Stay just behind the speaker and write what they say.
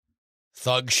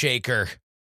Thug Shaker,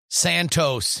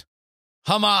 Santos,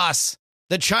 Hamas,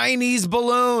 the Chinese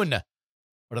balloon. What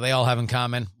do they all have in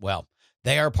common? Well,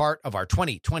 they are part of our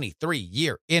 2023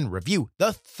 year in review,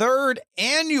 the third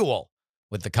annual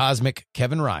with the cosmic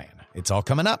Kevin Ryan. It's all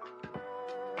coming up.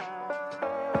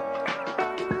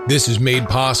 This is made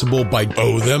possible by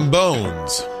Oh Them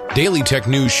Bones, Daily Tech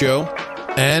News Show,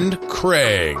 and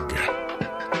Craig.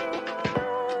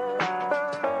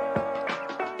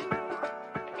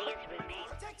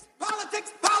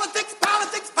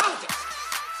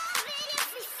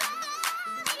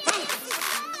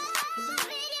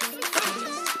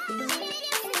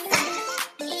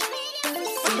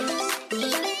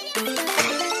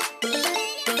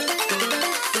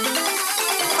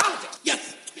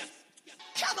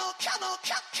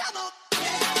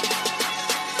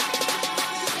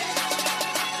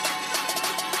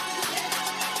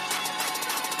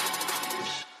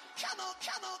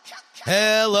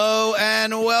 Hello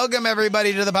and welcome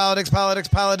everybody to the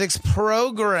Politics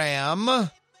program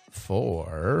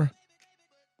for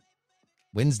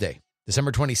Wednesday,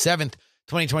 December 27th,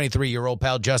 2023. Your old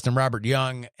pal Justin Robert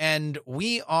Young, and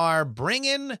we are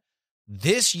bringing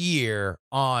this year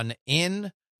on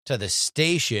in to the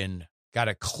station. Got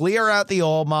to clear out the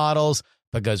old models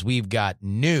because we've got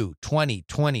new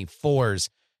 2024s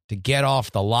to get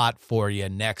off the lot for you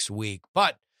next week.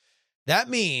 But that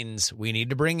means we need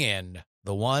to bring in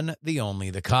the one, the only,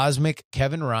 the cosmic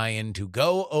Kevin Ryan to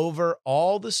go over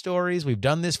all the stories. We've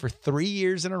done this for 3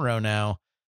 years in a row now,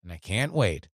 and I can't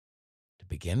wait to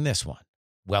begin this one.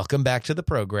 Welcome back to the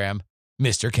program,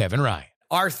 Mr. Kevin Ryan.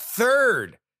 Our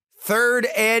third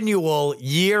annual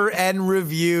year-end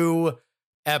review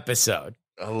episode.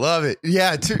 I love it.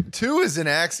 Yeah, two is an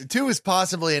accident. 2 is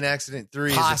possibly an accident.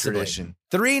 3 is a tradition.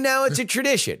 3 now it's a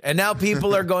tradition. And now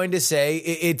people are going to say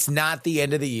it's not the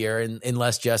end of the year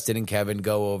unless Justin and Kevin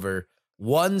go over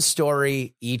one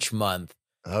story each month.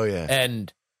 Oh, yeah.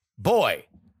 And boy,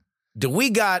 do we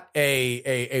got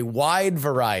a wide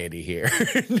variety here.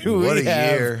 What a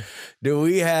year. Do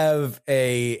we have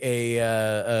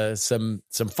some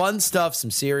fun stuff,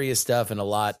 some serious stuff, and a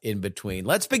lot in between?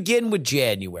 Let's begin with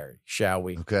January, shall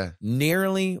we? Okay.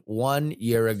 Nearly 1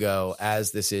 year ago,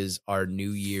 as this is our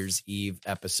New Year's Eve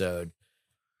episode,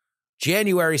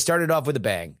 January started off with a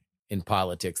bang in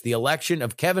politics. The election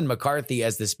of Kevin McCarthy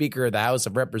as the Speaker of the House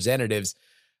of Representatives,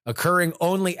 occurring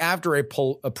only after a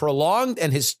prolonged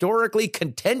and historically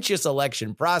contentious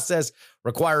election process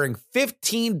requiring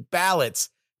 15 ballots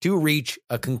to reach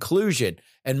a conclusion.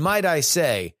 And might I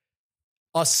say,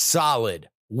 a solid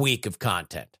week of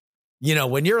content. You know,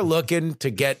 when you're looking to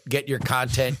get your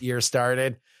content year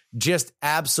started, just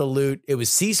absolute. It was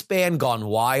C-SPAN gone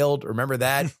wild. Remember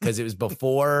that? Because it was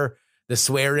before the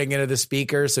swearing in of the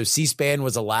speaker. So C-SPAN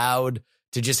was allowed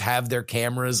to just have their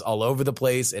cameras all over the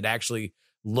place. It actually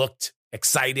looked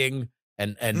exciting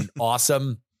and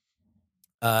awesome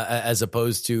as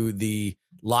opposed to the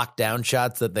lockdown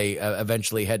shots that they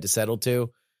eventually had to settle to.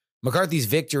 McCarthy's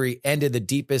victory ended the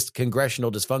deepest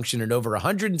congressional dysfunction in over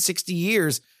 160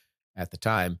 years at the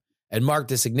time and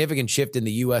marked a significant shift in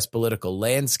the U.S. political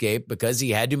landscape because he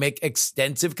had to make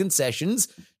extensive concessions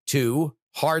to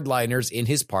hardliners in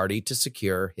his party to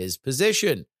secure his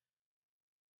position.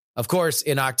 Of course,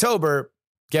 in October,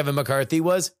 Kevin McCarthy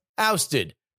was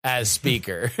ousted as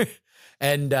Speaker.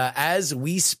 And as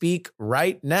we speak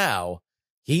right now,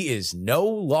 he is no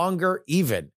longer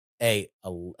even an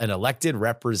elected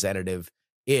representative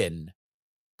in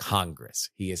Congress.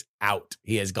 He is out.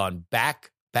 He has gone back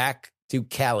to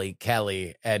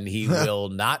Cali, and he will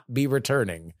not be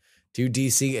returning to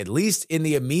D.C., at least in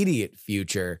the immediate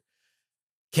future.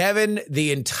 Kevin,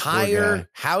 the entire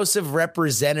House of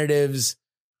Representatives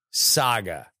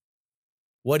saga.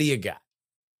 What do you got?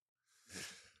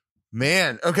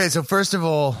 Man, okay, so first of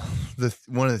all,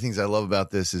 one of the things I love about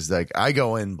this is like I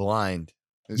go in blind.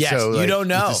 Yes, so, you don't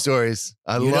know the stories.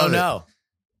 I you love don't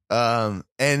know.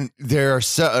 And there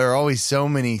are always so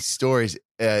many stories.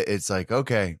 It's like,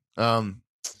 okay, yeah,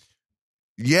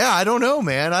 I don't know,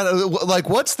 man. I don't like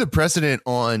what's the precedent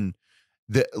on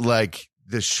the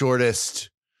shortest.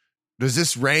 Does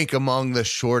this rank among the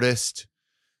shortest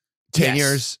tenures?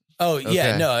 Yes. Oh,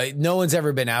 yeah, no one's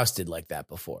ever been ousted like that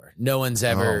before. No one's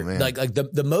ever like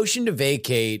the motion to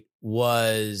vacate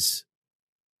was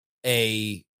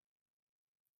a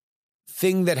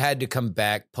thing that had to come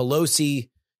back. Pelosi,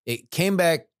 it came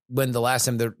back when the last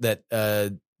time that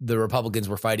the Republicans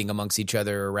were fighting amongst each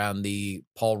other around the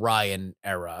Paul Ryan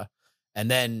era. And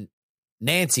then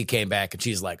Nancy came back and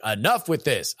she's like, enough with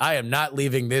this. I am not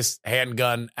leaving this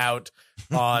handgun out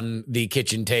on the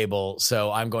kitchen table,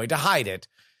 so I'm going to hide it.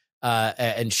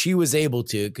 And she was able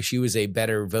to, because she was a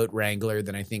better vote wrangler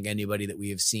than I think anybody that we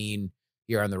have seen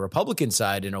here on the Republican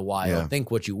side in a while. Yeah.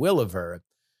 Think what you will of her.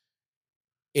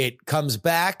 It comes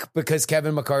back because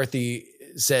Kevin McCarthy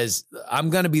says, I'm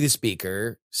going to be the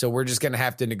speaker, so we're just going to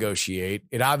have to negotiate.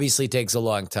 It obviously takes a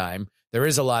long time. There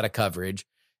is a lot of coverage.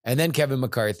 And then Kevin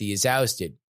McCarthy is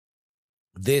ousted.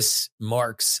 This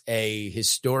marks a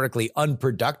historically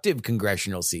unproductive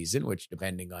congressional season, which,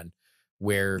 depending on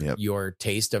where your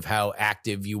taste of how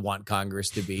active you want Congress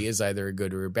to be, is either a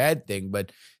good or a bad thing.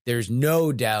 But there's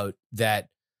no doubt that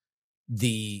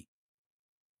the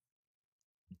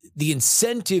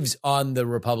incentives on the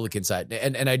Republican side,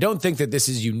 and I don't think that this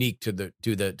is unique to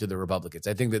the Republicans.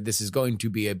 I think that this is going to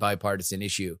be a bipartisan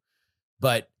issue,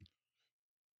 but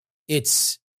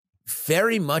it's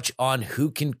very much on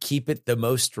who can keep it the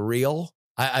most real.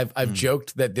 I've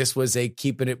joked that this was a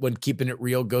keeping it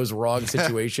real goes wrong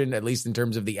situation, at least in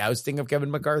terms of the ousting of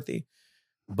Kevin McCarthy.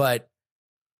 But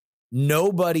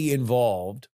nobody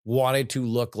involved wanted to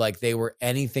look like they were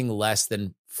anything less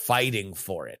than fighting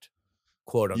for it,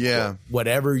 quote unquote.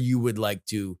 Whatever you would like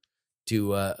to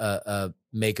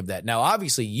make of that. Now,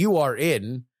 obviously, you are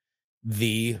in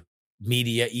the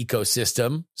media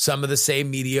ecosystem, some of the same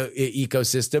media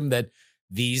ecosystem that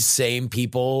these same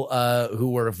people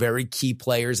who were very key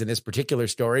players in this particular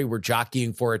story were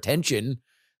jockeying for attention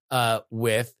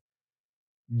with.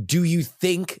 Do you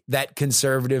think that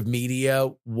conservative media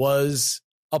was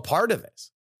a part of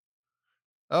this?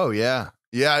 Oh, yeah.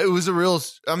 Yeah, it was a real,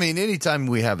 I mean, anytime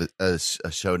we have a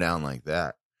showdown like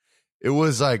that, it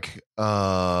was like,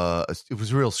 it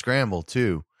was a real scramble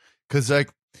too. Cause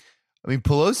like, I mean,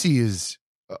 Pelosi is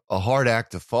a hard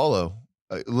act to follow.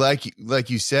 Like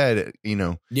you said, you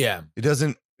know, it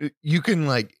doesn't, you can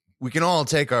like, we can all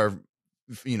take our,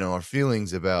 you know, our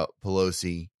feelings about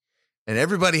Pelosi, and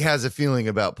everybody has a feeling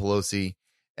about Pelosi.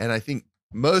 And I think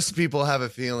most people have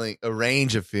a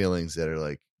range of feelings that are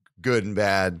like good and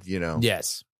bad, you know?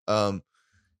 Yes.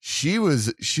 She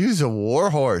was a war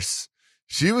horse.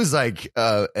 She was like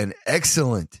an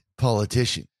excellent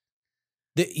politician.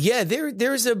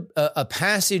 There's a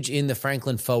passage in the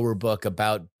Franklin Foer book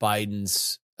about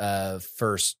Biden's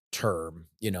first term,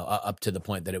 you know, up to the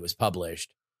point that it was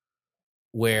published,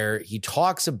 where he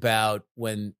talks about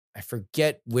when, I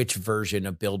forget which version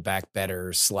of Build Back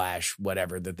Better /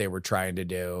 whatever that they were trying to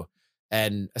do.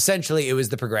 And essentially it was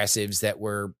the progressives that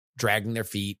were dragging their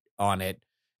feet on it.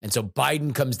 And so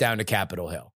Biden comes down to Capitol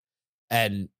Hill,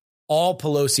 and all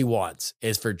Pelosi wants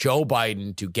is for Joe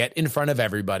Biden to get in front of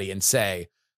everybody and say,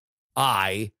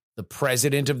 I, the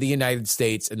president of the United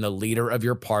States and the leader of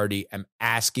your party, am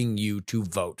asking you to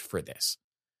vote for this.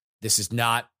 This is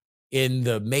not in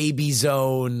the maybe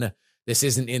zone. This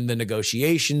isn't in the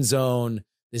negotiation zone.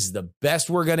 This is the best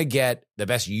we're going to get, the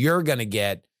best you're going to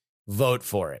get. Vote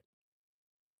for it.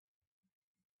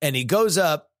 And he goes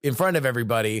up in front of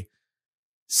everybody,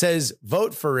 says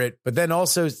vote for it, but then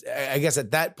also, I guess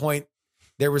at that point,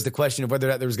 there was the question of whether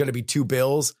or not there was going to be two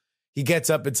bills. He gets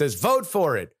up and says, vote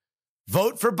for it.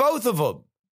 Vote for both of them,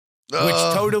 which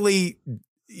totally,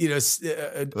 you know,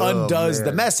 undoes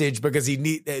the message, because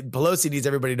Pelosi needs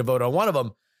everybody to vote on one of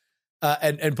them.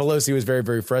 And Pelosi was very,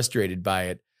 very frustrated by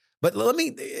it. But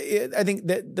I think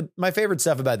that my favorite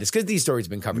stuff about this, because these stories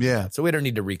have been covered, so we don't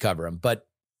need to recover them. But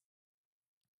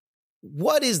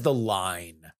what is the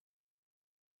line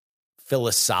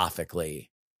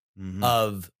philosophically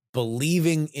of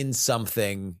believing in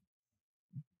something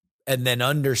and then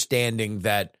understanding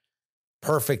that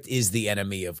perfect is the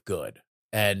enemy of good?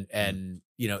 And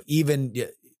you know, even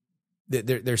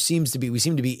we seem to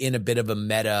be in a bit of a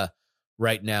meta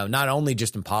right now, not only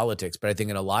just in politics, but I think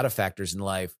in a lot of factors in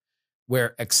life,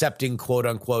 where accepting quote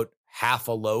unquote half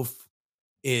a loaf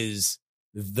is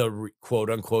the quote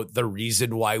unquote the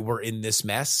reason why we're in this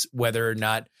mess, whether or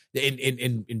not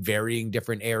in varying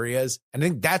different areas. And I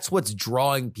think that's what's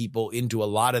drawing people into a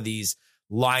lot of these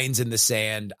lines in the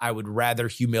sand. I would rather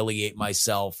humiliate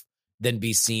myself than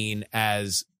be seen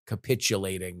as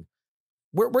capitulating.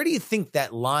 Where do you think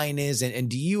that line is? And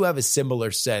do you have a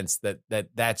similar sense that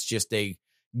that's just a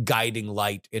guiding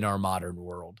light in our modern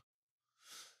world?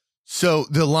 So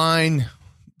the line,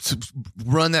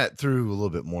 run that through a little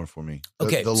bit more for me.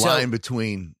 The line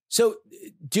between. So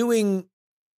doing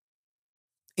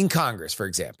in Congress, for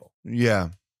example. Yeah.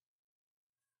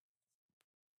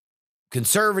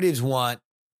 Conservatives want,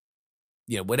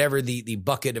 you know, whatever the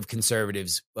bucket of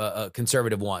conservative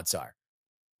wants are.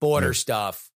 Border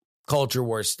stuff, culture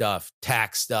war stuff,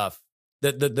 tax stuff,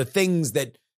 the things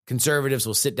that conservatives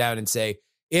will sit down and say,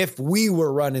 if we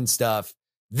were running stuff,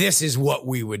 this is what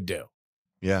we would do.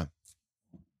 Yeah.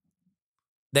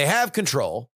 they have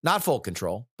control, not full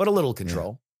control, but a little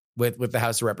control with the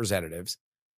House of Representatives.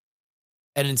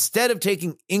 And instead of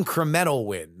taking incremental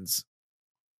wins,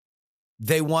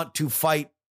 they want to fight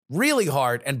really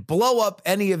hard and blow up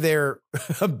any of their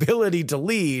ability to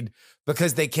lead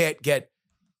because they can't get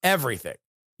everything.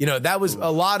 You know, that was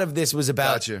a lot of this was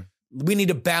about, we need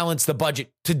to balance the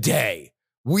budget today.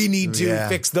 We need to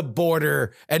fix the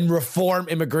border and reform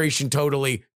immigration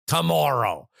totally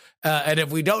tomorrow. And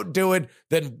if we don't do it,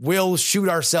 then we'll shoot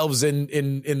ourselves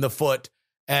in the foot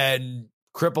and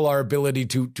cripple our ability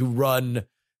to run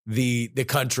the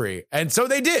country. And so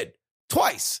they did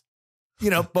twice, you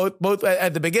know, both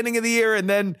at the beginning of the year and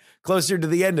then closer to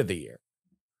the end of the year.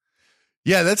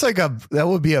 Yeah, that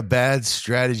would be a bad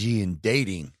strategy in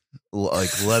dating,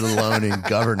 like let alone in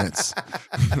governance.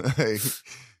 Like,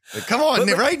 come on,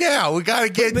 right now we got to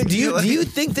get. But do you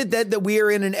think that we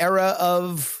are in an era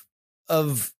of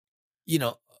you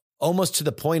know, almost to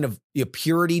the point of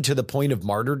purity, to the point of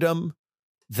martyrdom?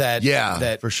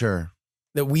 That for sure.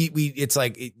 That we it's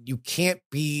like you can't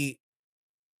be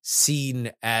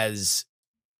seen as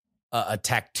a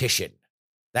tactician.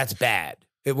 That's bad.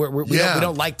 We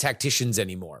don't like tacticians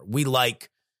anymore. We like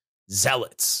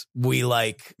zealots. We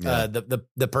like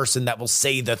the person that will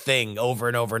say the thing over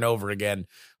and over and over again,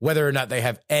 whether or not they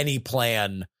have any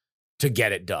plan to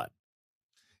get it done.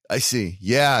 I see.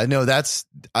 Yeah, no,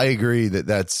 I agree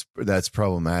that's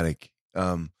problematic.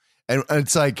 And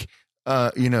it's like,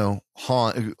 you know,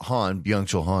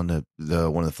 Byung-Chul Han, the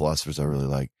one of the philosophers I really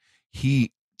like,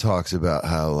 he talks about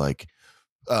how like,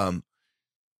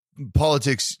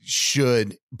 politics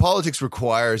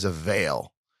requires a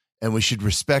veil, and we should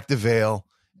respect the veil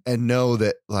and know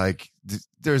that like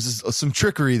there's some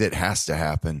trickery that has to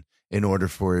happen in order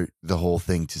for the whole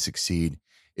thing to succeed.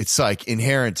 It's like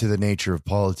inherent to the nature of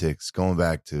politics, going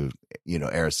back to, you know,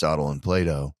 Aristotle and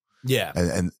Plato. Yeah.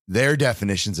 And their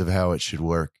definitions of how it should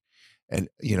work. And,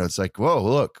 you know, it's like, whoa,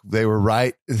 look, they were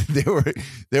right. They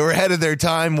were ahead of their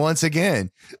time once again.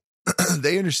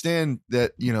 They understand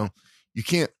that, you know, we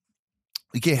can't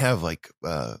have like,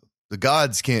 the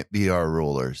gods can't be our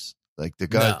rulers. Like the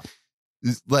god,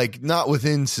 like not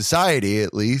within society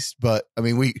at least, but I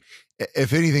mean,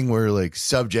 if anything, we're like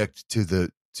subject to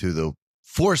the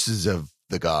forces of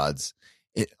the gods.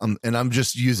 And I'm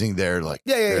just using their like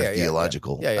their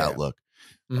theological outlook.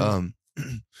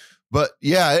 Mm-hmm. But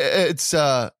yeah, it's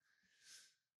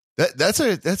that's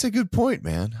a good point,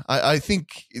 man. I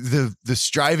think the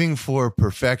striving for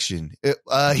perfection.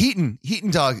 Heaton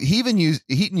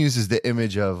uses the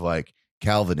image of like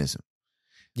Calvinism.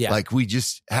 Yeah, like we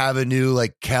just have a new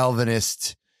like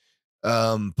Calvinist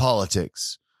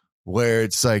politics where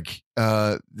it's like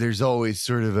there's always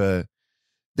sort of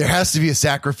there has to be a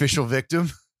sacrificial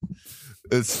victim.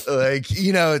 It's like,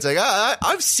 you know, it's like,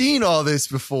 I've seen all this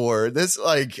before. This,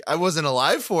 like, I wasn't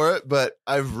alive for it, but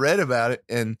I've read about it.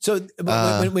 And so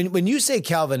when you say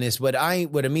Calvinist, what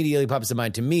immediately pops to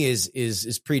mind to me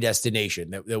is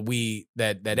predestination,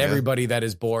 that everybody that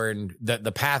is born, that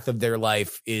the path of their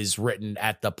life is written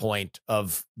at the point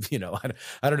of, you know,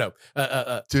 I don't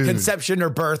know, conception or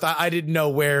birth. I didn't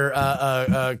know where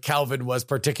Calvin was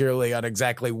particularly on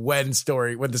exactly when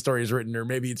the story is written, or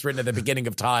maybe it's written at the beginning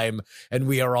of time and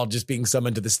we are all just being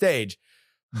summoned to the stage.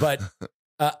 But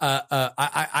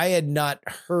I had not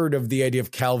heard of the idea of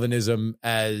Calvinism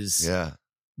as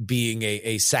being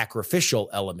a sacrificial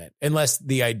element, unless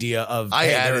the idea of I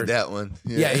added that one.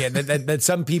 That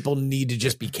some people need to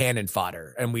just be cannon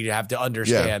fodder, and we have to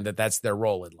understand that that's their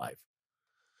role in life.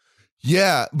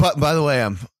 Yeah, but by the way,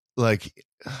 I'm like,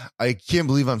 I can't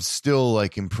believe I'm still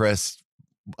like impressed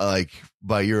like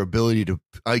by your ability to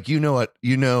like, you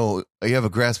have a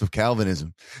grasp of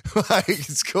Calvinism. Like,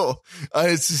 it's cool.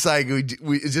 It's just like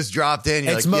we just dropped in.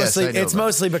 You're it's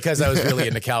mostly because I was really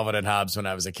into Calvin and Hobbes when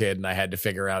I was a kid, and I had to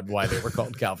figure out why they were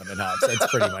called Calvin and Hobbes.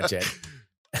 That's pretty much it.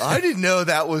 I didn't know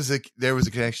there was a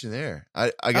connection there.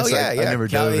 I guess I never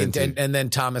dove into. And then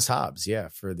Thomas Hobbes,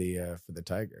 for the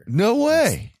tiger. No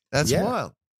way. That's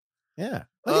wild. Yeah.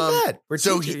 Look at that. We're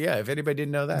if anybody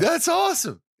didn't know that. That's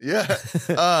awesome. Yeah.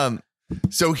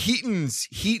 So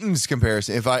Heaton's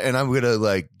comparison, I'm going to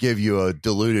like give you a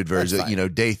diluted version, you know,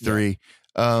 day 3.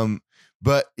 Yeah.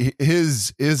 But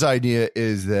his idea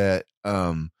is that,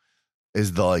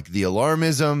 is the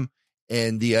alarmism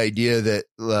and the idea that,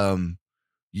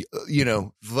 you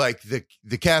know, like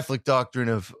the Catholic doctrine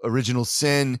of original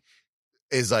sin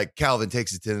is like Calvin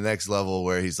takes it to the next level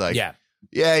where he's like,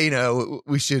 yeah, you know,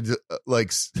 we shouldn't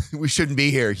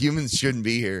be here. Humans shouldn't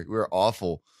be here. We're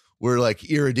awful. We're like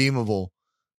irredeemable.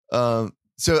 So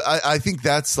I think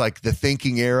that's like the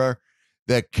thinking error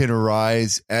that can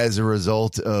arise as a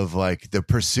result of like the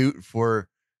pursuit for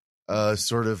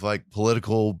sort of like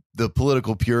the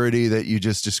political purity that you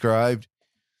just described?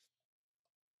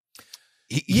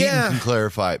 He can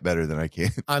clarify it better than I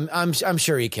can. I'm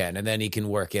sure he can, and then he can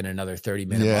work in another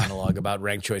 30-minute monologue about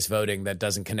ranked choice voting that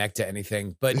doesn't connect to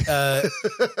anything. But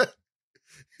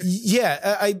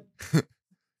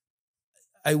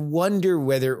I wonder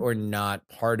whether or not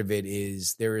part of it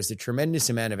is there is a tremendous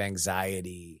amount of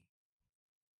anxiety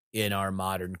in our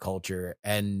modern culture,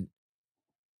 and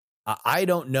I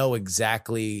don't know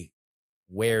exactly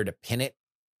where to pin it.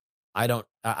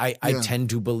 I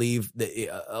tend to believe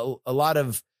that a lot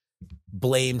of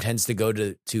blame tends to go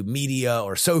to media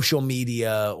or social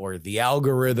media or the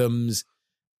algorithms,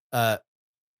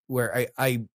 where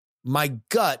my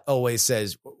gut always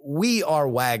says we are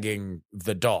wagging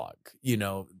the dog. You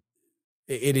know,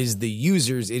 it is the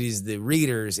users, it is the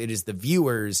readers, it is the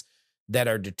viewers that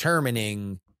are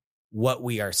determining what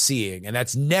we are seeing. And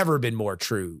that's never been more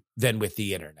true than with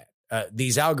the internet.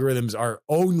 These algorithms are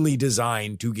only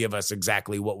designed to give us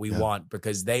exactly what we want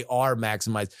because they are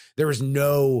maximized. There is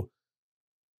no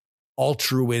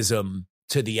altruism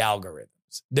to the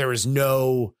algorithms. There is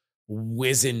no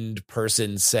wizened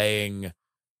person saying,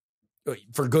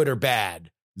 for good or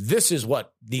bad, this is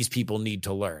what these people need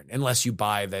to learn, unless you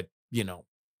buy that, you know,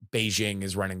 Beijing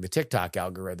is running the TikTok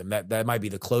algorithm. That might be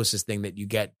the closest thing that you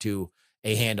get to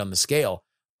a hand on the scale.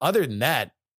 Other than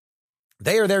that,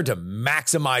 they are there to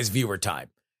maximize viewer time.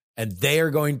 And they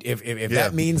are going, if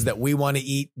that means that we want to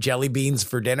eat jelly beans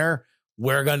for dinner,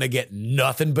 we're going to get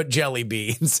nothing but jelly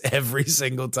beans every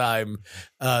single time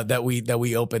that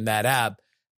we open that app.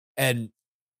 And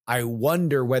I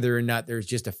wonder whether or not there's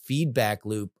just a feedback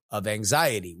loop of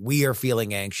anxiety. We are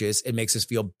feeling anxious. It makes us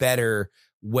feel better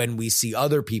when we see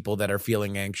other people that are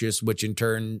feeling anxious, which in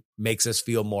turn makes us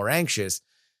feel more anxious.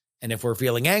 And if we're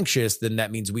feeling anxious, then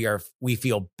that means we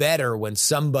feel better when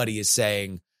somebody is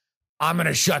saying, I'm going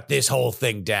to shut this whole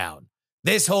thing down.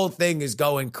 This whole thing is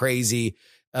going crazy,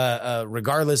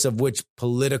 regardless of which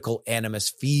political animus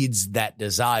feeds that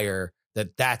desire,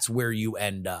 that's where you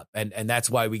end up. And that's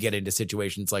why we get into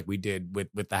situations like we did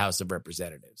with the House of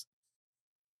Representatives.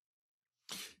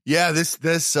 Yeah,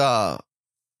 this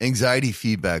anxiety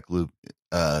feedback loop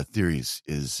theory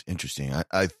is interesting.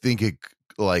 I think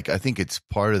it's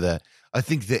part of that. I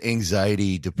think the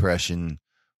anxiety depression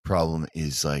problem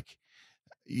is like,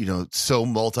 you know, so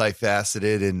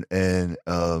multifaceted and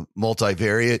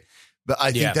multivariate, but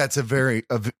I think that's a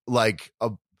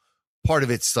part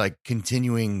of it's like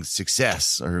continuing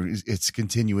success or it's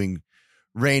continuing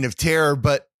reign of terror,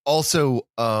 but also,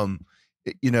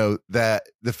 you know, that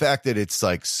the fact that it's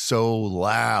like so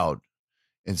loud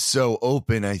and so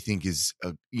open, I think is,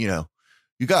 you know,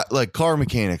 you got like car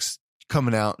mechanics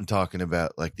coming out and talking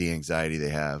about like the anxiety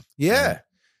they have. Yeah. And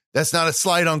that's not a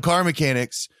slight on car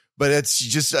mechanics, but it's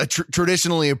just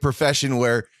traditionally a profession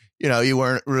where, you know, you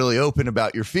weren't really open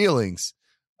about your feelings.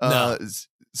 No.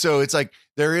 So it's like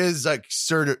there is like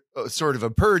sort of a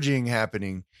purging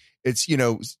happening. It's, you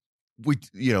know,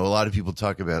 a lot of people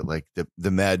talk about like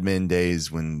the Mad Men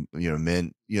days when, you know,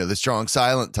 men, you know, the strong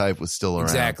silent type was still around.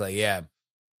 Exactly. Yeah.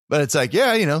 But it's like,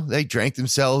 yeah, you know, they drank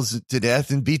themselves to death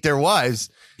and beat their wives.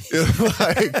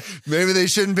 Like maybe they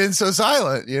shouldn't have been so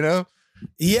silent, you know?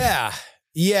 Yeah.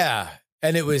 Yeah.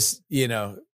 And it was, you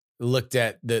know, looked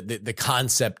at the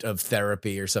concept of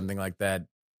therapy or something like that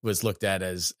was looked at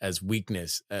as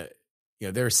weakness. You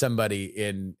know, there's somebody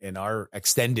in our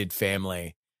extended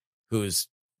family who's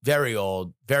very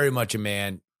old, very much a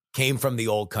man, came from the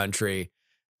old country,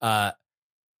 had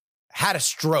a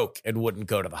stroke and wouldn't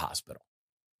go to the hospital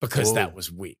because that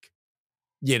was weak.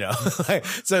 You know,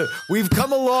 so we've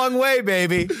come a long way,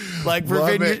 baby. Like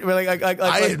Virginia,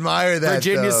 I admire that.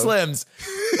 Virginia Slims,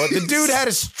 but the dude had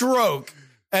a stroke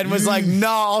and was like, "No,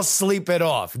 I'll sleep it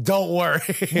off. Don't worry,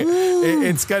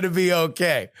 it's gonna be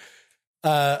okay."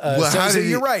 So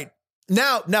you're right.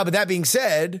 Now, but that being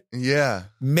said,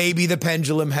 maybe the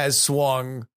pendulum has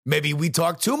swung. Maybe we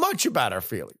talk too much about our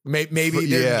feelings. Maybe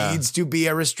there needs to be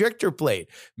a restrictor plate.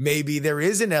 Maybe there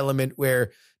is an element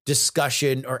where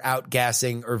discussion or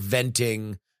outgassing or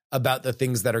venting about the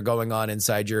things that are going on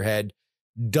inside your head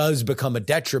does become a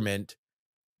detriment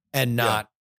and not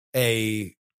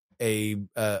a thing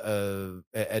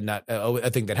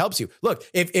that helps you. Look,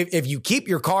 if you keep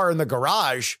your car in the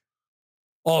garage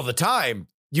all the time,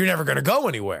 you're never going to go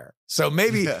anywhere. So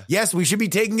maybe, yes, we should be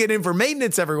taking it in for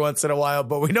maintenance every once in a while,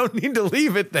 but we don't need to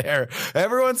leave it there.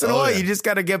 Every once in a while, you just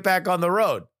got to get back on the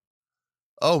road.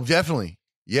 Oh, definitely.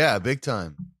 Yeah, big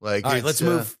time. Like, all right, let's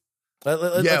move.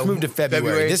 Let's move to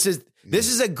February. This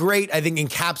is a great, I think,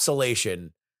 encapsulation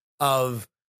of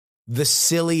the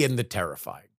silly and the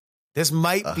terrifying. This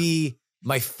might be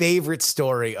my favorite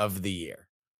story of the year.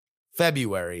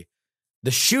 February,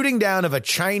 the shooting down of a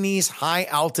Chinese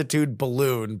high-altitude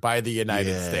balloon by the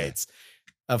United States.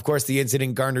 Of course, the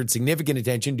incident garnered significant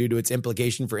attention due to its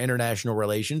implication for international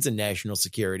relations and national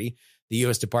security. The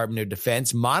U.S. Department of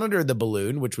Defense monitored the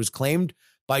balloon, which was claimed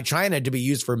by China to be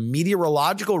used for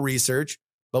meteorological research,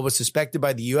 but was suspected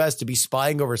by the U.S. to be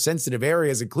spying over sensitive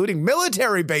areas, including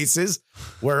military bases,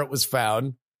 where it was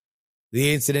found.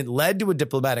 The incident led to a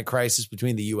diplomatic crisis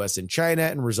between the U.S. and China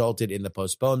and resulted in the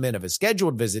postponement of a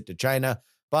scheduled visit to China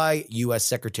by U.S.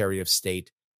 Secretary of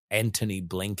State Antony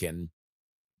Blinken.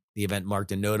 The event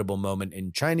marked a notable moment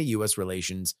in China-U.S.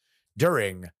 relations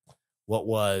during what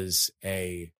was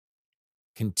a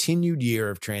continued year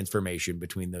of transformation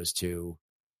between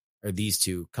these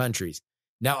two countries.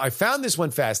 Now, I found this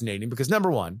one fascinating because,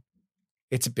 number one,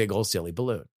 it's a big old silly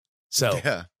balloon. So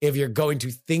if you're going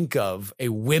to think of a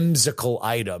whimsical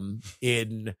item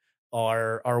in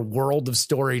our world of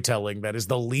storytelling that is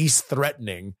the least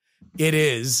threatening, it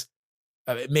is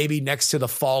maybe next to the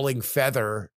falling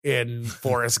feather in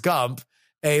Forrest Gump,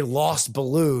 a lost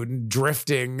balloon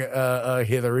drifting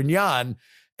hither and yon.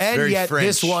 And very yet French.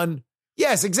 This one,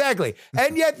 yes, exactly.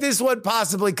 And yet this one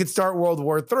possibly could start World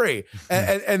War III.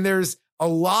 And there's a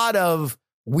lot of,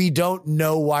 we don't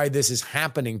know why this is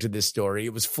happening to this story.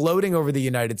 It was floating over the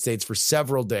United States for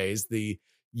several days. The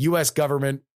U.S.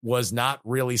 government was not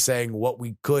really saying what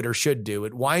we could or should do.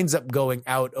 It winds up going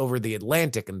out over the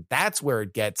Atlantic, and that's where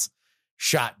it gets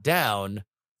shot down.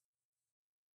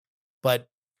 But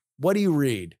what do you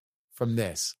read from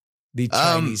this, the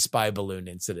Chinese spy balloon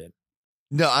incident?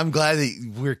 No, I'm glad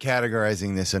that we're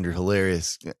categorizing this under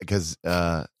hilarious because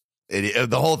the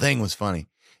whole thing was funny.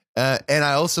 And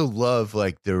I also love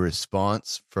like the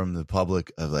response from the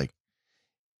public of like,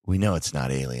 we know it's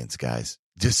not aliens, guys.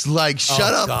 Just like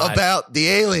shut up about the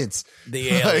aliens. The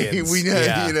aliens. Like, we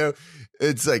know, you know,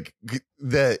 it's like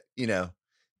that, you know,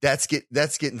 that's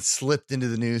getting slipped into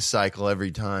the news cycle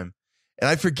every time. And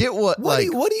I forget what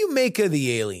do you make of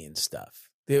the alien stuff?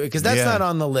 Because that's not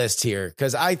on the list here,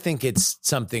 because I think it's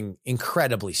something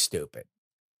incredibly stupid.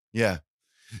 Yeah.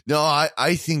 No,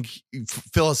 I think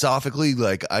philosophically,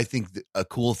 like, I think a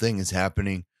cool thing is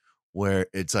happening where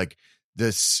it's like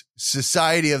this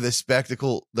society of the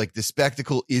spectacle, like the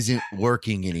spectacle isn't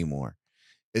working anymore.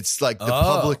 It's like the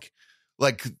public,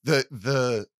 like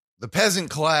the peasant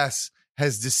class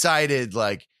has decided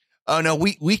like, oh no,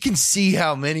 we can see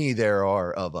how many there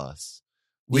are of us.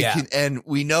 We can, and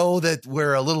we know that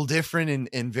we're a little different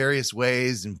in various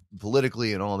ways and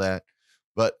politically and all that.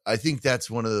 But I think that's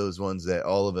one of those ones that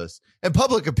all of us, and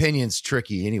public opinion's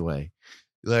tricky anyway.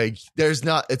 Like there's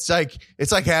not, it's like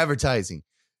advertising.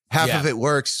 Half of it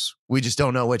works. We just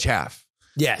don't know which half.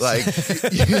 Yes. Like,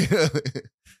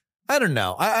 I don't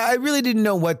know. I really didn't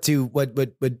know what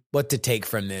to take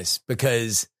from this,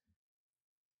 because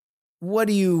what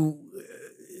do you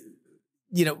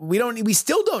know, we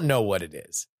still don't know what it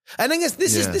is. And I guess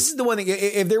this is the one thing,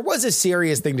 if there was a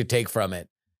serious thing to take from it,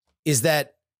 is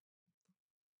that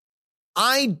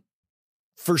I,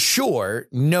 for sure,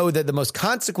 know that the most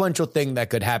consequential thing that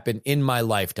could happen in my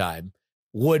lifetime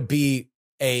would be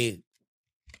a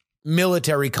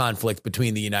military conflict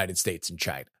between the United States and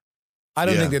China. I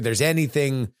don't think that there's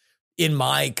anything in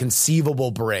my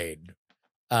conceivable brain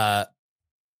that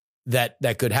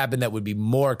could happen that would be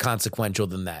more consequential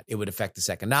than that. It would affect us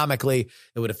economically.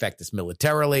 It would affect us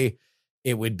militarily.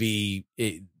 It would be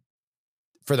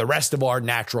for the rest of our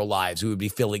natural lives. We would be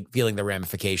feeling the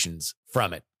ramifications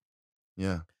from it.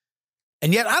 Yeah.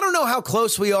 And yet I don't know how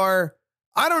close we are.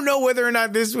 I don't know whether or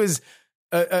not this was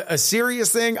a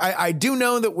serious thing. I do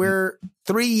know that we're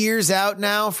 3 years out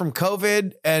now from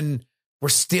COVID, and we're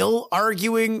still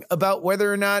arguing about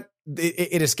whether or not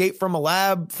it escaped from a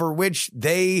lab for which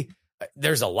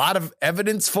there's a lot of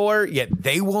evidence for, yet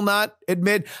they will not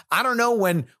admit. I don't know,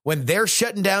 when they're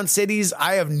shutting down cities,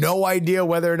 I have no idea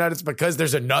whether or not it's because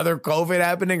there's another COVID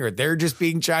happening or they're just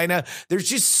being China. There's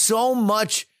just so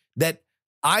much that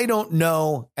I don't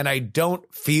know, and I don't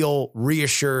feel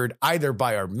reassured either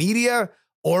by our media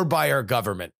or by our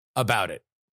government about it.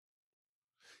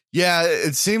 Yeah,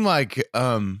 it seemed like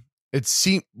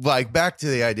back to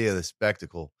the idea of the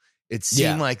spectacle. It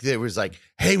seemed like there was like,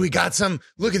 hey, we got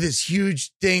look at this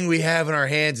huge thing we have in our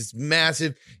hands. It's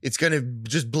massive. It's going to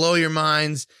just blow your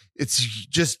minds.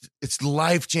 It's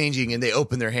life changing. And they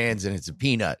open their hands and it's a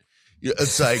peanut.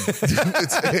 It's like,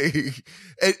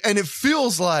 and it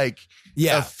feels like,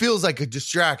 a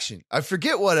distraction. I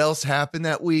forget what else happened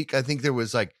that week. I think there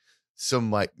was like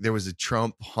there was a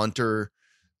Trump Hunter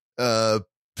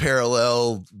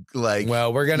parallel, like,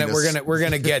 well, we're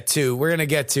gonna get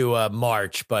to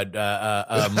March, but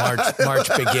March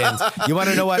begins. You want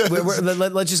to know what?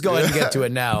 Let's just go ahead and get to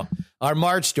it now. Our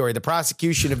March story: the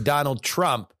prosecution of Donald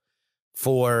Trump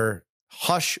for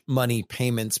hush money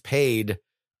payments paid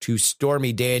to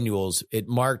Stormy Daniels. It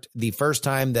marked the first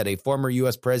time that a former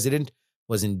U.S. president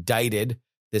was indicted.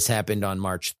 This happened on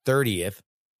March 30th.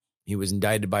 He was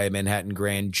indicted by a Manhattan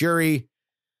grand jury.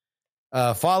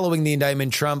 Following the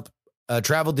indictment, Trump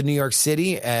traveled to New York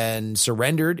City and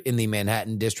surrendered in the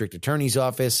Manhattan District Attorney's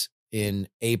Office in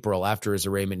April. After his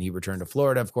arraignment, he returned to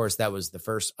Florida. Of course, that was the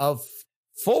first of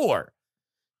 4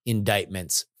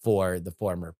 indictments for the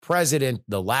former president,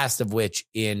 the last of which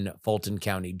in Fulton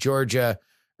County, Georgia,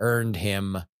 earned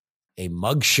him a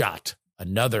mugshot,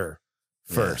 another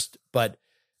first. Yeah. But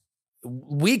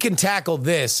we can tackle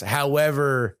this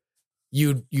however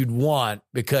you'd want,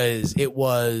 because it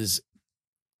was,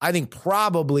 I think,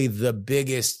 probably the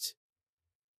biggest,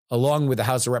 along with the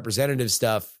House of Representatives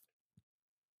stuff,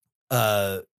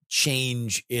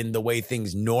 change in the way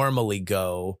things normally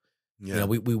go. Yeah. You know,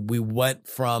 we went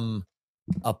from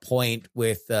a point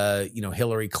with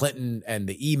Hillary Clinton and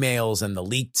the emails and the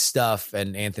leaked stuff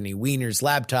and Anthony Weiner's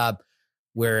laptop,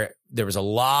 where there was a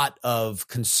lot of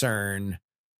concern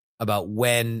about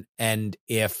when and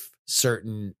if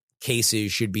certain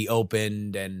cases should be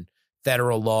opened and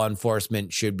federal law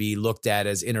enforcement should be looked at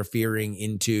as interfering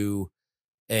into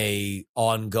a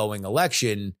ongoing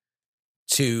election,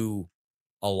 to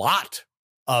a lot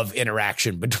of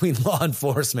interaction between law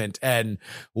enforcement and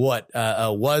what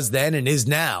was then and is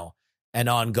now an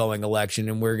ongoing election.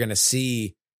 And we're going to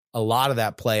see a lot of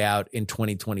that play out in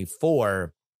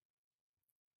 2024.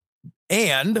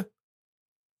 And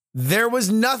there was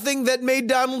nothing that made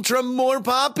Donald Trump more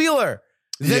popular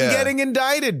than getting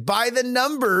indicted. By the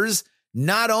numbers,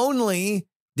 not only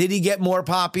did he get more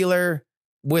popular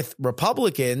with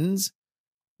Republicans,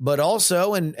 but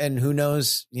also, and who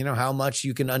knows, how much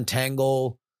you can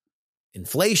untangle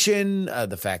inflation,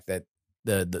 the fact that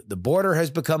the border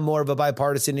has become more of a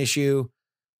bipartisan issue,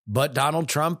 but Donald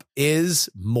Trump is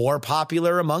more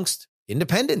popular amongst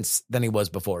independents than he was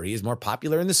before. He is more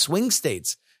popular in the swing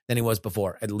states than he was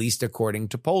before, at least according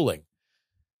to polling.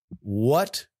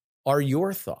 What are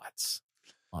your thoughts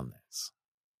on this?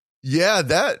 Yeah,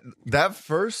 that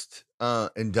first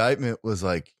indictment was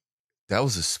like, that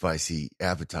was a spicy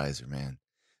appetizer, man.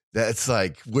 That's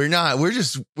like, we're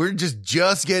just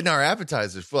getting our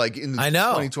appetizers for like in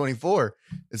 2024.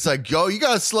 It's like, yo, you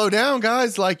got to slow down,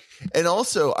 guys. Like, and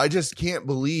also I just can't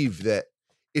believe that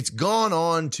it's gone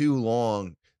on too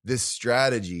long, this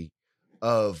strategy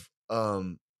of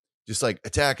just like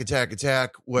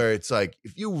attack, where it's like,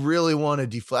 if you really want to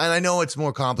deflate, and I know it's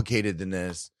more complicated than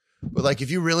this, but like,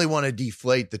 if you really want to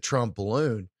deflate the Trump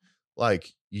balloon, like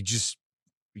you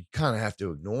kind of have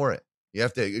to ignore it. You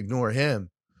have to ignore him.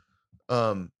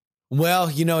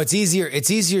 Well, it's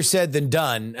easier said than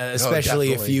done,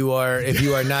 especially if you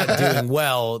are not doing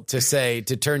well, to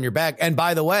turn your back. And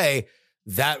by the way,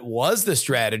 that was the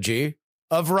strategy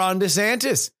of Ron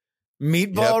DeSantis.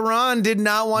 Meatball Ron did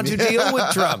not want to deal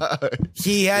with Trump.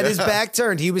 He had his back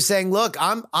turned. He was saying, look,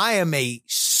 I am a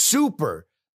super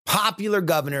popular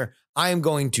governor. I am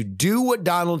going to do what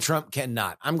Donald Trump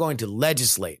cannot. I'm going to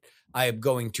legislate. I am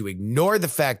going to ignore the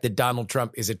fact that Donald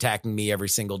Trump is attacking me every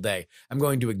single day. I'm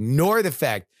going to ignore the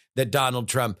fact that Donald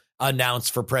Trump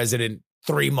announced for president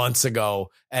 3 months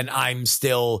ago, and I'm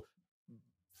still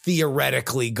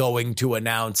theoretically going to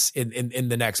announce in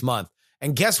the next month.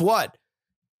 And guess what?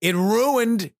 It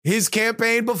ruined his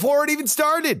campaign before it even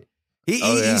started. He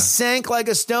sank like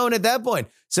a stone at that point.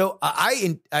 So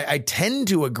I tend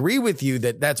to agree with you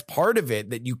that that's part of it,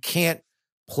 that you can't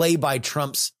play by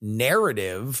Trump's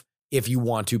narrative if you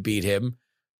want to beat him.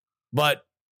 But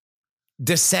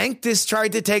DeSantis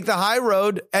tried to take the high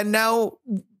road, and now,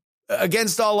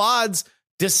 against all odds,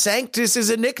 DeSantis is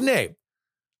a nickname.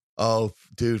 Oh,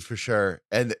 dude, for sure.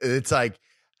 And it's like,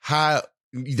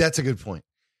 that's a good point.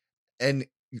 And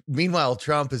meanwhile,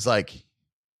 Trump is like,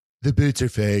 the boots are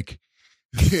fake.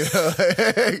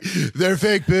 They're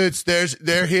fake boots.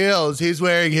 They're heels. He's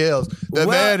wearing heels. The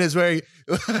man is wearing,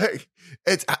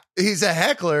 he's a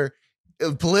heckler.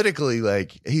 Politically,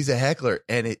 like, he's a heckler,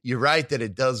 and you're right that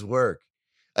it does work.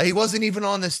 He wasn't even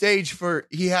on the stage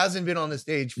he hasn't been on the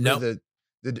stage for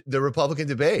the Republican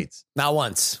debates. Not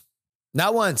once.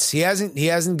 He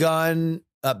hasn't gone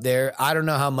up there. I don't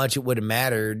know how much it would have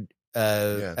mattered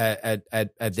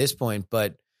at this point,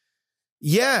 but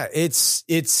yeah,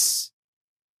 it's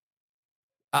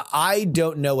I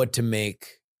don't know what to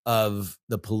make of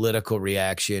the political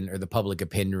reaction or the public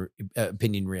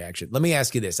opinion reaction. Let me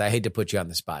ask you this. I hate to put you on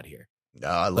the spot here. No,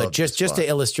 I love but just to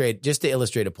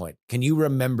illustrate a point. Can you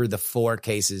remember the 4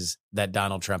 cases that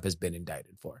Donald Trump has been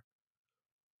indicted for?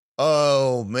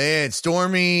 Oh man,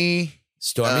 Stormy's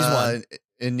one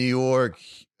in New York,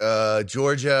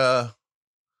 Georgia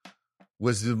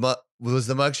was the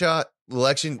mugshot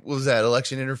election. What was that?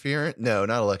 Election interference? No,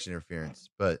 not election interference,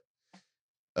 but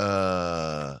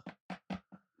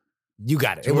you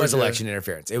got it. Georgia. It was election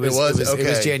interference. It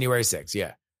was January 6th.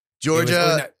 Yeah.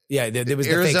 Georgia. There was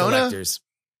the fake electors.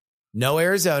 No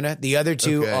Arizona. The other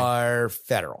 2 are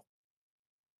federal.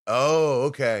 Oh,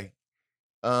 okay.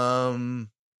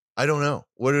 I don't know.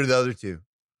 What are the other 2?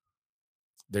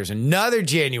 There's another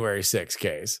January 6th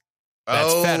case.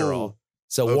 That's federal.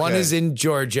 So one is in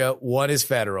Georgia, one is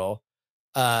federal.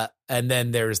 And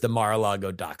then there's the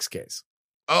Mar-a-Lago dox case.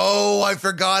 Oh, I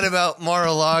forgot about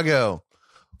Mar-a-Lago.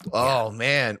 Oh,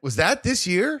 man. Was that this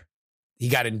year? He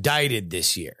got indicted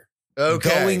this year. Okay.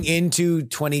 Going into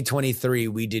 2023,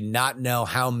 we did not know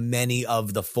how many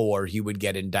of the 4 he would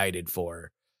get indicted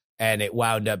for. And it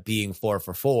wound up being 4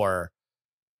 for 4.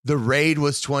 The raid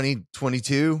was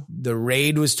 2022? The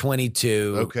raid was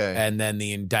 22. Okay. And then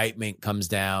the indictment comes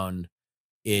down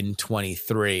in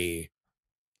 23.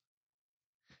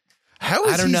 How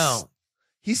is I don't know.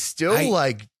 He's still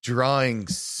like drawing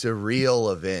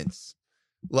surreal events.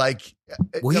 Like,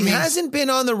 he hasn't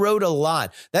been on the road a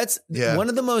lot. That's one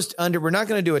of the most we're not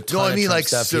going to do a ton of Trump like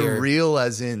stuff surreal here.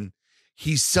 As in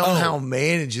he somehow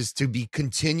manages to be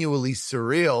continually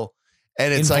surreal.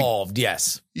 And it's involved,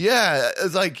 yes. Yeah,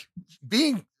 it's like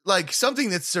being like something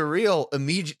that's surreal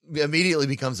immediately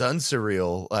becomes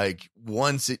unsurreal. Like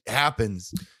once it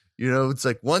happens, it's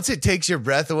like once it takes your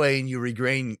breath away and you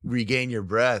regain your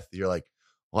breath, you're like,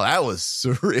 well, that was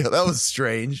surreal. That was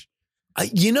strange.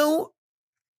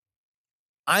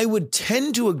 I would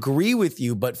tend to agree with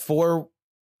you, but for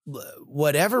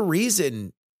whatever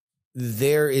reason,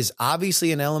 there is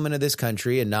obviously an element of this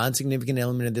country, a non-significant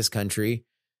element of this country,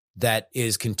 that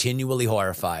is continually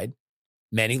horrified,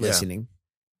 many listening.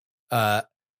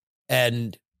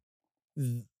 And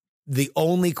the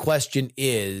only question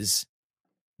is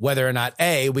whether or not,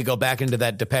 A, we go back into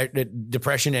that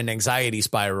depression and anxiety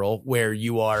spiral where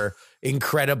you are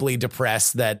incredibly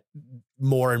depressed that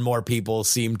more and more people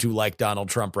seem to like Donald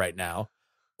Trump right now,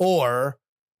 or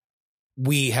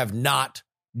we have not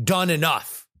done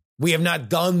enough. We have not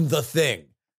done the thing.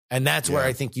 And that's where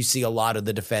I think you see a lot of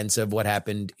the defense of what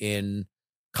happened in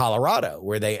Colorado,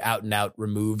 where they out and out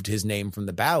removed his name from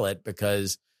the ballot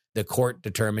because the court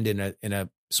determined in a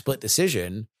split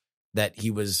decision that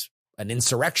he was an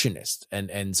insurrectionist.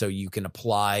 And so you can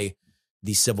apply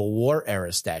the Civil War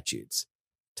era statutes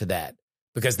to that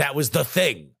because that was the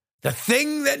thing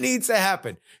that needs to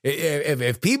happen.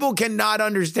 If people cannot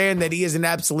understand that he is an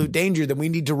absolute danger, then we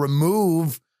need to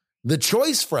remove the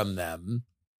choice from them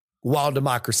while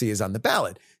democracy is on the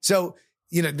ballot. So,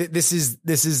 this is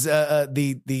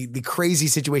the crazy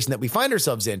situation that we find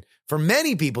ourselves in. For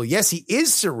many people, yes, he is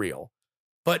surreal,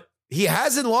 but he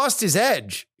hasn't lost his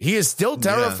edge. He is still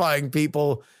terrifying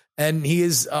people. And he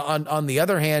is, on the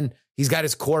other hand, he's got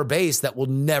his core base that will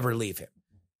never leave him.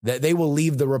 That they will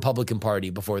leave the Republican Party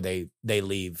before they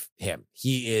leave him.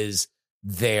 He is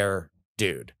their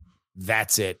dude.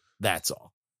 That's it. That's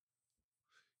all.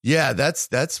 Yeah, that's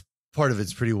part of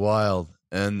it's pretty wild.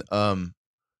 And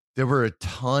there were a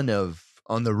ton of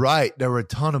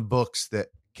books that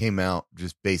came out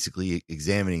just basically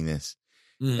examining this.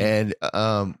 And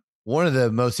one of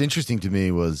the most interesting to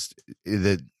me was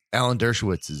that Alan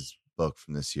Dershowitz's book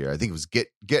from this year. I think it was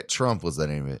Get Trump was the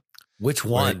name of it. Which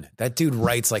one? Right. That dude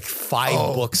writes like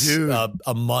 5 books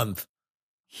a month.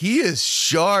 He is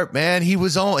sharp, man. We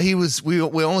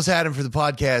almost had him for the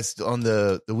podcast on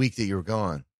the week that you were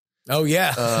gone. Oh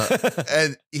yeah.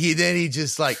 And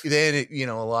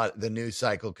a lot the news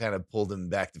cycle kind of pulled him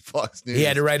back to Fox News. He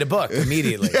had to write a book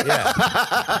immediately.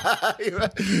 Yeah.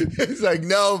 It's like,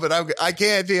 no, but I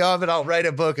can't be on, but I'll write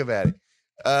a book about it.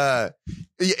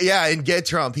 And Get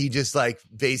Trump, he just like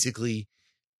basically,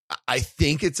 I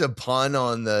think it's a pun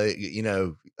on the,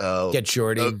 Get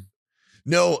Shorty.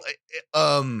 Or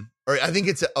I think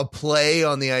it's a play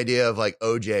on the idea of like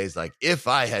OJ's like, if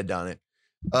I had done it.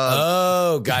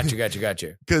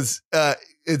 Gotcha. Because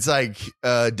it's like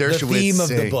Dershowitz the theme of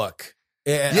the book.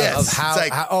 Yes, of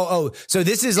how, so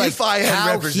this is like if I had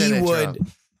how represented he would.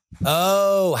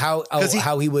 Trump.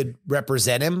 How he would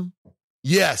represent him.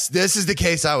 Yes, this is the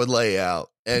case I would lay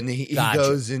out, and he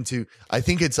goes into. I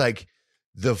think it's like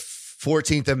the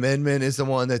 14th Amendment is the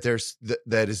one that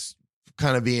that is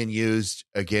kind of being used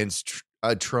against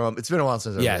Trump. It's been a while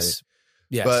since I read it.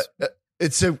 Yes. But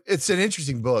it's an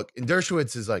interesting book. And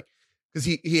Dershowitz is like, because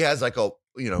he has like a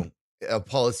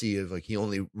policy of like he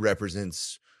only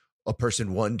represents a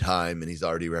person one time, and he's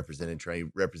already represented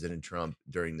Trump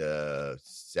during the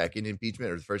second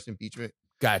impeachment or the first impeachment.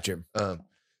 Gotcha.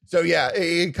 So yeah,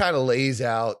 it kind of lays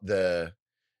out the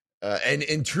and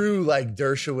in true like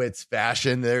Dershowitz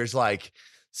fashion, there's like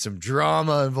some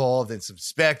drama involved and some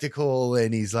spectacle,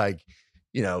 and he's like,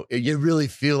 you really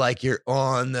feel like you're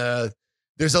on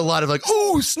there's a lot of like,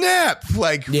 oh snap,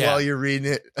 like while you're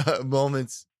reading it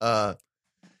moments. The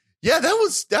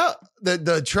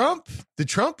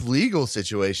Trump legal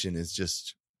situation is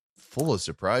just full of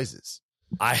surprises.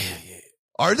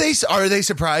 Are they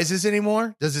surprises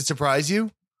anymore? Does it surprise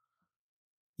you?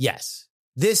 Yes.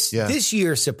 This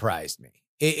year surprised me.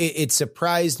 It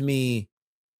surprised me.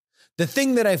 The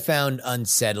thing that I found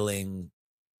unsettling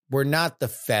were not the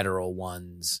federal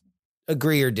ones.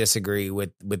 Agree or disagree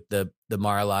with the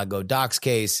Mar-a-Lago docs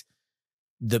case.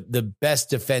 The best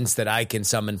defense that I can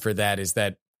summon for that is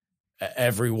that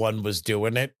everyone was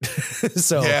doing it.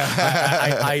 So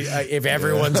if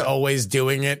everyone's always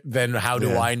doing it, then how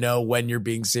do I know when you're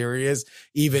being serious?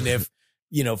 Even if,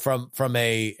 from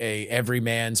a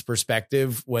everyman's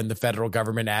perspective, when the federal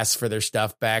government asks for their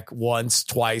stuff back once,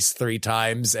 twice, 3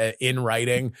 times in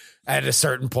writing, at a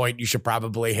certain point, you should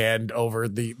probably hand over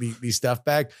the stuff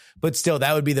back. But still,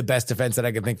 that would be the best defense that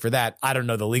I can think for that. I don't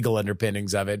know the legal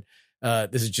underpinnings of it.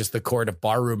 This is just the court of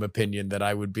barroom opinion that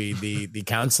I would be the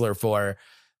counselor for.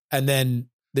 And then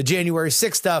the January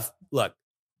 6th stuff, look,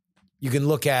 you can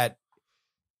look at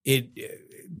it.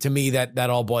 To me, that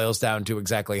all boils down to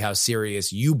exactly how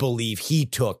serious you believe he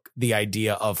took the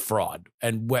idea of fraud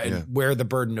and where the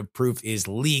burden of proof is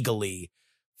legally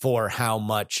for how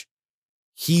much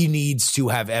he needs to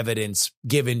have evidence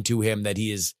given to him that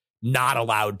he is not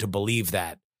allowed to believe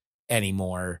that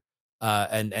anymore.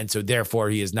 And so therefore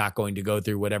he is not going to go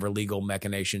through whatever legal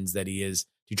machinations that he is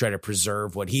to try to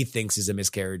preserve what he thinks is a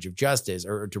miscarriage of justice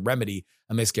or to remedy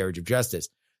a miscarriage of justice.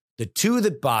 The two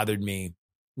that bothered me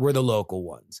were the local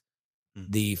ones,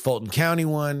 the Fulton County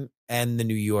one and the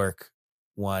New York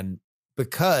one,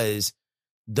 because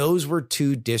those were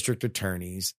 2 district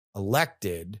attorneys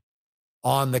elected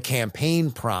on the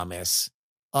campaign promise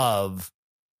of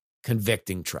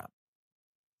convicting Trump.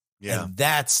 Yeah. And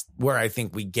that's where I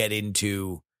think we get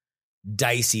into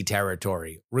dicey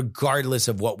territory, regardless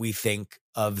of what we think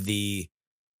of the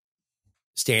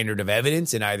standard of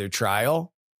evidence in either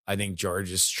trial. I think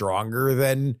George is stronger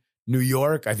than New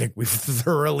York. I think we've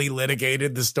thoroughly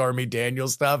litigated the Stormy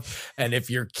Daniels stuff. And if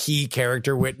your key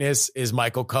character witness is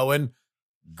Michael Cohen,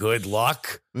 good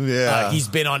luck. Yeah. He's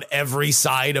been on every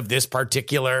side of this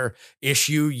particular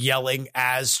issue, yelling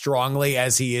as strongly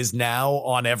as he is now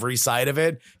on every side of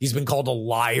it. He's been called a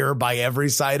liar by every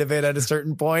side of it at a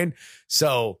certain point.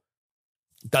 So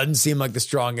doesn't seem like the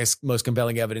strongest, most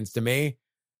compelling evidence to me.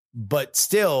 But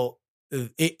still,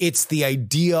 it's the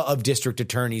idea of district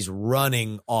attorneys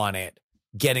running on it,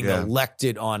 getting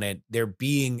elected on it, there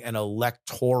being an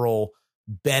electoral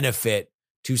benefit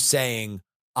to saying,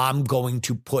 I'm going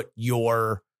to put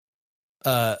your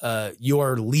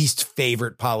least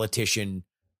favorite politician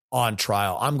on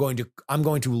trial. I'm going to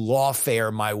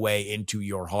lawfare my way into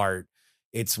your heart.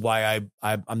 It's why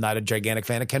I'm not a gigantic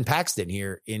fan of Ken Paxton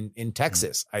here in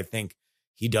Texas. I think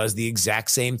he does the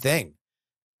exact same thing.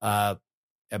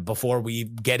 Before we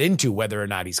get into whether or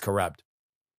not he's corrupt.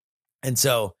 And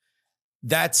so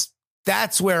that's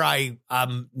where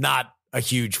I'm not a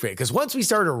huge fan, because once we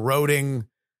start eroding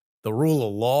the rule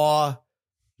of law,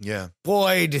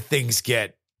 boy, do things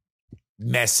get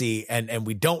messy, and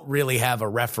we don't really have a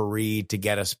referee to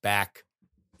get us back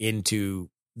into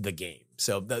the game.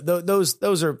 So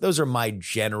those are my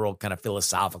general kind of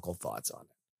philosophical thoughts on it.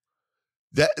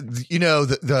 That,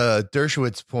 the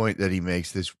Dershowitz point that he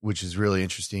makes, this, which is really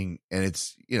interesting, and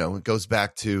it's, it goes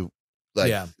back to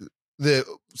the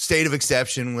state of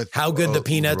exception with how good the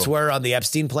peanuts were on the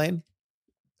Epstein plane.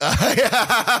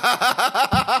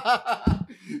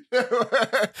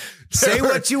 Say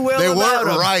what you will. They about weren't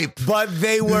them, ripe, but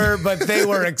they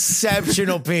were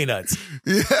exceptional peanuts.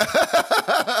 Yeah.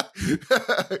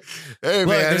 Hey, look,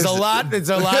 man, there's a lot that's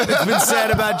been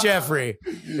said about Jeffrey.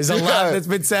 There's a lot that's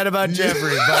been said about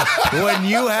Jeffrey. But when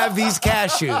you have these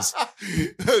cashews,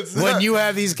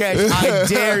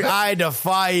 I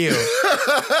defy you.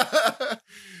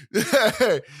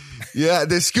 Yeah,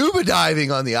 the scuba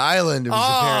diving on the island was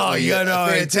apparently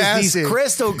fantastic. It's these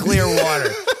crystal clear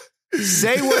water.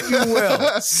 Say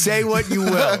what you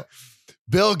will.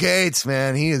 Bill Gates,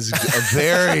 man, he is a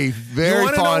very, very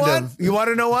fond of. You want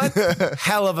to know what?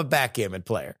 Hell of a backgammon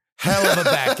player. hell of a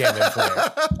backgammon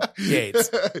player. Yates.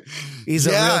 He's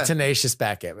a real tenacious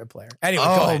backgammon player. Anyway,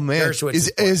 go ahead. Man.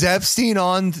 Is Epstein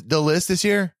on the list this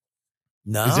year?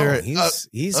 No,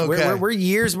 he's okay. we're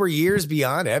years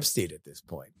beyond Epstein at this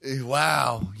point.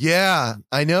 Wow. Yeah,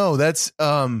 I know. That's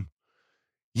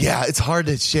it's hard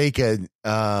to shake an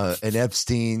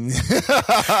Epstein.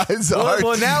 It's hard.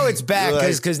 Well, now it's back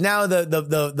because now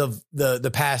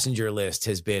the passenger list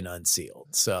has been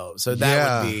unsealed. So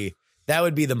that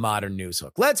would be the modern news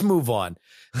hook. Let's move on.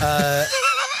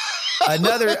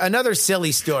 Another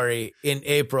silly story in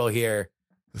April here.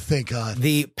 Thank God.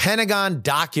 The Pentagon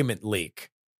document leak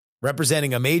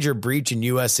representing a major breach in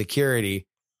U.S. security.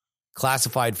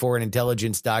 Classified foreign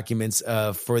intelligence documents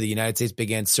for the United States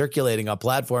began circulating on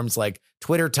platforms like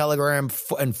Twitter, Telegram,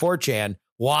 and 4chan.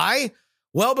 Why?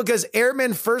 Well, because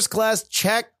Airman First Class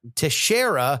Chuck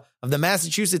Teixeira of the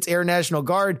Massachusetts Air National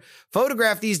Guard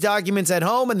photographed these documents at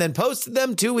home and then posted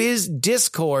them to his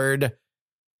Discord,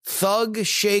 Thug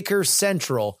Shaker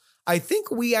Central. I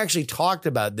think we actually talked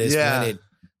about this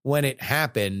when it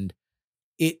happened.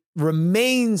 It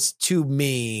remains to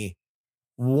me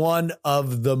one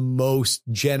of the most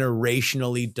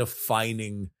generationally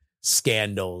defining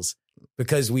scandals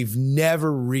because we've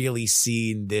never really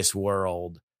seen this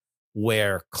world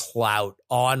where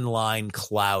online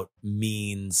clout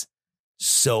means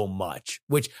so much,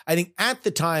 which I think at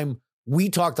the time we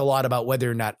talked a lot about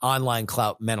whether or not online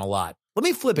clout meant a lot. Let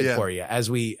me flip it for you as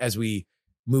we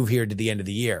move here to the end of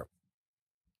the year.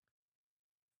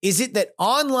 Is it that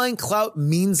online clout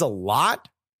means a lot,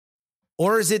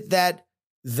 or is it that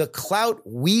the clout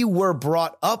we were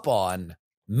brought up on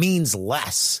means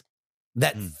less?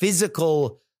 That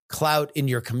physical clout in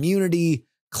your community,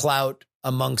 clout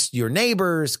amongst your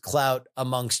neighbors, clout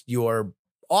amongst your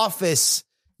office,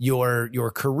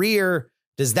 your career,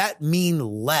 does that mean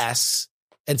less?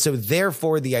 And so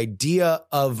therefore the idea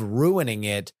of ruining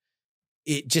it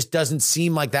just doesn't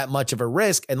seem like that much of a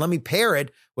risk. And let me pair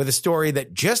it with a story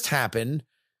that just happened.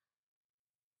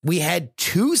 We had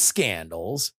 2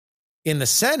 scandals in the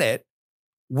Senate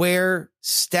where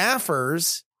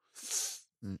staffers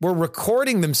were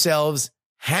recording themselves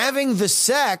having the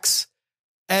sex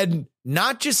and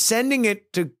not just sending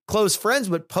it to close friends,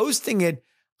 but posting it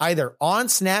either on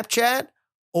Snapchat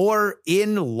or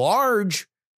in large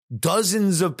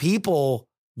dozens of people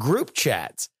group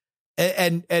chats.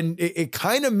 And it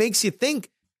kind of makes you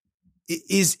think,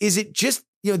 is it just,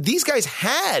 these guys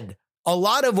had a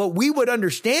lot of what we would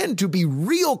understand to be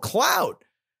real clout.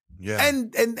 Yeah.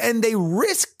 And they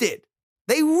risked it.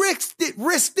 They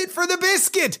risked it for the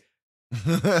biscuit.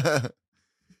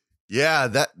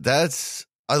 Yeah, that's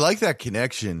I like that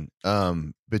connection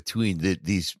between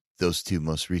those 2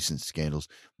 most recent scandals,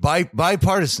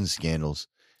 bipartisan scandals.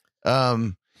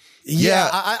 I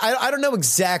don't know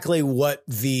exactly what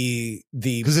the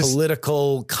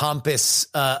political compass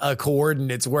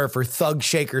coordinates were for Thug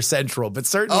Shaker Central, but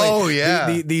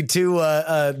certainly the 2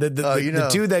 the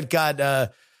 2 that got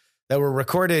that were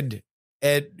recording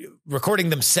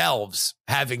themselves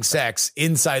having sex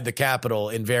inside the Capitol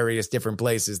in various different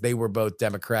places. They were both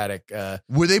Democratic.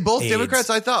 Were they both aides. Democrats?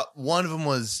 I thought one of them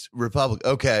was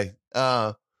Republican. Okay.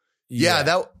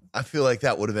 I feel like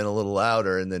that would have been a little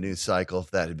louder in the news cycle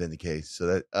if that had been the case. So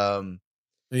that,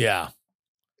 No.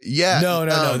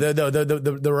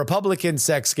 The Republican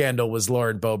sex scandal was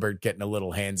Lauren Boebert getting a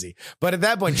little handsy, but at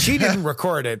that point she didn't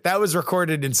record it. That was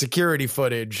recorded in security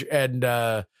footage, and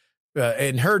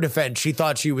in her defense, she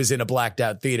thought she was in a blacked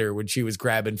out theater when she was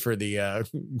grabbing for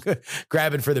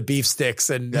the beef sticks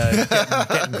and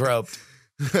getting groped.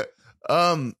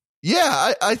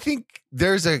 I think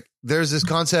there's this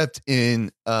concept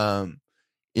in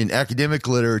academic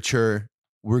literature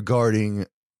regarding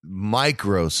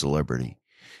micro celebrity,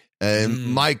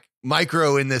 and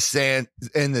micro in the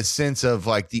sense of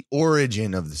like the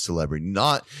origin of the celebrity,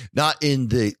 not in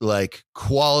the like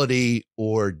quality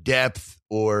or depth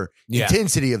or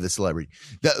intensity of the celebrity.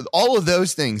 All of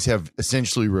those things have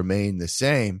essentially remained the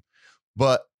same,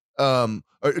 but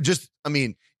it's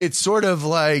sort of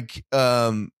like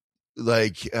Hannah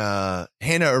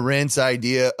Arendt's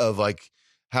idea of like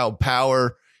how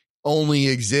power only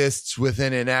exists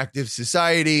within an active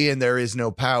society and there is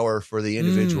no power for the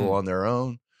individual on their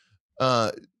own.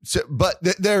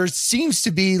 There seems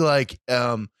to be like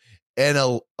an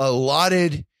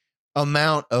allotted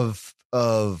amount of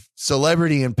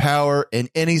celebrity and power in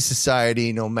any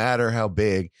society, no matter how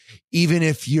big, even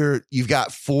if you've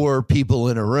got 4 people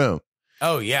in a room.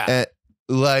 Oh yeah.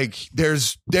 Like there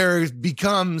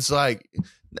becomes like,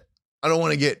 I don't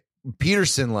want to get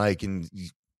Peterson like and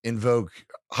invoke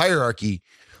hierarchy,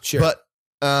 sure, but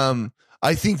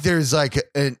I think there's like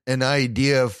an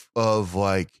idea of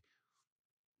like,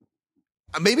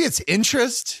 maybe it's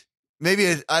interest.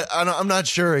 Maybe I'm not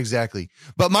sure exactly,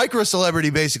 but micro celebrity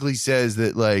basically says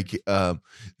that like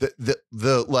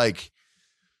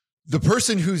the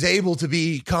person who's able to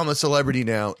become a celebrity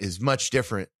now is much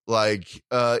different. Like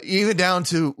even down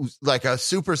to like a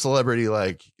super celebrity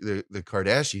like the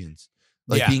Kardashians,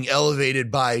 like being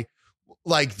elevated by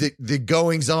like the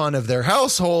goings on of their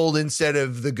household instead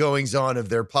of the goings on of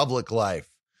their public life.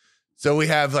 So we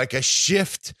have like a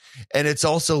shift, and it's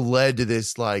also led to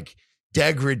this like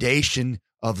degradation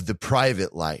of the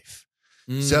private life.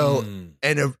 So,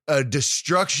 and a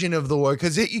destruction of the word,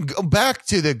 because you go back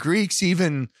to the Greeks,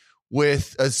 even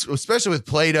with, especially with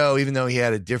Plato, even though he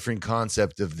had a different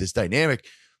concept of this dynamic,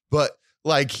 but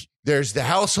like there's the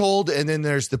household and then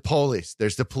there's the polis,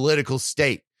 there's the political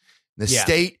state. The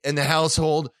state and the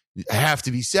household have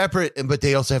to be separate, but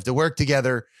they also have to work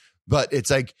together. But it's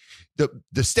like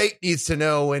the state needs to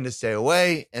know when to stay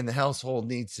away, and the household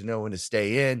needs to know when to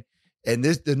stay in. And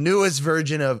the newest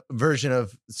version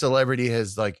of celebrity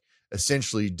has like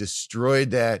essentially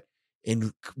destroyed that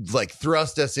and like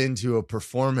thrust us into a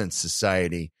performance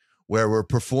society where we're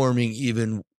performing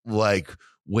even like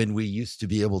when we used to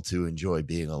be able to enjoy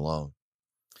being alone.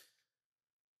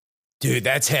 Dude,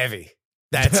 that's heavy.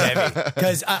 That's heavy.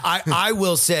 Because I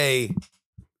will say,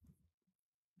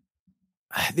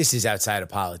 this is outside of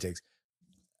politics.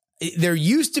 There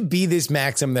used to be this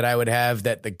maxim that I would have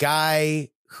that the guy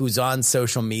who's on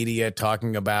social media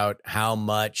talking about how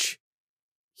much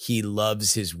he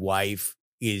loves his wife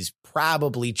is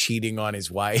probably cheating on his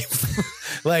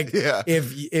wife. Like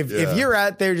if you're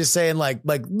out there just saying like,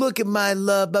 look at my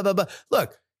love, blah, blah, blah.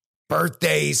 Look,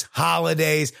 birthdays,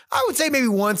 holidays, I would say maybe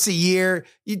once a year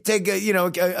you take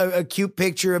a cute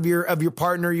picture of your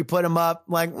partner, you put them up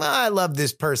like, I love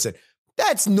this person.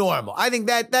 That's normal. I think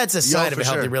that's a sign of a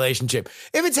healthy relationship.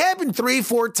 If it's happened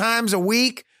 3-4 times a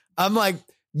week, I'm like,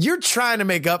 you're trying to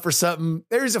make up for something.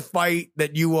 There's a fight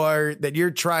that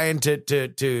you're trying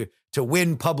to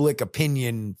win public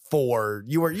opinion for.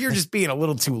 You're just being a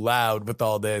little too loud with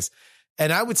all this.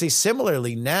 And I would say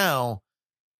similarly now,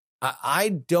 I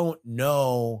don't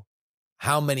know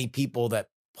how many people that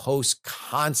post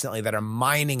constantly that are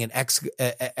mining and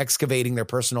excavating their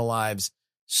personal lives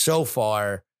so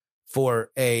far for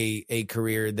a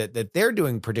career that they're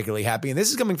doing particularly happy. And this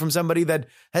is coming from somebody that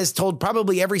has told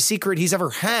probably every secret he's ever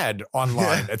had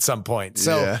online at some point.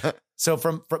 So,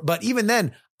 but even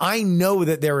then, I know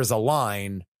that there is a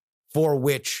line for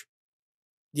which,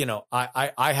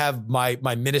 I have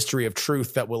my ministry of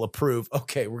truth that will approve.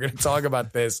 Okay, we're going to talk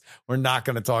about this. We're not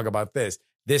going to talk about this.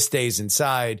 This stays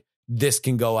inside. This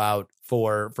can go out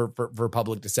for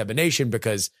public dissemination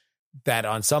because that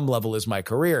on some level is my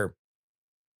career.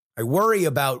 I worry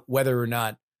about whether or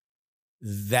not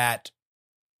that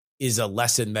is a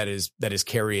lesson that is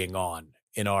carrying on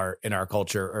in our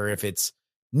culture, or if it's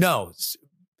no,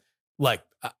 like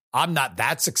I'm not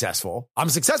that successful. I'm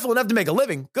successful enough to make a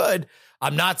living. Good.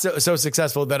 I'm not so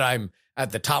successful that I'm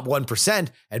at the top 1%.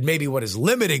 And maybe what is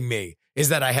limiting me is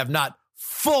that I have not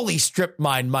fully stripped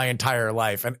mined my entire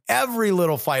life, and every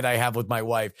little fight I have with my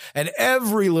wife and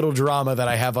every little drama that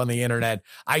I have on the internet,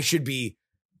 I should be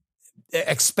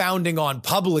expounding on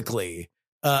publicly,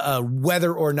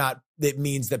 whether or not it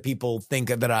means that people think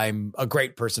that I'm a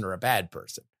great person or a bad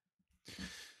person.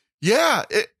 Yeah,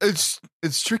 it's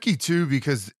tricky too,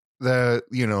 because clout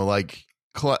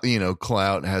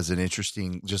has an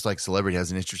interesting, just like celebrity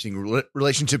has an interesting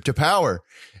relationship to power.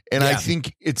 And I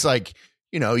think it's like,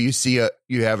 you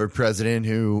have a president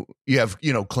who you have,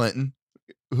 Clinton,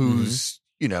 who's,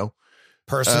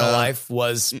 personal life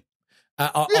was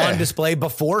on display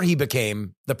before he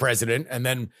became the president. And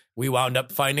then we wound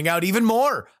up finding out even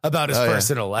more about his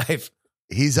personal life.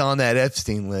 He's on that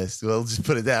Epstein list. We'll just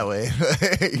put it that way.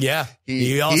 Yeah.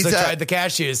 He also tried the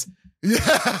cashews.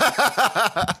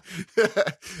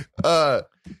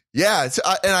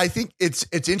 And I think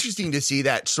it's interesting to see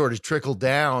that sort of trickle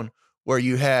down where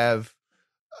you have,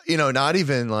 not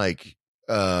even like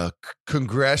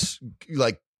Congress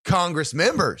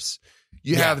members.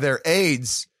 You have their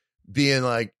aides being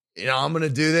like, I'm going to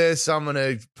do this. I'm going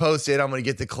to post it. I'm going to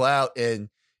get the clout. And,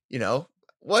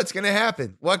 what's going to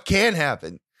happen? What can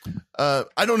happen?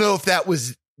 I don't know if that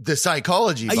was the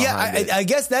psychology behind it. I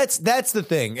guess that's the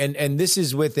thing. And this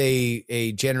is with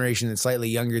a generation that's slightly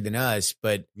younger than us,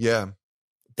 but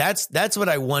that's what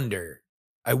I wonder.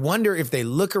 I wonder if they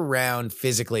look around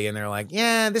physically and they're like,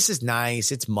 yeah, this is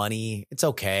nice. It's money. It's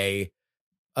okay.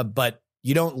 But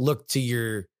you don't look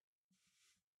to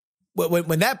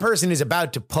when that person is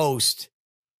about to post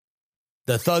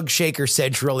the Thug Shaker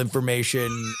Central information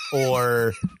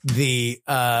or the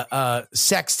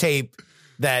sex tape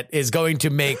that is going to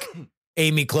make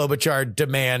Amy Klobuchar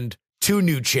demand 2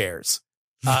 new chairs.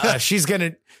 She's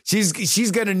gonna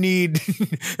need.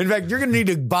 In fact, you're gonna need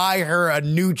to buy her a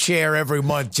new chair every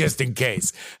month just in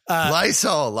case.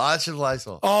 Lysol, lots of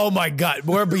Lysol. Oh my God,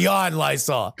 we're beyond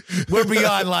Lysol. We're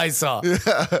beyond Lysol.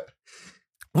 Yeah.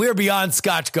 We're beyond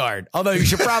Scotch Guard. Although you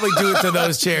should probably do it to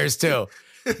those chairs too,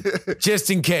 just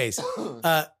in case.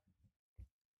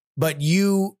 But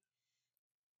you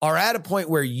are at a point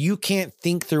where you can't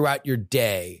think throughout your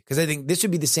day, because I think this would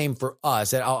be the same for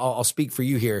us. And I'll speak for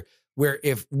you here. Where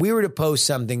if we were to post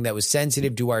something that was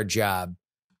sensitive to our job,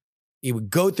 it would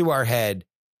go through our head,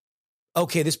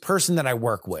 okay, this person that I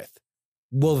work with,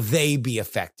 will they be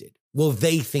affected? Will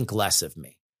they think less of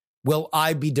me? Will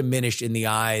I be diminished in the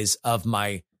eyes of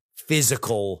my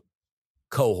physical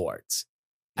cohorts?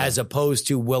 As opposed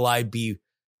to, will I be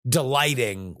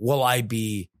delighting? Will I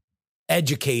be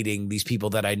educating these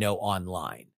people that I know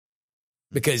online?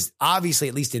 Because obviously,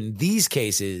 at least in these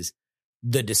cases,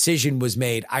 the decision was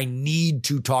made, I need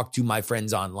to talk to my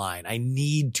friends online. I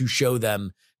need to show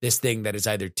them this thing that is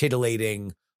either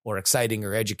titillating or exciting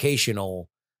or educational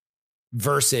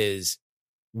versus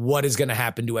what is going to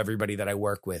happen to everybody that I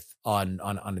work with on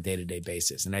a day-to-day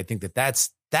basis. And I think that's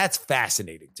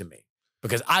fascinating to me,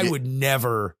 because I would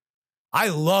never, I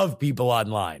love people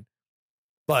online,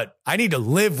 but I need to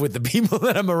live with the people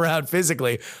that I'm around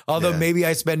physically. Although maybe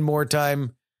I spend more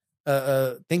time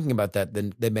thinking about that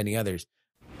than many others.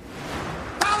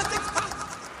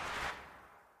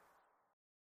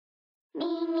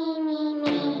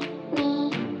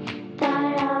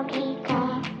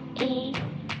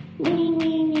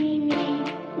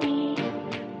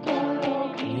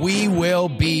 We will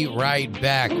be right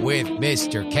back with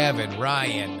Mr. Kevin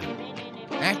Ryan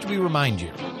after we remind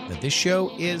you that this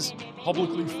show is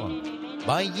publicly funded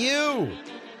by you,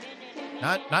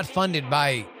 not funded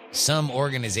by some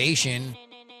organization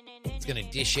that's going to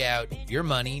dish out your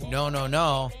money.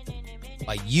 No.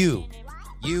 By you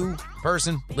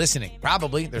person listening.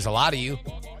 Probably there's a lot of you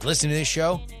listen to this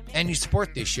show and you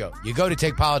support this show. You go to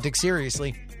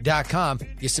TakePoliticsSeriously.com.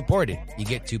 You support it. You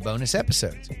get 2 bonus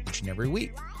episodes each and every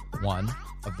week. One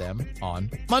of them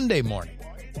on Monday morning.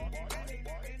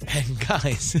 And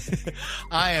guys,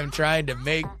 I am trying to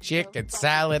make chicken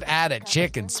salad out of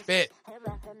chicken spit,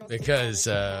 because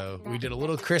we did a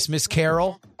little Christmas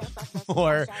carol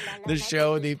for the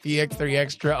show, the PX3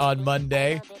 Extra on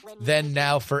Monday. Then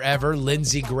Now Forever,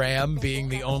 Lindsey Graham being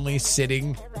the only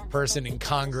sitting person in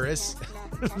Congress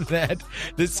that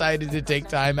decided to take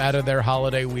time out of their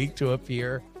holiday week to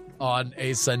appear on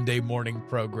a Sunday morning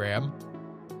program.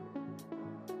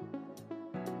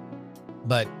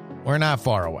 But we're not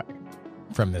far away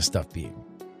from this stuff being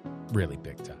really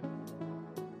big time.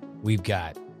 We've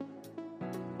got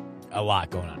a lot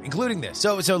going on, including this.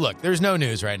 So look, there's no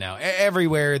news right now.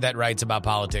 Everywhere that writes about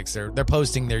politics, they're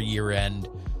posting their year-end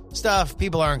stuff.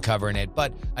 People aren't covering it,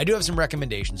 but I do have some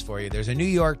recommendations for you. There's a New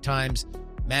York Times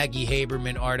Maggie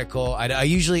Haberman article.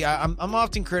 I'm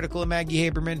often critical of Maggie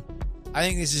Haberman. I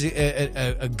think this is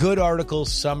a good article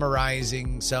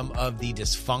summarizing some of the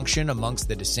dysfunction amongst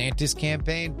the DeSantis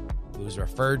campaign, who is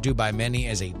referred to by many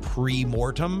as a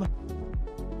pre-mortem.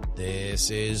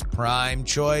 This is prime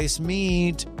choice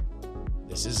meat.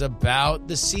 This is about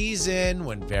the season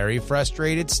when very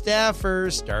frustrated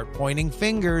staffers start pointing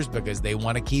fingers because they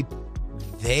want to keep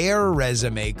their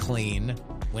resume clean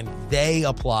when they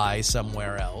apply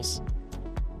somewhere else.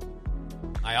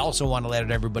 I also want to let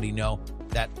everybody know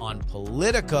that on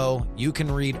Politico, you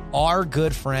can read our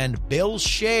good friend Bill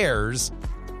Scher's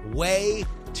way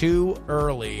too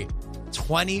early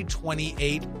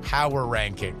 2028 power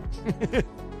ranking.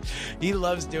 He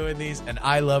loves doing these, and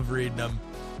I love reading them.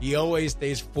 He always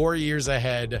stays 4 years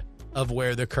ahead of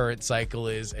where the current cycle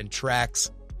is and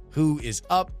tracks who is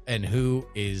up and who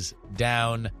is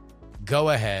down. Go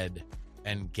ahead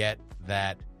and get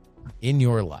that in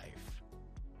your life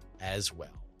as well.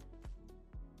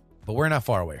 But we're not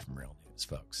far away from real news,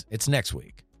 folks. It's next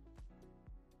week.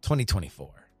 2024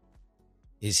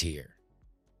 is here.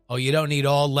 Oh, you don't need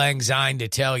Auld Lang Syne to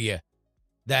tell you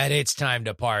that it's time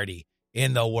to party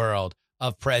in the world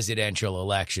of presidential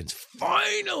elections.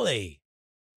 Finally,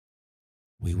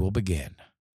 we will begin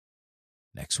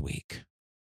next week.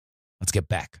 Let's get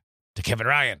back to Kevin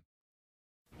Ryan.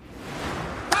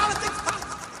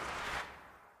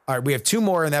 All right, we have 2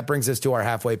 more, and that brings us to our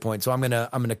halfway point. So I'm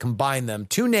gonna combine them.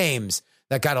 2 names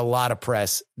that got a lot of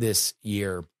press this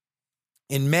year.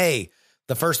 In May,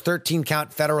 the first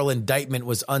 13-count federal indictment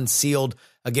was unsealed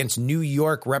against New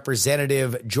York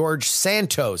Representative George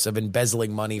Santos of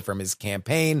embezzling money from his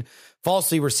campaign,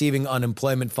 falsely receiving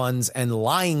unemployment funds, and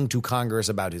lying to Congress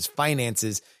about his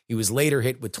finances. He was later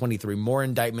hit with 23 more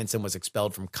indictments and was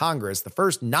expelled from Congress, the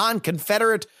first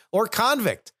non-Confederate or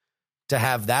convict to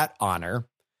have that honor.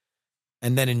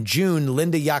 And then in June,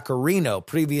 Linda Yaccarino,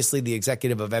 previously the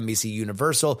executive of NBC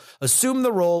Universal, assumed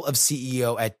the role of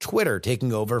CEO at Twitter,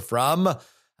 taking over from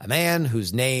a man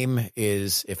whose name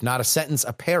is, if not a sentence,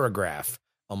 a paragraph,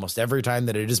 almost every time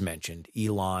that it is mentioned,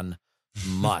 Elon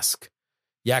Musk.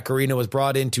 Yaccarino was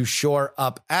brought in to shore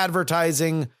up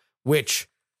advertising, which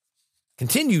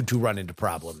continued to run into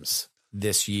problems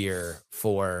this year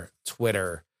for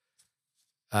Twitter.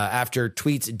 After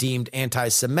tweets deemed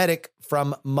anti-Semitic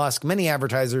from Musk, many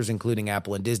advertisers, including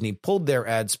Apple and Disney, pulled their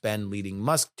ad spend, leading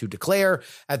Musk to declare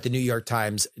at the New York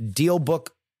Times Deal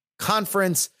Book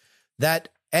Conference that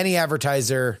any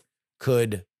advertiser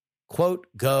could, quote,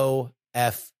 go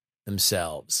F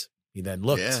themselves. He then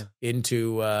looked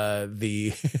into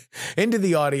the into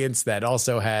the audience that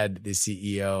also had the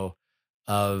CEO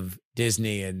of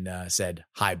Disney and said,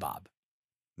 "Hi, Bob."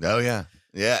 Oh, yeah.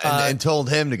 Yeah, and told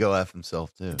him to go F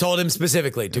himself, too. Told him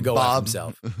specifically to go F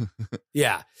himself.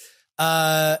 Yeah.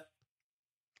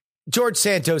 George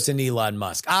Santos and Elon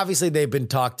Musk. Obviously, they've been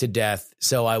talked to death,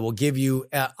 so I will give you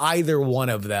either one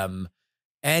of them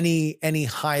any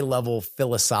high-level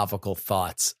philosophical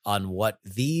thoughts on what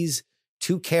these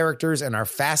two characters and our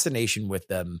fascination with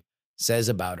them says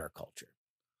about our culture.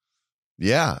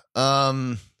 Yeah.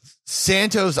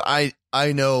 Santos, I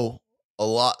know a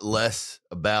lot less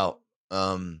about.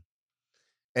 And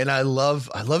I love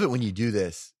it when you do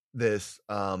this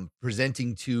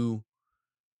presenting two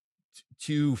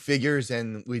figures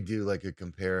and we do like a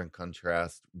compare and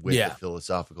contrast with the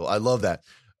philosophical. I love that.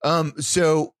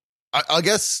 So I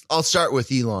guess I'll start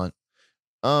with Elon.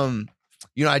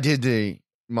 I did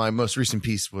my most recent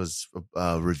piece was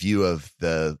a review of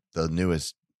the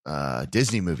newest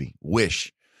Disney movie,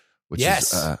 Wish, which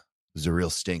was a real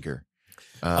stinker.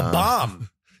 A bomb.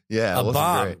 Yeah, a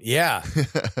bomb. Great. Yeah.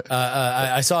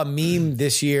 I saw a meme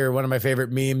this year. One of my favorite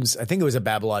memes. I think it was a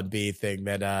Babylon Bee thing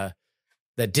that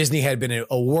Disney had been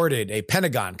awarded a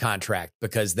Pentagon contract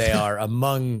because they are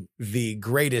among the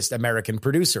greatest American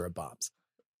producer of bombs.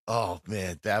 Oh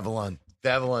man, Babylon.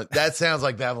 That sounds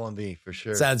like Babylon Bee for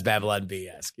sure. Sounds Babylon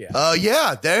Bee-esque. Yeah.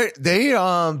 Yeah.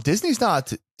 They Disney's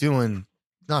not doing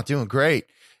great,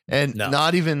 and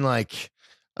not even like.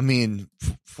 I mean,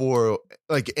 for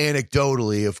like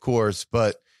anecdotally, of course,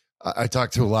 but I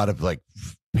talked to a lot of like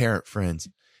parent friends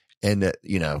and,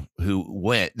 who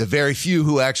went, the very few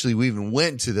who actually even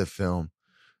went to the film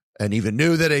and even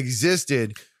knew that it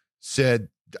existed said,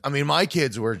 I mean, my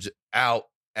kids were out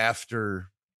after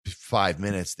 5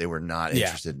 minutes. They were not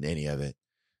interested in any of it.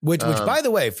 Which, by the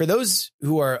way, for those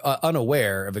who are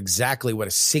unaware of exactly what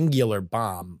a singular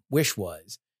bomb Wish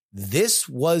was, this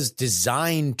was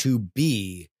designed to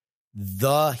be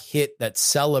the hit that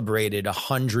celebrated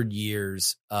 100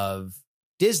 years of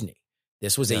Disney.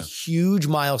 This was a huge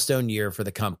milestone year for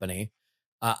the company.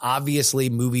 Obviously,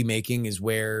 movie making is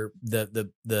where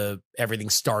the everything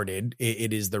started.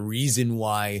 It is the reason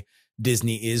why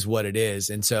Disney is what it is.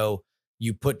 And so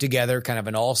you put together kind of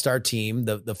an all-star team.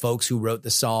 The folks who wrote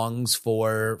the songs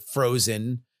for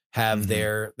Frozen have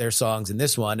their songs in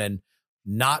this one, and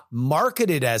not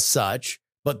marketed as such,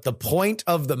 but the point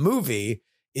of the movie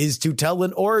is to tell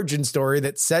an origin story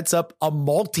that sets up a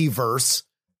multiverse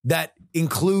that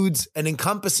includes and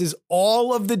encompasses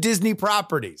all of the Disney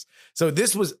properties. So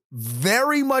this was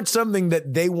very much something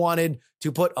that they wanted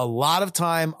to put a lot of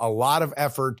time, a lot of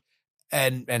effort,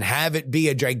 and have it be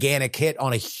a gigantic hit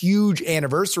on a huge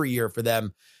anniversary year for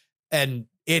them. And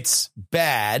it's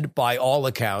bad by all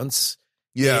accounts.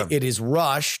 Yeah. It is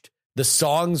rushed. The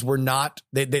songs were not,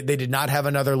 they did not have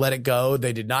another Let It Go.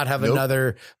 They did not have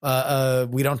another,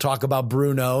 We Don't Talk About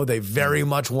Bruno. They very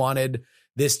much wanted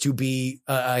this to be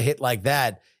a hit like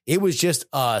that. It was just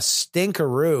a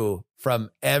stinkeroo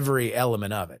from every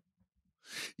element of it.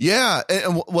 Yeah.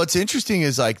 And what's interesting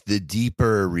is like the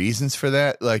deeper reasons for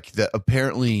that, like that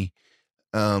apparently,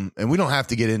 and we don't have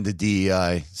to get into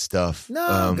DEI stuff.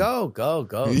 No, go.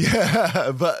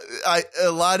 Yeah. But a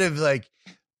lot of like,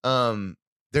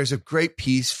 there's a great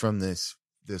piece from this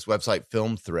website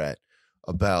Film Threat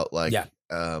about like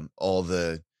all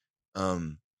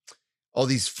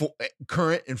these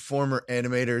current and former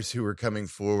animators who were coming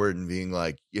forward and being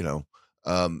like,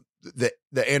 the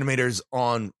animators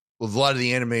on a lot of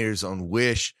the animators on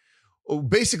Wish,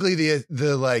 basically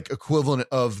the like equivalent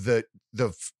of the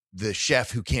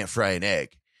chef who can't fry an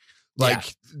egg.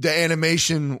 Like the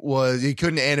animation was, he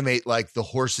couldn't animate like the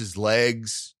horse's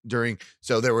legs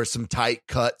so there were some tight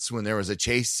cuts when there was a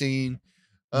chase scene.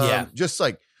 Just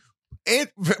like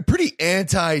pretty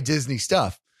anti-Disney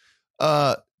stuff.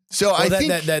 So I think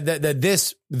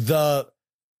the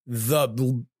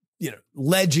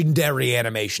legendary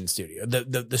animation studio,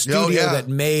 the studio that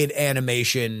made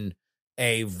animation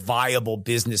a viable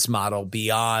business model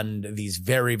beyond these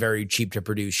very, very cheap to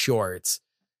produce shorts,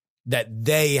 that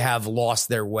they have lost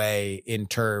their way in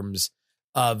terms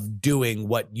of doing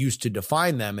what used to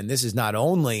define them. And this is not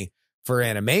only for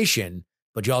animation,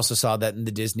 but you also saw that in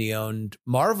the Disney-owned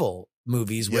Marvel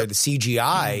movies, where the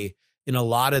CGI in a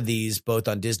lot of these, both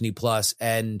on Disney Plus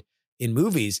and in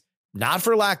movies, not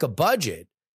for lack of budget,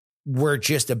 were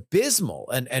just abysmal.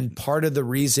 And part of the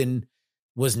reason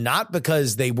was not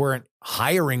because they weren't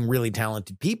hiring really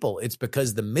talented people. It's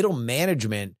because the middle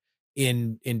management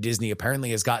in Disney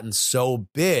apparently has gotten so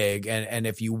big. And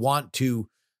if you want to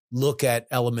look at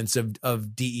elements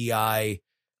of DEI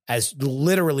as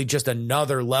literally just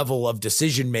another level of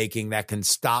decision-making that can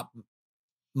stop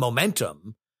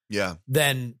momentum,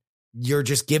 then you're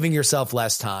just giving yourself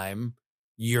less time.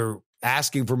 You're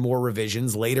asking for more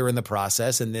revisions later in the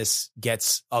process, and this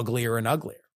gets uglier and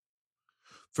uglier.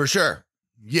 For sure.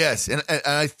 Yes. And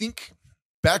I think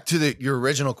back to your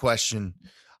original question,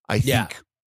 I think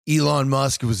Elon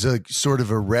Musk was a sort of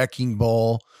a wrecking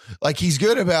ball. Like, he's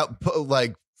good about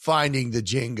like finding the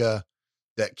Jenga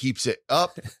that keeps it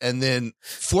up and then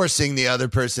forcing the other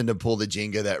person to pull the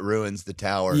Jenga that ruins the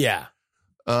tower. Yeah.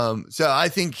 So I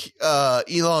think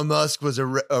Elon Musk was a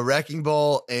wrecking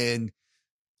ball, and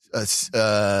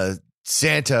Santos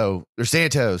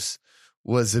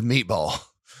was a meatball.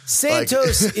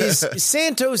 Santos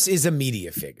is a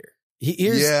media figure.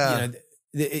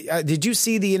 Did you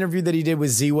see the interview that he did with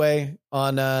Z-Way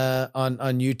on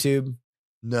YouTube?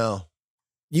 No.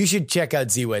 You should check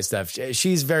out Z-Way stuff.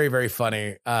 She's very, very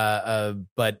funny,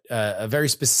 but a very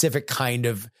specific kind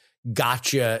of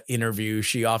gotcha interview.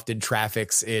 She often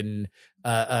traffics in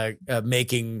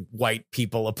making white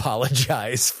people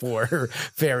apologize for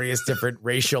various different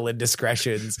racial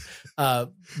indiscretions,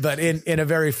 but in a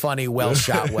very funny,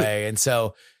 well-shot way. And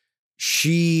so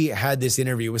she had this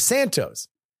interview with Santos,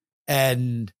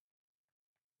 and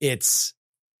it's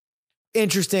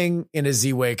interesting in a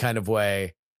Z-Way kind of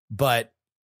way, but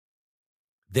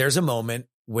there's a moment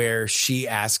where she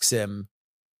asks him,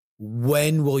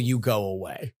 "When will you go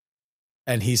away?"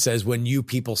 And he says, "When you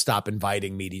people stop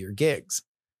inviting me to your gigs."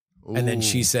 Ooh. And then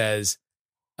she says,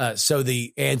 "So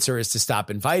the answer is to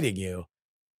stop inviting you."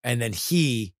 And then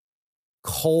he,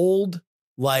 cold,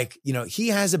 like, he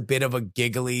has a bit of a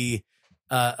giggly,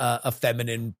 a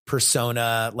feminine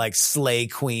persona, like slay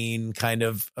queen kind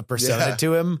of a persona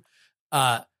to him.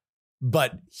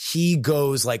 But he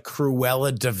goes like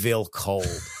Cruella de Vil cold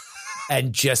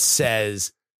and just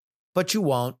says, "But you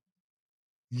won't.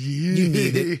 You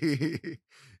need it."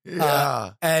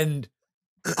 And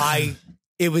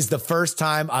it was the first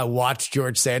time I watched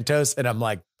George Santos, and I'm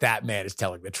like, that man is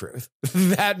telling the truth.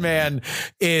 That man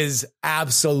is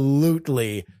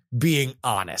absolutely being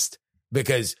honest,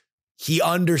 because he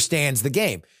understands the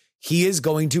game. He is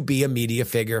going to be a media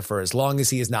figure for as long as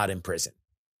he is not in prison.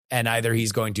 And either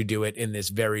he's going to do it in this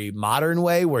very modern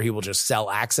way where he will just sell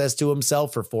access to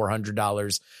himself for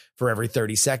 $400 for every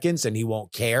 30 seconds. And he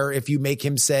won't care if you make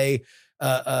him say,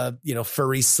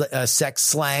 furry sex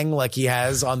slang like he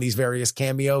has on these various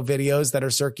cameo videos that are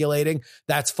circulating.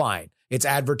 That's fine. It's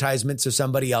advertisement. So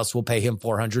somebody else will pay him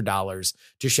 $400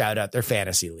 to shout out their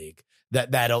fantasy league.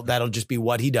 That'll just be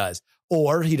what he does.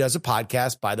 Or he does a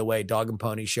podcast, by the way, Dog and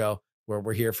Pony Show, where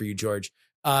we're here for you, George.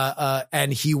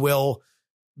 And he will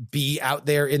be out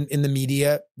there in the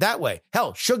media that way.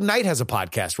 Hell, Suge Knight has a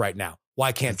podcast right now.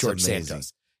 Why can't George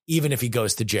Santos? Even if he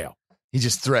goes to jail. He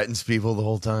just threatens people the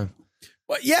whole time.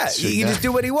 Well, yeah, he can just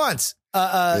do what he wants.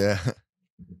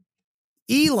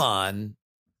 Elon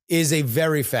is a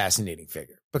very fascinating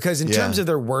figure, because in terms of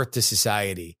their worth to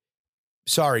society,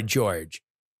 sorry, George,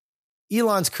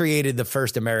 Elon's created the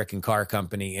first American car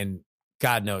company in,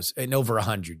 God knows, in over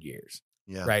 100 years.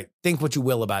 Yeah. Right. Think what you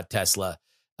will about Tesla.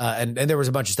 And there was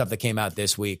a bunch of stuff that came out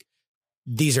this week.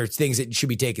 These are things that should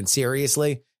be taken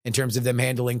seriously in terms of them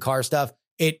handling car stuff.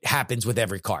 It happens with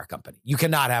every car company. You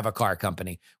cannot have a car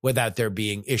company without there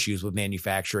being issues with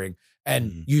manufacturing,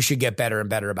 and you should get better and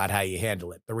better about how you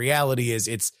handle it. The reality is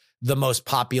it's the most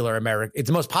popular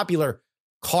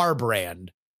car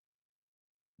brand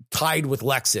tied with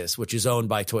Lexus, which is owned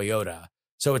by Toyota.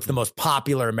 So it's the most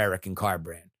popular American car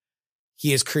brand.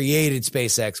 He has created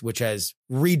SpaceX, which has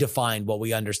redefined what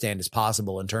we understand is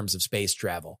possible in terms of space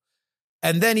travel.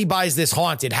 And then he buys this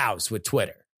haunted house with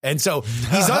Twitter. And so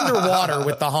he's underwater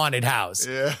with the haunted house.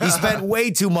 Yeah. He spent way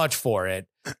too much for it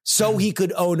so he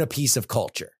could own a piece of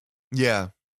culture. Yeah.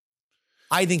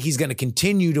 I think he's going to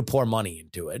continue to pour money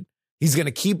into it. He's going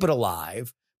to keep it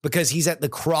alive because he's at the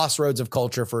crossroads of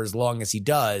culture for as long as he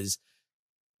does.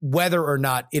 Whether or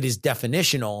not it is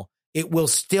definitional, it will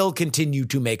still continue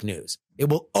to make news. It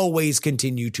will always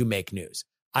continue to make news.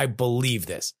 I believe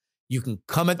this. You can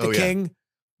come at the king,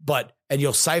 and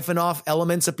you'll siphon off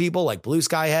elements of people like Blue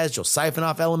Sky has. You'll siphon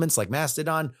off elements like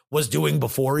Mastodon was doing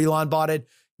before Elon bought it.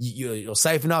 You'll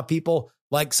siphon off people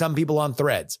like some people on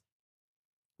Threads.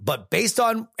 But based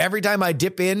on every time I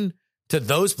dip in to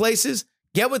those places,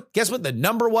 guess what the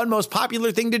number one most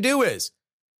popular thing to do is?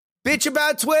 Bitch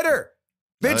about Twitter.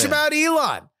 Bitch about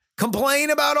Elon.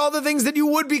 Complain about all the things that you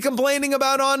would be complaining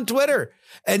about on Twitter.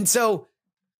 And so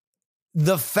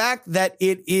the fact that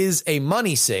it is a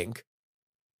money sink,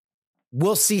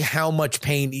 we'll see how much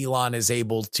pain Elon is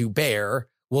able to bear.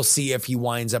 We'll see if he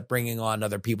winds up bringing on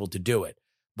other people to do it.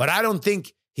 But I don't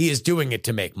think he is doing it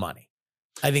to make money.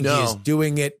 I think he is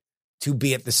doing it to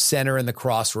be at the center and the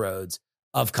crossroads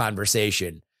of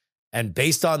conversation. And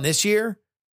based on this year,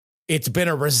 it's been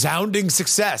a resounding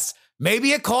success.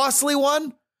 Maybe a costly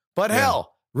one, but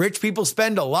hell, rich people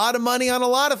spend a lot of money on a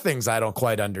lot of things I don't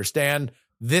quite understand.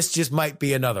 This just might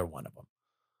be another one of them.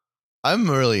 I'm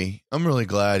really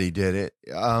glad he did it.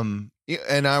 And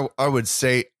I would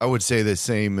say the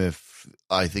same if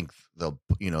I think the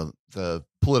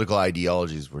political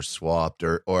ideologies were swapped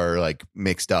or like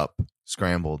mixed up,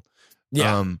 scrambled.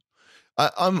 Yeah.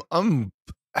 I'm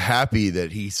happy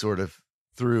that he sort of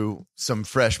threw some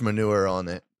fresh manure on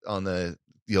the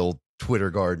old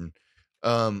Twitter garden.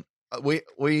 We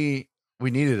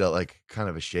needed a kind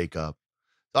of a shake up.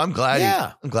 So I'm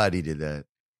glad he did that.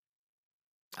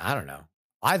 I don't know.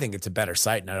 I think it's a better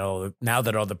site now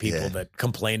that all the people that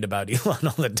complained about Elon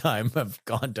all the time have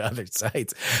gone to other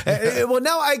sites. Well,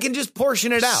 now I can just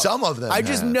portion it out. Some of them. I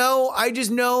just know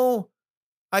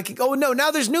I can go, no,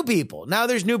 now there's new people. Now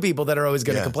there's new people that are always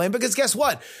going to complain because guess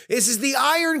what? This is the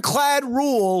ironclad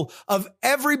rule of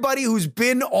everybody who's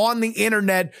been on the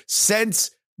internet since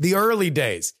the early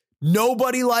days.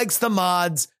 Nobody likes the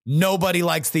mods. Nobody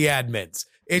likes the admins.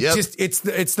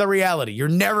 It's the reality. You're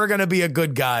never going to be a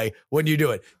good guy when you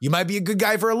do it. You might be a good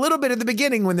guy for a little bit at the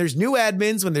beginning when there's new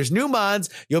admins, when there's new mods,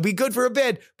 you'll be good for a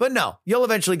bit, but no, you'll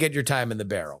eventually get your time in the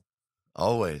barrel.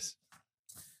 Always.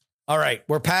 All right.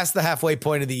 We're past the halfway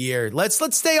point of the year. Let's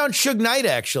stay on Suge Knight,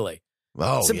 actually.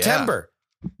 Oh, September.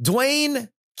 Dwayne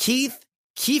Keefe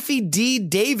D.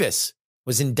 Davis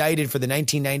was indicted for the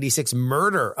 1996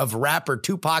 murder of rapper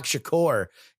Tupac Shakur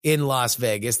in Las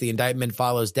Vegas. The indictment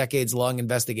follows decades-long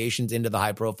investigations into the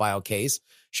high-profile case.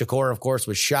 Shakur, of course,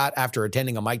 was shot after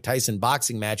attending a Mike Tyson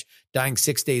boxing match, dying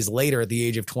 6 days later at the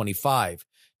age of 25.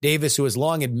 Davis, who has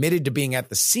long admitted to being at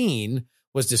the scene,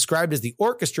 was described as the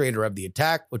orchestrator of the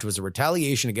attack, which was a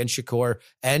retaliation against Shakur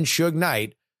and Suge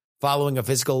Knight following a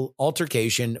physical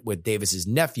altercation with Davis's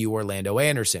nephew, Orlando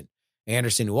Anderson.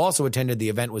 Anderson, who also attended the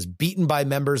event, was beaten by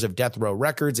members of Death Row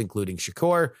Records, including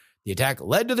Shakur. The attack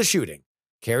led to the shooting,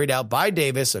 carried out by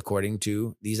Davis, according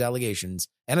to these allegations,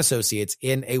 and associates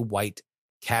in a white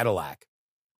Cadillac.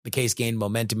 The case gained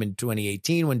momentum in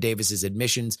 2018 when Davis's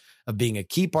admissions of being a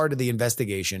key part of the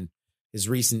investigation. His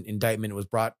recent indictment was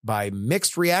brought by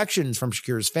mixed reactions from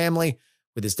Shakur's family,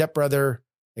 with his stepbrother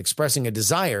expressing a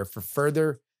desire for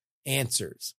further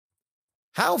answers.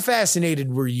 How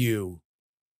fascinated were you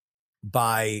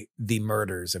by the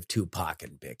murders of Tupac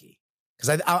and Biggie?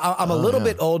 Because I'm a little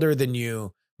bit older than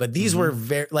you, but these were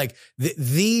very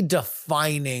the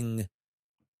defining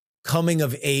coming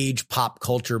of age pop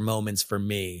culture moments for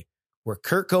me were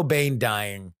Kurt Cobain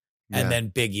dying and then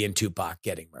Biggie and Tupac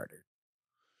getting murdered.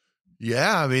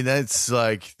 Yeah, I mean, that's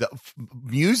like the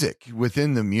music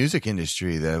within the music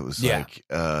industry. That was like,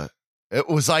 it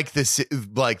was like this,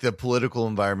 like the political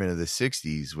environment of the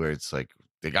 60s where it's like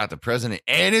they got the president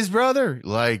and his brother.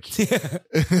 Like,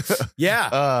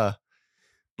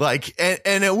 like,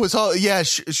 and it was all,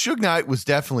 Suge Knight was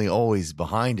definitely always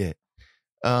behind it.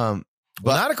 But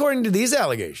not according to these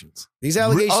allegations. These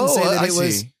allegations say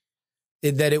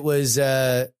that it was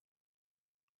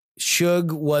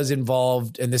Suge was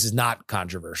involved, and this is not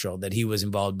controversial, that he was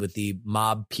involved with the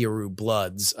Mob Piru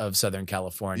Bloods of Southern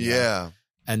California. Yeah.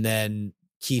 And then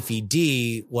Keefe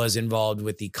D was involved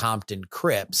with the Compton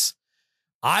Crips.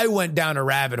 I went down a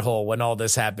rabbit hole when all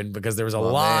this happened because there was a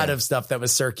lot of stuff that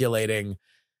was circulating.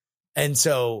 And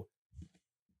so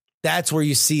that's where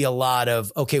you see a lot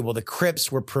of, the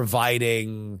Crips were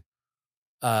providing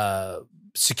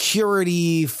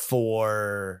security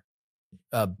for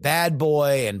Bad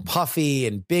Boy and Puffy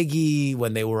and Biggie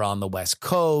when they were on the West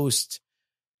Coast.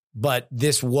 But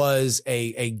this was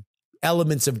a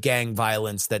elements of gang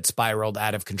violence that spiraled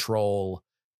out of control.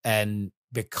 And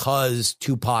because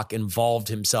Tupac involved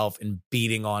himself in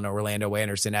beating on Orlando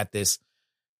Anderson at this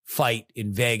fight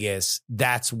in Vegas,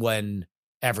 that's when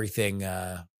everything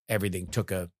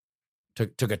took a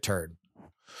turn.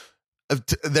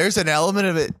 There's an element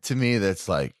of it to me that's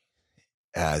like,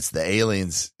 it's the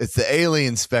aliens. It's the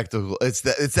alien spectacle. That's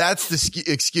the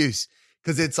excuse,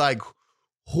 because it's like,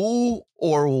 who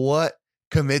or what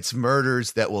commits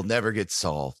murders that will never get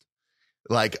solved,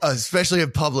 like especially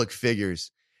of public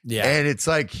figures. Yeah, and it's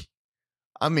like,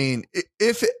 I mean,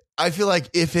 I feel like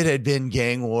if it had been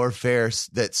gang warfare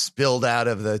that spilled out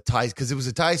of the Tyson, because it was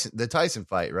the Tyson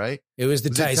fight, right? It was the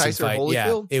Tyson fight.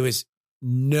 Yeah, it was.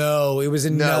 No, it was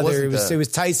another. It was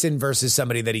Tyson versus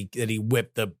somebody that he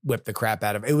whipped the crap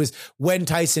out of. It was when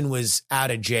Tyson was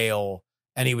out of jail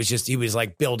and he was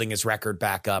like building his record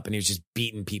back up and he was just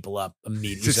beating people up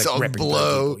immediately. Just like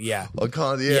blow. Yeah.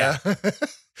 Yeah.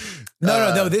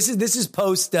 No. This is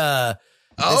post.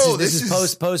 This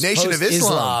is post Nation of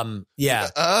Islam. Yeah.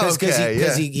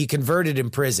 Because he converted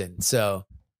in prison. So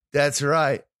that's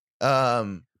right.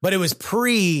 But it was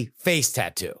pre-face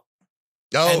tattoo.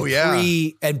 Oh,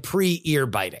 And pre ear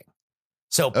biting.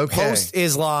 So post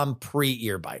Islam, pre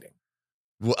ear biting.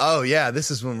 Well, oh yeah,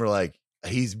 this is when we're like,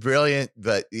 he's brilliant,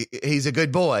 but he's a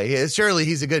good boy. Surely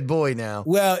he's a good boy now.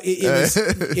 Well,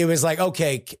 it was like,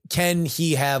 okay, can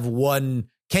he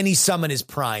summon his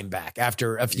prime back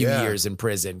after a few years in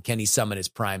prison? Can he summon his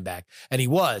prime back? And he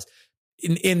was.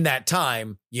 In that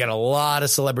time, you got a lot of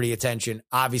celebrity attention.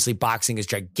 Obviously, boxing is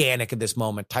gigantic at this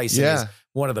moment. Tyson is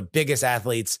one of the biggest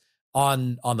athletes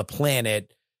on the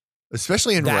planet,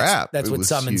 especially in rap. That's what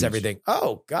summons huge. Everything.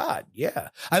 Oh God. Yeah.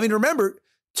 I mean, remember,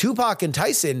 Tupac and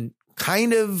Tyson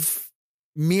kind of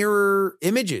mirror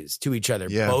images to each other.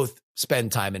 Yeah. Both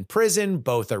spend time in prison.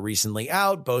 Both are recently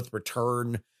out. Both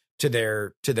return to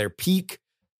their peak.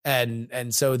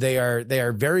 And so they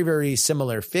are very, very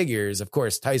similar figures. Of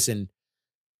course, Tyson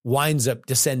winds up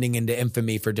descending into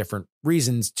infamy for different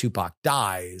reasons. Tupac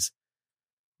dies,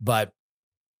 but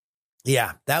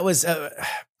yeah, that was, I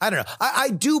don't know. I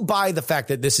do buy the fact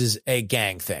that this is a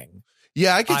gang thing.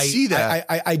 Yeah, I can see that.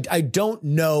 I don't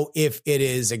know if it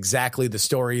is exactly the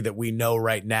story that we know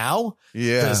right now.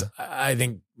 Yeah. Because I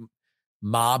think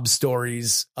mob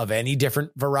stories of any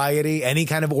different variety, any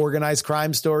kind of organized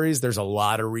crime stories, there's a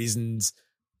lot of reasons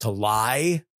to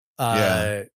lie.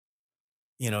 There's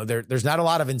not a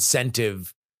lot of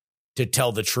incentive to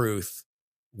tell the truth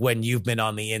when you've been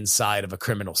on the inside of a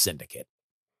criminal syndicate.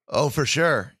 Oh, for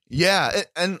sure. Yeah.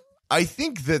 And I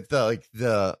think that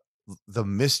the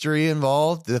mystery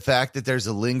involved, the fact that there's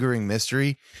a lingering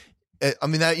mystery, I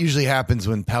mean, that usually happens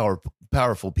when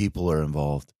powerful people are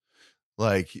involved.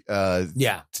 Like,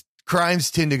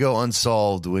 crimes tend to go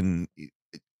unsolved when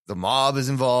the mob is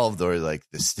involved or like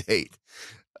the state.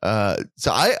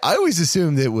 So I always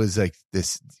assumed it was like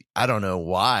this. I don't know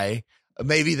why.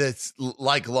 Maybe that's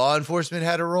like law enforcement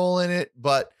had a role in it,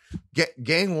 but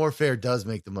gang warfare does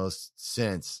make the most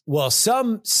sense. Well,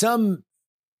 some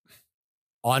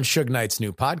on Suge Knight's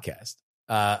new podcast,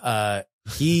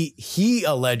 he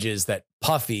alleges that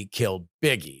Puffy killed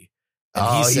Biggie,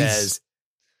 and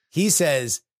he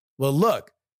says, well,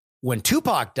 look, when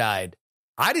Tupac died,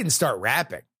 I didn't start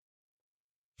rapping.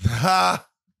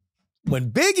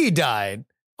 When Biggie died,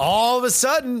 all of a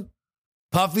sudden,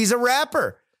 Puffy's a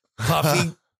rapper.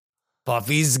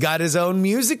 Puffy's got his own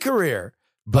music career.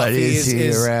 But Puffy is he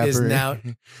a rapper? Is now,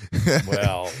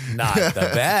 well, not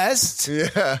the best.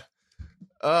 Yeah.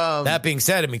 That being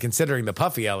said, I mean, considering the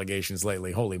Puffy allegations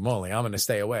lately, holy moly, I'm going to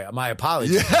stay away. My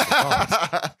apologies.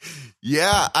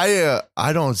 Yeah. I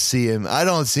don't see him.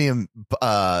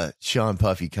 Sean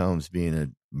Puffy Combs being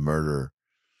a murderer.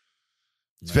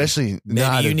 Especially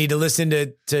maybe you need to listen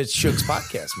to Suge's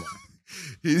podcast more.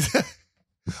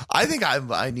 I think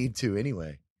I need to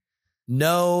anyway.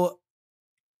 No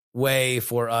way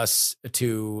for us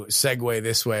to segue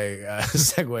this way.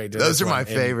 Segue to those are my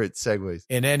favorite segues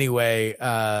in any way.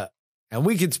 And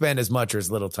we could spend as much or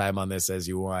as little time on this as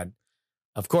you want.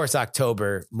 Of course,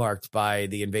 October marked by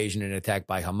the invasion and attack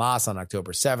by Hamas on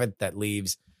October 7th. That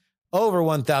leaves over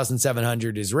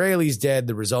 1,700 Israelis dead.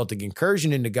 The resulting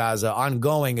incursion into Gaza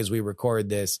ongoing as we record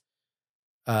this.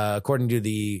 According to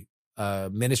the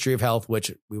Ministry of Health,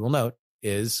 which we will note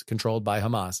is controlled by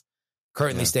Hamas,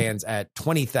 currently stands at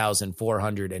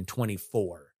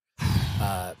 20,424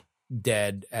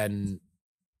 dead. And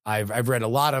I've read a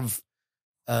lot of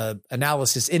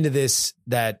analysis into this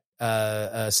that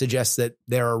suggests that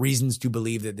there are reasons to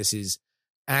believe that this is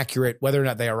accurate. Whether or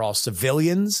not they are all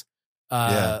civilians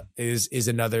is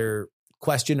another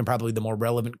question, and probably the more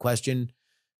relevant question.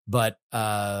 But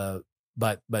the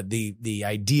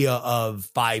idea of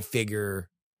 5-figure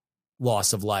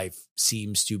loss of life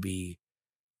seems to be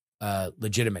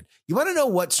legitimate. You want to know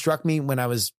what struck me when I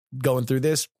was going through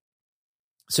this?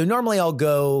 So normally I'll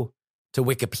go to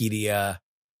Wikipedia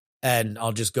and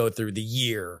I'll just go through the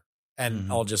year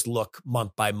and I'll just look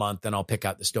month by month and I'll pick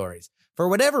out the stories. For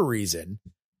whatever reason,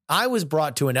 I was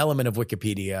brought to an element of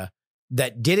Wikipedia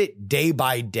that did it day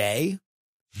by day.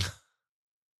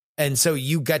 And so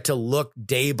you get to look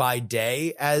day by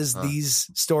day as these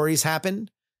stories happen.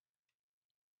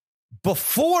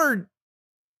 Before,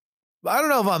 I don't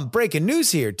know if I'm breaking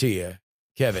news here to you,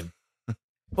 Kevin,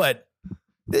 but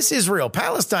this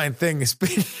Israel-Palestine thing has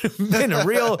been a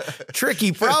real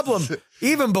tricky problem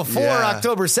even before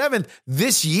October 7th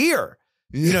this year.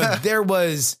 Yeah. You know, there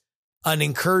was an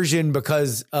incursion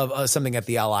because of something at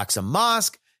the Al-Aqsa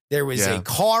Mosque. There was a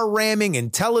car ramming in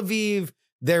Tel Aviv.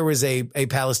 There was a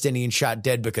Palestinian shot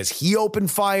dead because he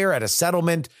opened fire at a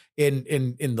settlement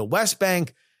in the West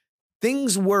Bank.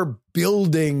 Things were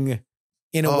building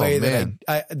in a way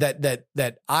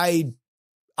that I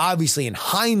obviously in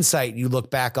hindsight, you look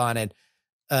back on it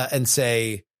and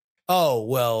say, oh,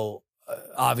 well,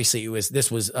 obviously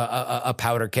this was a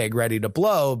powder keg ready to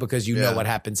blow because you know what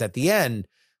happens at the end.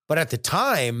 But at the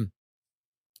time,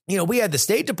 you know, we had the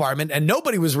State Department and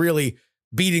nobody was really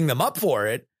beating them up for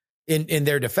it in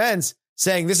their defense,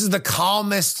 saying this is the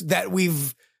calmest that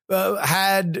we've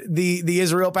had the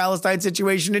Israel-Palestine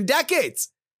situation in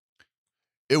decades.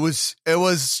 It was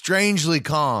strangely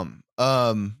calm.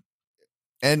 But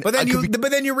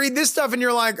then you read this stuff and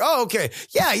you're like, oh, okay.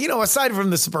 Yeah. You know, aside from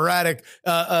the sporadic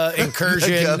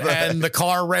incursion and the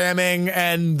car ramming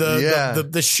and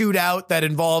the shootout that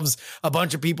involves a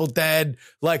bunch of people dead,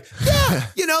 like,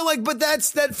 you know, like, but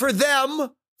that's that for them,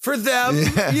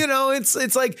 you know, it's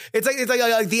like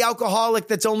the alcoholic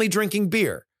that's only drinking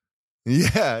beer.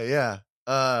 Yeah.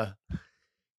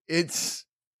 It's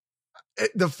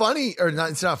not funny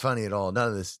at all. None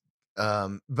of this.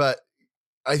 But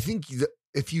I think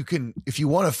if you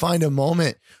want to find a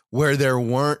moment where there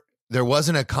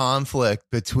wasn't a conflict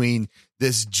between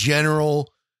these general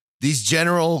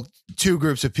two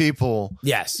groups of people.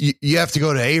 Yes. You have to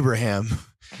go to Abraham.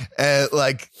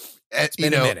 It's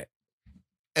been a minute.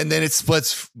 And then it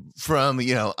splits from,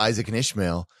 you know, Isaac and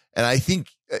Ishmael. And I think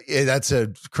that's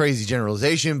a crazy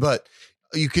generalization, but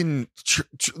you can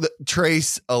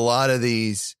trace a lot of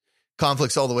these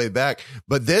conflicts all the way back.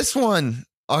 But this one,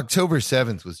 October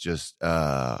 7th, was just,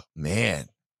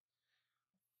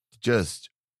 just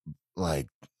like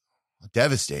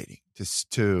devastating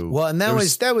well, and that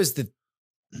was the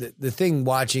thing,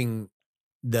 watching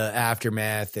the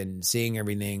aftermath and seeing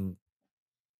everything,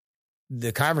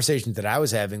 the conversations that I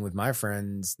was having with my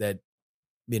friends that,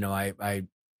 you know, I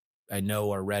know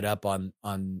or read up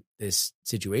on this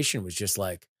situation was just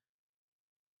like,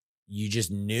 you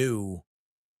just knew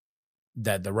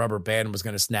that the rubber band was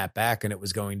going to snap back and it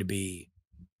was going to be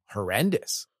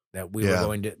horrendous, that we were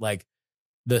going to, like,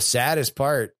 the saddest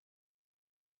part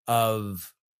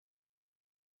of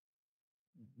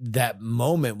that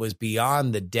moment was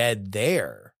beyond the dead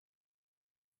there,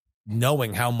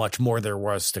 knowing how much more there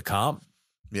was to come.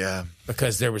 Yeah.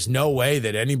 Because there was no way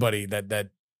that anybody that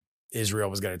Israel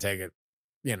was going to take it,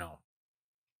 you know,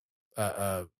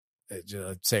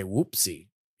 say whoopsie,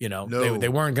 you know, no. They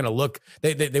weren't going to look,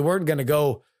 they weren't going to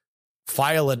go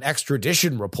file an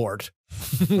extradition report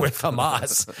with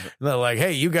Hamas. And they're like,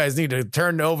 hey, you guys need to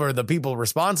turn over the people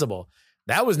responsible.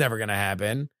 That was never going to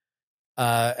happen.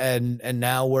 And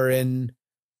now we're in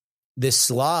this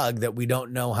slog that we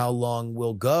don't know how long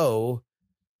will go,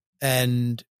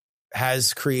 and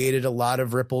has created a lot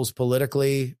of ripples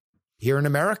politically here in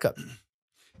America.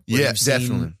 Yeah,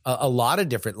 definitely. A lot of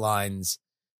different lines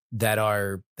that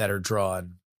are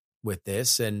drawn with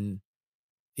this. And,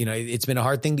 you know, it's been a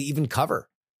hard thing to even cover.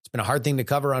 It's been a hard thing to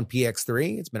cover on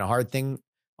PX3. It's been a hard thing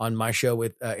on my show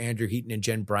with Andrew Heaton and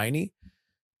Jen Briney,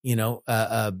 you know,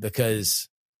 because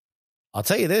I'll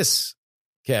tell you this,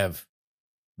 Kev,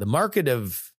 the market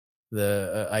of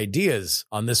the ideas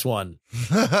on this one,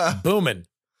 booming,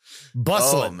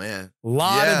 bustling. Oh, man. A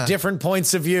lot of different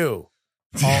points of view.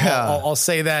 I'll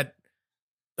say that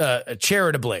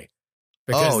charitably,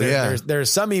 because there's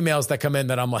some emails that come in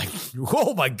that I'm like,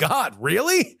 oh my God,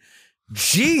 really?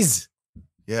 Jeez.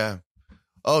 Yeah.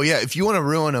 Oh yeah. If you want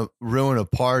to ruin a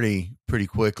party pretty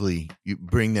quickly, you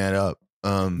bring that up.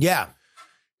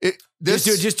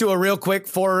 Just do a real quick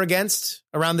for or against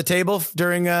around the table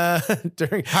during. How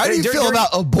do you feel about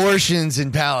abortions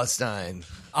in Palestine?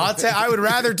 I would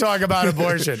rather talk about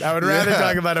abortion. I would rather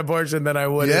talk about abortion than I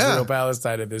would Israel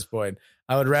Palestine at this point.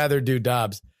 I would rather do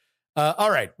Dobbs. All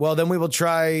right. Well, then we will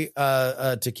try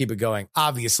to keep it going.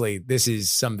 Obviously, this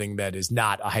is something that is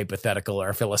not a hypothetical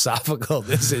or philosophical.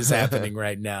 This is happening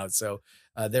right now. So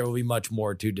there will be much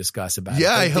more to discuss about it.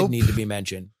 I hope need to be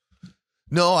mentioned.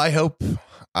 No,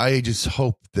 I just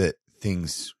hope that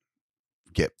things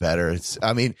get better.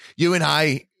 You and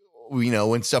I,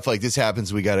 when stuff like this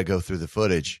happens, we got to go through the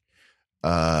footage. We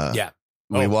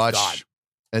watch, God.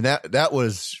 And that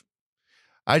was.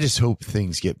 I just hope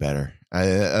things get better.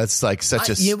 That's like such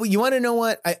a. You want to know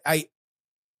what I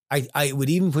would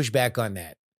even push back on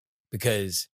that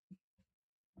because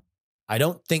I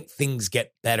don't think things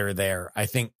get better there. I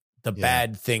think the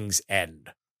bad things end,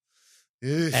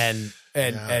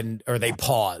 and or they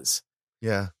pause.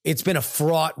 Yeah, it's been a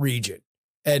fraught region.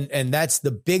 And that's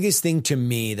the biggest thing to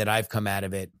me that I've come out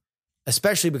of it,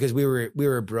 especially because we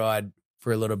were abroad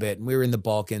for a little bit and we were in the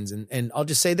Balkans. And I'll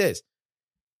just say this,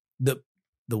 the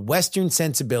Western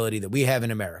sensibility that we have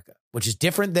in America, which is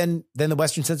different than the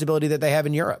Western sensibility that they have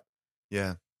in Europe.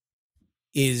 Yeah.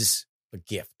 Is a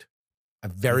gift. I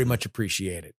very much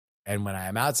appreciate it. And when I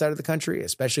am outside of the country,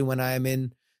 especially when I am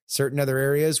in certain other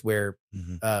areas where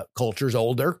culture's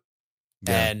older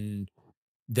and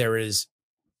there is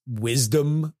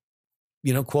wisdom,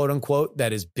 quote unquote,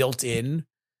 that is built in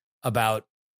about,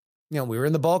 we were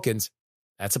in the Balkans.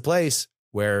 That's a place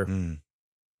where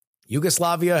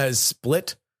Yugoslavia has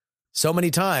split so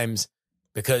many times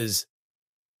because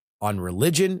on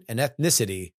religion and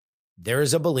ethnicity, there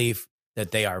is a belief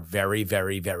that they are very,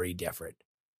 very, very different.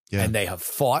 Yeah. And they have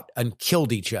fought and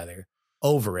killed each other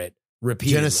over it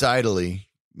repeatedly. Genocidally.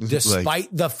 Despite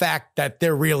the fact that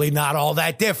they're really not all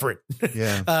that different.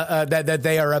 Yeah. That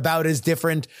they are about as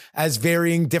different as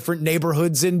varying different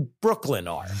neighborhoods in Brooklyn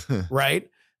are, right?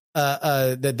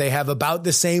 That they have about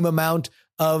the same amount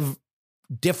of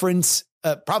difference,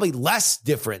 probably less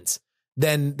difference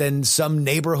than some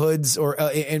neighborhoods or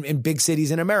in big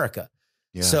cities in America.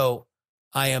 Yeah. So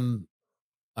I am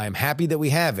happy that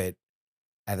we have it.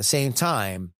 At the same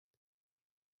time,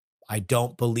 I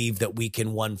don't believe that we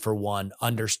can one for one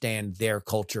understand their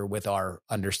culture with our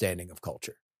understanding of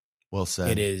culture. Well said.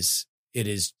 It is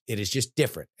just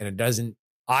different, and it doesn't.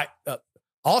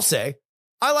 I'll say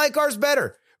I like ours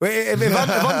better. If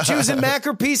I'm choosing Mac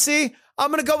or PC,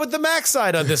 I'm going to go with the Mac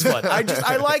side on this one.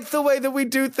 I like the way that we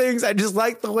do things. I just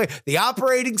like the way the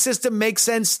operating system makes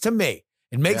sense to me.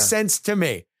 It makes sense to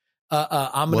me.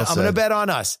 I'm going to bet on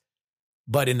us.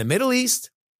 But in the Middle East,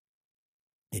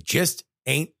 it just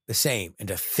ain't the same. And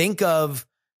to think of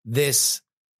this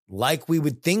like we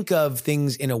would think of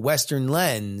things in a Western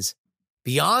lens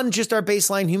beyond just our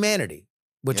baseline humanity,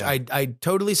 which I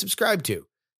totally subscribe to.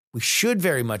 We should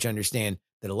very much understand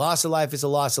that a loss of life is a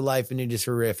loss of life and it is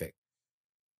horrific.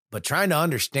 But trying to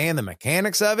understand the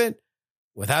mechanics of it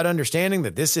without understanding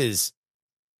that this is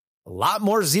a lot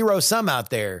more zero sum out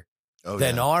there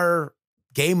than our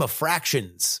game of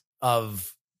fractions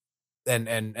of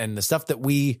and the stuff that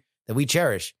we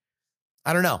cherish.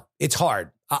 I don't know. It's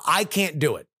hard. I can't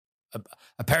do it.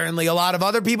 Apparently a lot of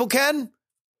other people can.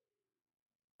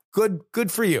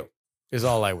 Good for you is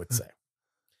all I would say.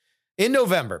 In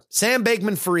November, Sam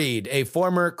Bankman-Fried, a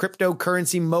former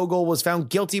cryptocurrency mogul, was found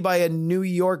guilty by a New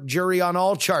York jury on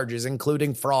all charges,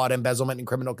 including fraud, embezzlement, and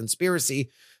criminal conspiracy,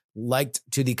 linked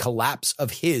to the collapse of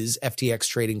his FTX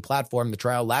trading platform. The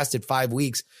trial lasted 5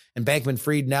 weeks, and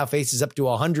Bankman-Fried now faces up to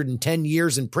 110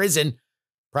 years in prison.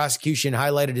 Prosecution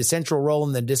highlighted his central role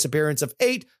in the disappearance of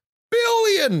 $8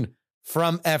 billion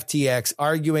from FTX,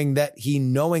 arguing that he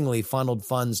knowingly funneled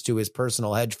funds to his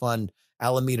personal hedge fund,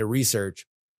 Alameda Research.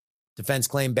 Defense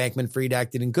claimed Bankman-Fried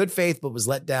acted in good faith, but was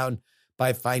let down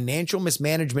by financial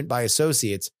mismanagement by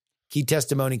associates. Key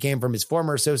testimony came from his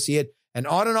former associate and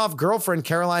on and off girlfriend,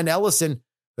 Caroline Ellison,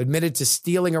 who admitted to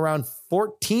stealing around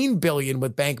 $14 billion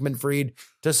with Bankman-Fried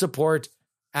to support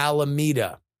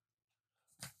Alameda.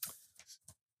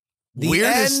 The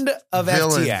Weirdest end of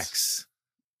villains. FTX.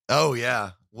 Oh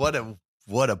yeah. What a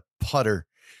putter.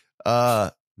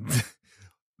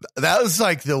 That was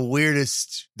like those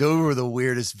were the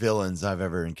weirdest villains I've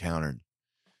ever encountered.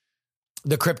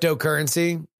 The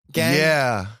cryptocurrency gang?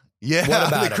 Yeah. Yeah. What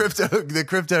about the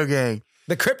crypto gang.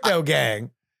 The crypto gang.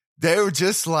 They were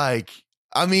just like,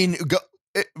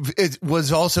 it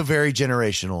was also very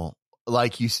generational.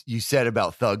 Like you said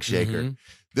about Thug Shaker. Mm-hmm.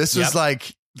 This was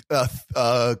like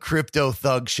a crypto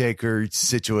Thug Shaker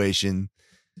situation.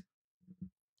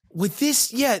 With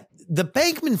this, the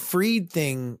Bankman-Fried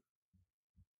thing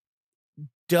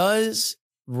does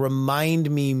remind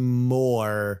me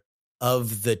more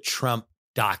of the Trump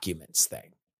documents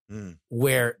thing,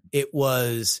 where it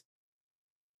was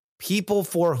people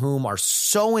for whom are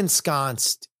so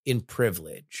ensconced in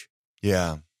privilege.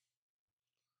 Yeah.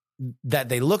 That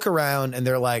they look around and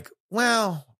they're like,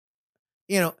 well,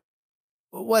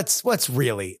 what's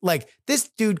really like this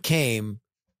dude came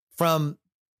from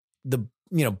the,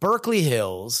 Berkeley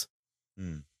Hills.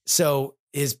 So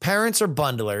his parents are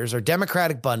bundlers or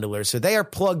Democratic bundlers. So they are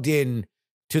plugged in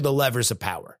to the levers of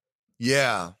power.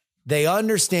 Yeah. They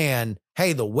understand,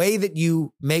 hey, the way that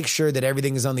you make sure that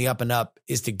everything is on the up and up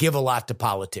is to give a lot to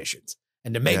politicians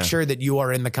and to make sure that you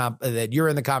are in that you're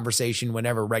in the conversation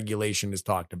whenever regulation is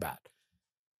talked about.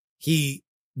 He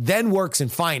then works in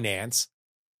finance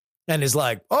and is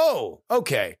like, oh,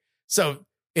 okay. So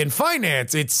in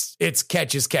finance, it's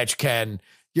catch as catch can.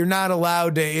 You're not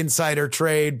allowed to insider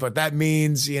trade, but that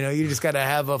means, you just got to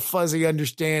have a fuzzy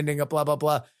understanding of blah, blah,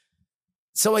 blah.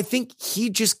 So I think he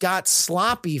just got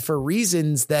sloppy for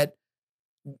reasons that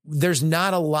there's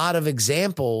not a lot of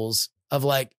examples of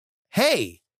like,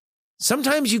 hey,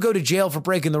 sometimes you go to jail for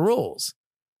breaking the rules.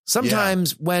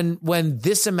 Sometimes when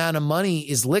this amount of money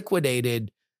is liquidated,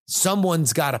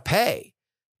 someone's got to pay.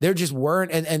 There just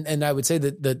weren't. And I would say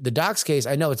that the Docs case,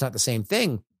 I know it's not the same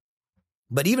thing,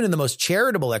 but even in the most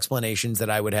charitable explanations that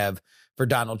I would have for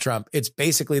Donald Trump, it's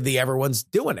basically everyone's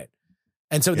doing it.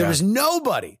 And so there was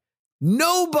nobody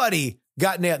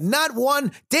got nailed. Not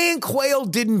one. Dan Quayle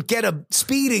didn't get a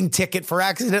speeding ticket for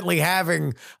accidentally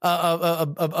having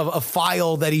a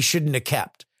file that he shouldn't have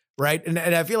kept. Right. And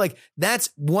I feel like that's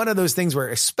one of those things where,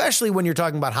 especially when you're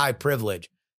talking about high privilege,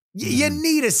 you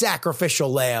need a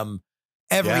sacrificial lamb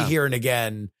every here and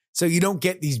again. So you don't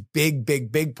get these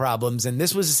big problems. And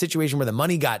this was a situation where the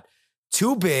money got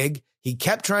too big. He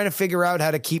kept trying to figure out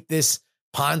how to keep this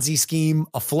Ponzi scheme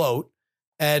afloat.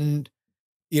 And,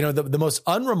 the most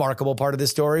unremarkable part of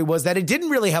this story was that it didn't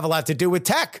really have a lot to do with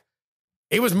tech.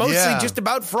 It was mostly just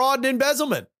about fraud and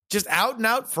embezzlement, just out and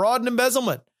out fraud and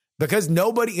embezzlement, because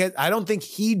I don't think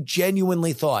he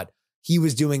genuinely thought he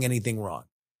was doing anything wrong.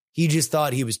 He just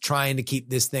thought he was trying to keep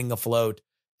this thing afloat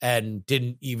and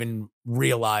didn't even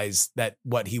realize that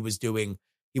what he was doing,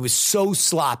 he was so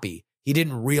sloppy. He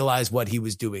didn't realize what he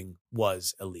was doing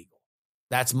was illegal.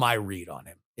 That's my read on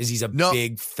him, is he's a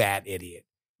big fat idiot.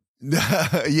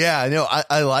 Yeah, no,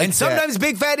 I like and sometimes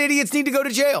big fat idiots need to go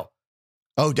to jail.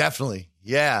 Oh, definitely.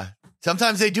 Yeah.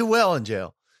 Sometimes they do well in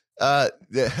jail. I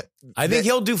think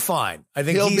he'll do fine. I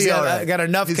think he's got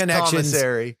enough connections.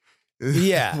 Commissary.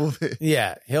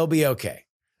 Yeah, he'll be okay.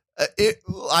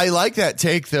 I like that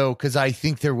take, though, because I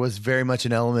think there was very much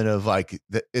an element of like,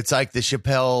 it's like the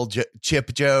Chappelle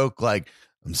Chip joke, like,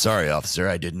 I'm sorry, officer,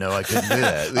 I didn't know I couldn't do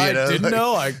that. Didn't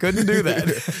know I couldn't do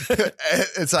that.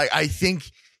 It's like, I think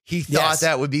he thought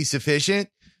that would be sufficient.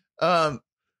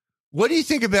 What do you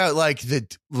think about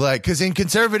because in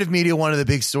conservative media, one of the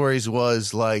big stories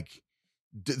was like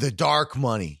the dark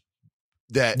money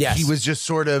that he was just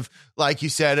sort of, like you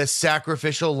said, a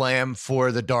sacrificial lamb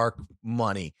for the dark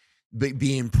money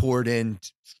being poured in,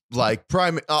 like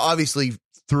obviously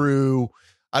through,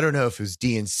 I don't know if it was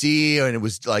DNC and it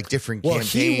was like different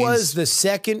campaigns. He was the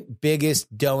second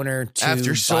biggest donor to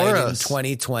after Biden Soros.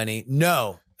 2020.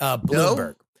 No, Bloomberg.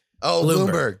 No? Oh,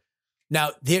 Bloomberg.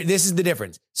 Now, this is the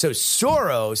difference. So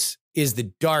Soros is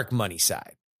the dark money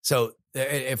side. So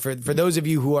for those of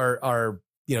you who are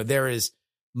there is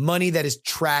money that is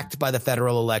tracked by the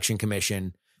Federal Election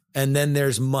Commission, and then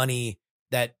there's money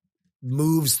that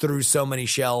moves through so many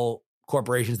shell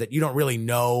corporations that you don't really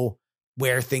know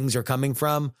where things are coming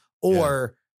from,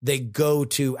 or they go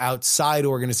to outside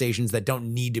organizations that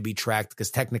don't need to be tracked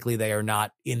because technically they are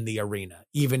not in the arena,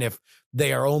 even if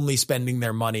they are only spending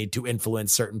their money to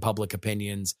influence certain public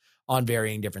opinions on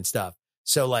varying different stuff.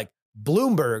 So like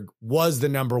Bloomberg was the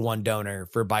number one donor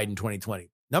for Biden 2020.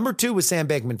 Number two was Sam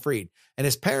Bankman-Fried. And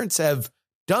his parents have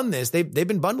done this. They've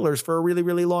been bundlers for a really,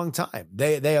 really long time.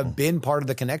 They have been part of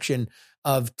the connection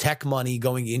of tech money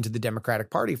going into the Democratic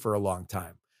Party for a long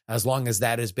time, as long as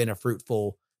that has been a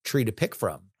fruitful tree to pick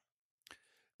from.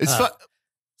 It's fun.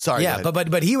 Sorry. Yeah,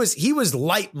 but he was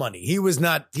light money. He was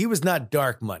not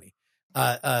dark money.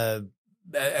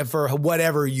 For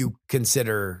whatever you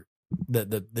consider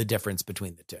the difference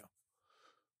between the two.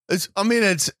 It's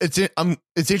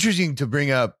interesting to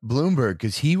bring up Bloomberg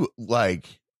because he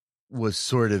was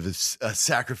sort of a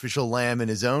sacrificial lamb in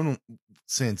his own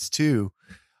sense too.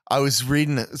 I was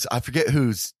reading, I forget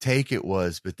whose take it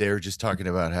was, but they were just talking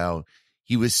about how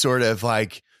he was sort of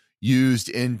like used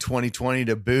in 2020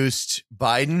 to boost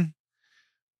Biden.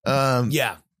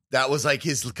 that was like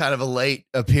his kind of a late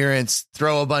appearance,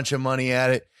 throw a bunch of money at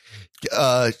it,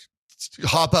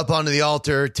 hop up onto the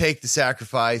altar, take the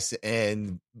sacrifice,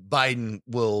 and Biden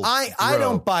will. I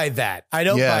don't buy that. I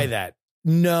don't buy that.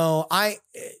 No,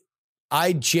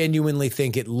 I genuinely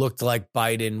think it looked like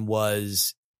Biden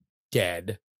was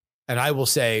dead. And I will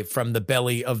say, from the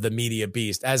belly of the media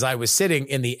beast, as I was sitting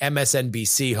in the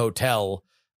MSNBC hotel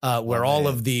where all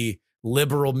of the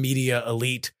liberal media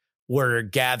elite were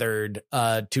gathered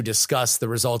to discuss the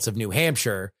results of New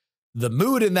Hampshire, the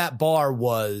mood in that bar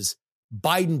was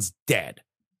Biden's dead.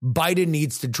 Biden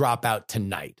needs to drop out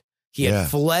tonight. He had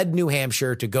fled New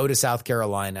Hampshire to go to South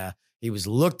Carolina. He was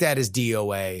looked at as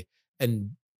DOA,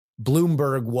 and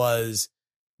Bloomberg was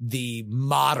the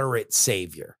moderate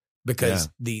savior, because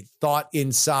the thought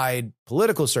inside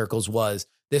political circles was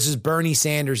this is Bernie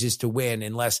Sanders is to win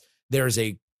unless there's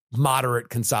a moderate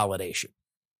consolidation.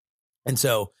 And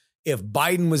so if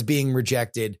Biden was being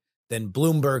rejected, then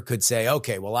Bloomberg could say,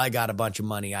 okay, well, I got a bunch of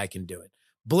money. I can do it.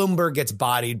 Bloomberg gets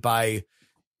bodied by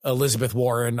Elizabeth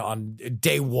Warren on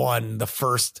day one, the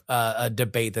first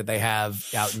debate that they have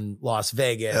out in Las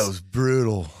Vegas. That was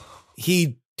brutal.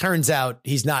 He turns out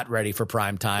he's not ready for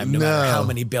prime time, no matter how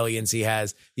many billions he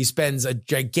has. He spends a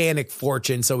gigantic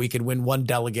fortune so he could win one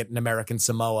delegate in American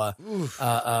Samoa,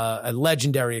 a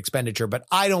legendary expenditure. But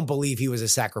I don't believe he was a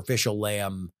sacrificial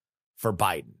lamb for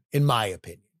Biden, in my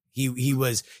opinion.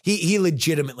 He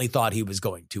legitimately thought he was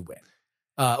going to win,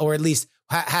 or at least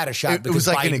had a shot, because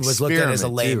like Biden was looked at as a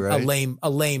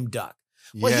lame duck.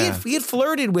 Well, he had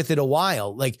flirted with it a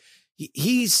while. Like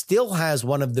he still has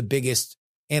one of the biggest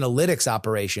analytics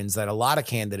operations that a lot of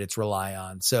candidates rely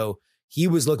on. So he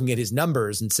was looking at his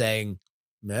numbers and saying,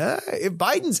 if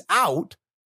Biden's out,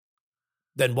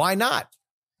 then why not?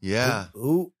 Yeah.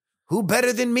 Who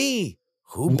better than me?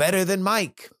 Who better than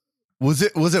Mike? Was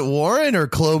it Warren or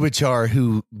Klobuchar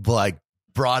who like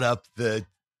brought up the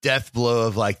death blow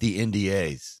of like the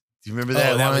NDAs? Do you remember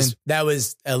that line? That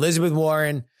was Elizabeth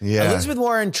Warren. Yeah. Elizabeth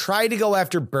Warren tried to go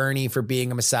after Bernie for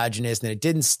being a misogynist, and it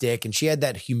didn't stick. And she had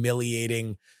that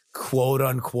humiliating quote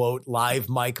unquote live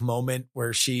mic moment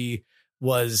where she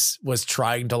was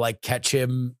trying to like catch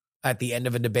him at the end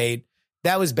of a debate.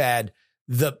 That was bad.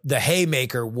 The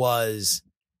haymaker was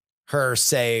her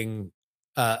saying,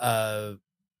 like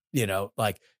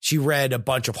she read a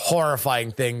bunch of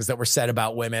horrifying things that were said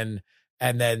about women,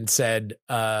 and then said,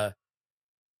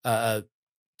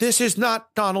 this is not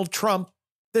Donald Trump.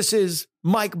 This is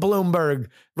Mike Bloomberg.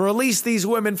 Release these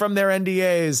women from their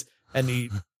NDAs. And he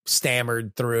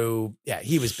stammered through. Yeah,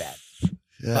 he was bad.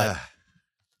 Yeah.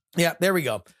 But, there we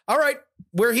go. All right.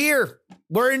 We're here.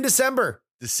 We're in December.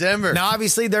 Now,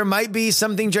 obviously, there might be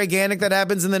something gigantic that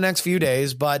happens in the next few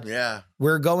days, but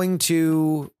we're going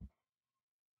to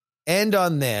end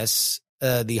on this.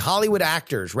 The Hollywood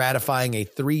actors ratifying a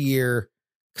 3-year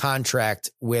contract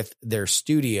with their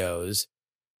studios.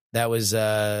 That was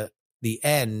the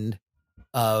end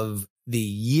of the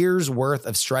year's worth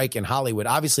of strike in Hollywood.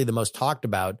 Obviously the most talked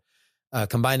about,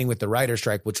 combining with the writer's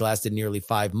strike, which lasted nearly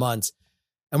 5 months.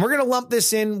 And we're going to lump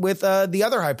this in with the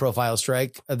other high profile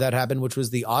strike that happened, which was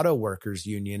the auto workers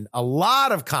union. A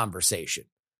lot of conversation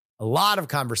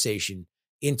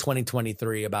in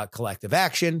 2023 about collective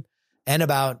action and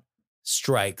about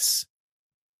strikes.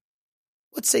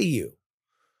 What say you?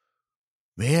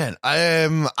 Man,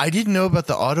 I didn't know about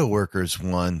the auto workers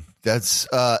one. That's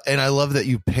and I love that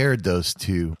you paired those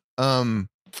two. Man,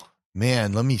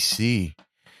 let me see.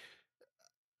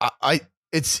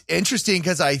 It's interesting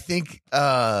because I think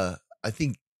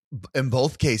in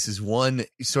both cases, one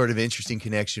sort of interesting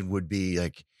connection would be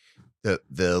like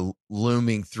the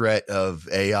looming threat of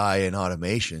AI and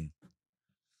automation.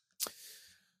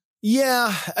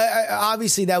 Yeah,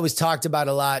 obviously that was talked about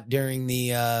a lot during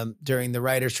the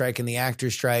writer's strike and the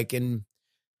actor's strike, and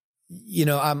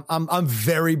I'm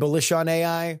very bullish on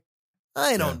AI.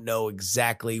 I don't know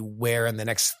exactly where in the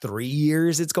next 3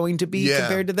 years it's going to be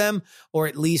compared to them, or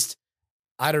at least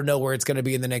I don't know where it's going to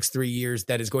be in the next 3 years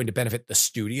that is going to benefit the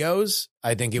studios.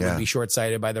 I think it would be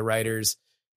short-sighted by the writers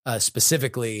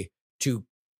specifically to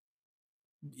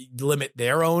limit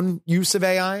their own use of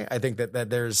AI. I think that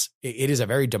it is a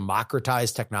very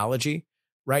democratized technology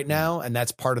right now. And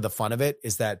that's part of the fun of it,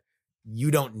 is that you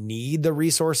don't need the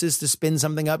resources to spin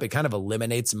something up. It kind of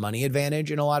eliminates money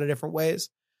advantage in a lot of different ways.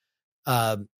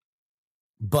 But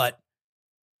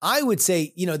I would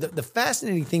say, the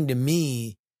fascinating thing to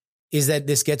me is that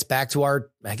this gets back to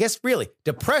our, I guess, really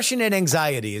depression and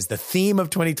anxiety is the theme of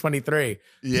 2023.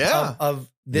 Yeah. Of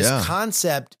this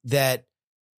concept that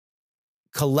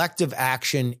collective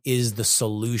action is the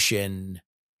solution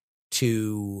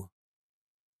to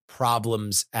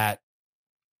problems at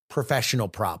professional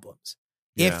problems.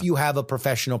 Yeah. If you have a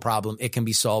professional problem, it can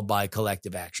be solved by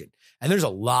collective action. And there's a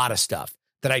lot of stuff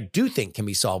that I do think can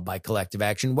be solved by collective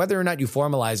action, whether or not you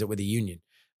formalize it with a union.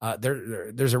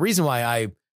 There's a reason why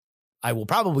I will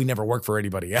probably never work for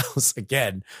anybody else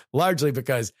again, largely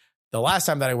because the last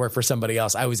time that I worked for somebody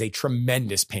else, I was a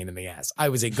tremendous pain in the ass. I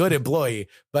was a good employee,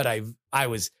 but I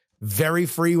was very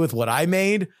free with what I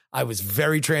made. I was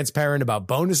very transparent about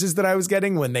bonuses that I was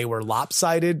getting when they were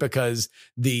lopsided because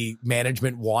the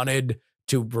management wanted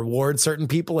to reward certain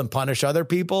people and punish other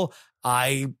people.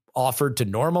 I offered to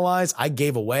normalize. I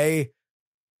gave away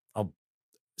a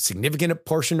significant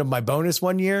portion of my bonus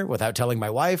one year without telling my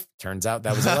wife. Turns out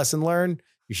that was a lesson learned.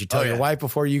 You should tell your wife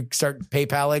before you start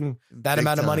PayPaling that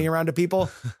amount of money around to people.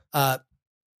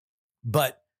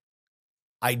 But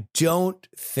I don't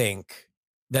think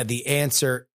that the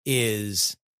answer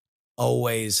is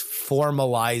always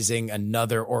formalizing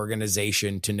another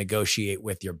organization to negotiate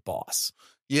with your boss.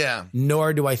 Yeah.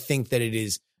 Nor do I think that it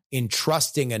is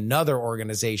entrusting another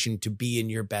organization to be in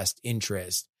your best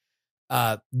interest.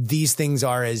 These things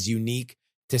are as unique.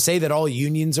 To say that all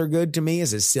unions are good to me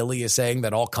is as silly as saying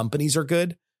that all companies are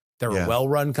good. There are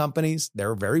well-run companies.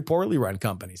 There are very poorly run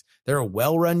companies. There are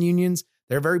well-run unions.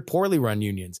 There are very poorly run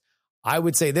unions. I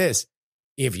would say this.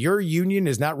 If your union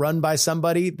is not run by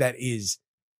somebody that is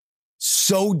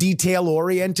so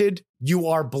detail-oriented, you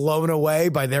are blown away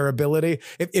by their ability.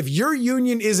 If your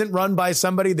union isn't run by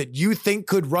somebody that you think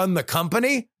could run the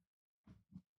company,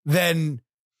 then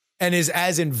and is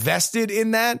as invested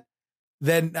in that,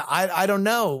 then I don't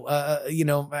know.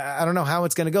 I don't know how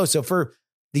it's going to go. So for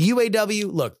the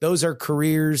UAW, look, those are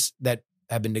careers that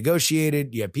have been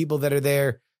negotiated. You have people that are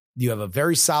there. You have a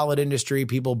very solid industry.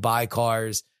 People buy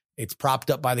cars. It's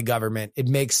propped up by the government. It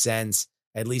makes sense,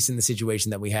 at least in the situation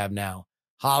that we have now.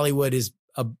 Hollywood is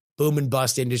a boom and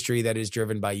bust industry that is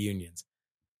driven by unions.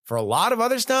 For a lot of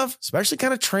other stuff, especially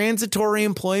kind of transitory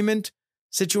employment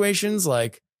situations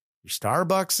like your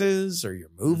Starbuckses or your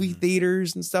movie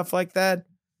theaters and stuff like that.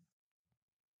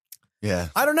 Yeah.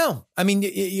 I don't know. I mean,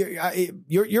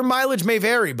 your mileage may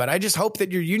vary, but I just hope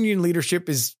that your union leadership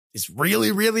is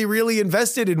really, really, really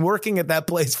invested in working at that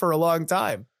place for a long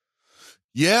time.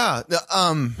 Yeah.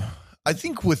 I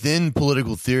think within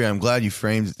political theory, I'm glad you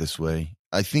framed it this way.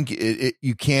 I think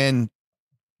you can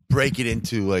break it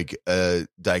into like a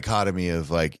dichotomy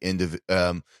of like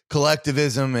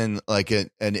collectivism and like an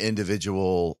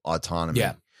individual autonomy.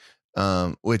 Yeah.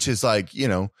 Which is like, you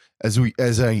know, as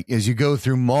you go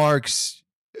through Marx,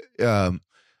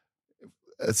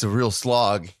 it's a real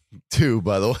slog too,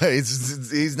 by the way.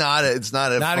 It's not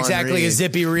exactly read. A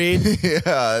zippy read. Yeah,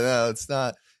 no, it's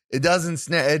not. It doesn't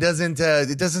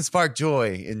spark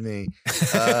joy in me.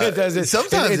 It doesn't.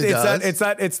 Sometimes it does.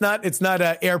 It's not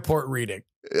airport reading.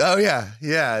 Oh yeah.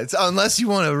 It's unless you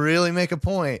want to really make a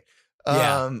point.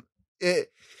 But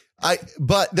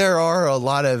there are a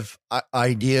lot of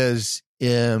ideas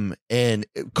and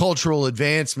cultural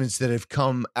advancements that have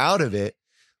come out of it,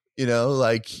 you know,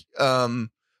 like, but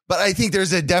I think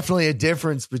there's definitely a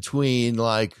difference between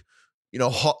like, you know,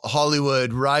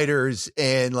 Hollywood writers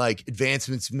and like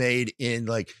advancements made in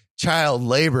like child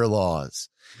labor laws.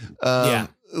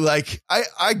 Like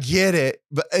I get it,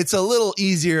 but it's a little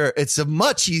easier. It's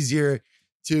much easier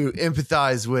to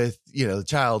empathize with, you know,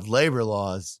 child labor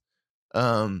laws,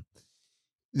 than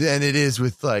it is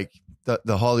with like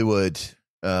the Hollywood.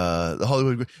 But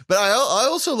I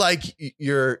also like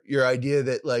your idea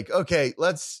that like, okay,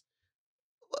 let's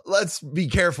be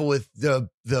careful with the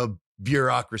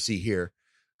bureaucracy here,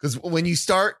 because when you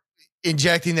start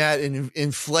injecting that and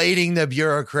inflating the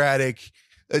bureaucratic,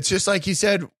 it's just like you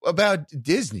said about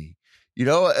Disney, you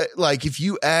know, like if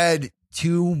you add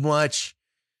too much,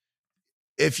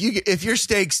 if your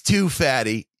steak's too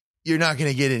fatty, you're not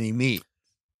going to get any meat.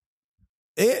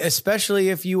 Especially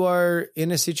if you are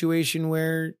in a situation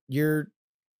where you're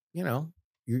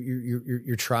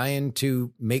trying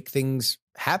to make things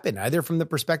happen, either from the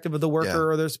perspective of the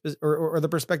worker or the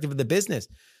perspective of the business.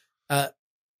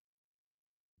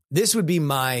 This would be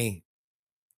my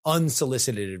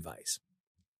unsolicited advice.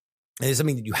 And it's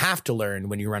something that you have to learn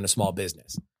when you run a small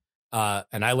business.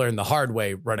 And I learned the hard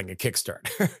way running a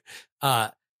Kickstarter.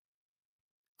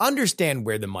 Understand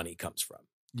where the money comes from.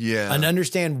 Yeah. And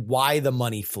understand why the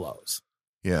money flows.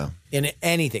 Yeah. In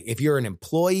anything. If you're an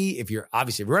employee, if you're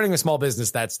running a small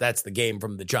business, that's the game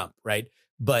from the jump, right?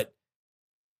 But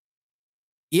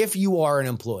if you are an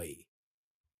employee,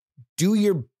 do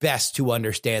your best to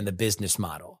understand the business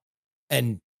model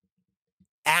and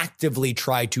actively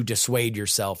try to dissuade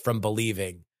yourself from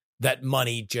believing that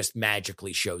money just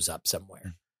magically shows up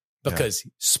somewhere. Because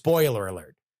spoiler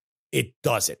alert, it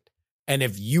doesn't. And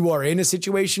if you are in a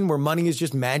situation where money is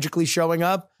just magically showing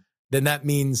up, then that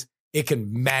means it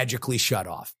can magically shut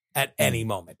off at any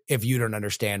moment if you don't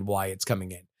understand why it's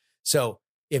coming in. So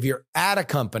if you're at a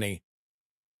company,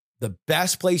 the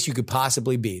best place you could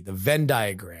possibly be, the Venn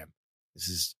diagram, this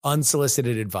is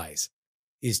unsolicited advice,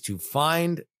 is to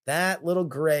find that little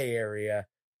gray area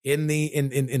in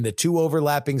the two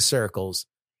overlapping circles.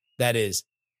 That is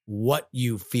what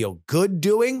you feel good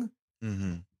doing,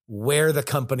 where the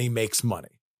company makes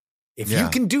money. If you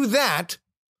can do that,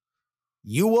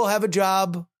 you will have a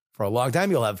job for a long time.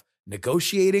 You'll have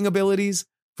negotiating abilities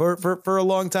for a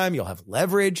long time. You'll have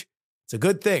leverage. It's a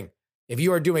good thing. If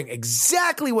you are doing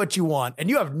exactly what you want and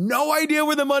you have no idea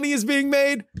where the money is being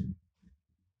made,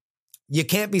 you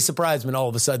can't be surprised when all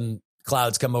of a sudden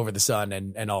clouds come over the sun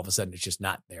and all of a sudden it's just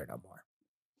not there no more.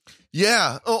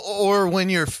 Yeah. Or when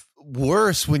you're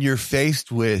worse, when you're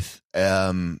faced with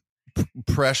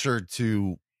pressure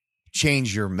to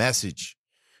change your message.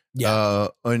 Yeah.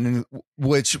 And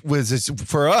which was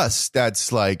for us,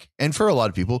 that's like, and for a lot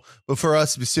of people, but for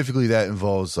us specifically, that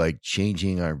involves like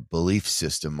changing our belief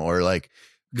system or like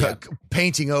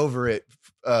painting over it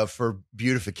for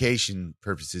beautification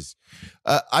purposes.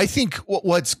 I think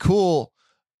what's cool,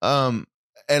 and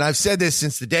I've said this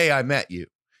since the day I met you,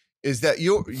 is that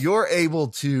you're able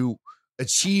to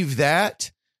achieve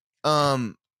that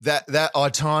autonomy.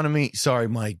 Sorry,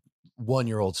 my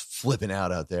 1-year-old's flipping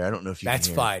out there. I don't know if you That's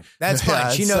can hear fine. it. That's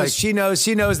fine. She knows. Like,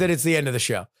 she knows that it's the end of the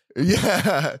show.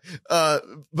 Yeah.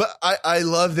 But I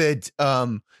love that.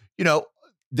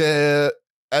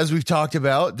 As we've talked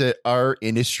about, that our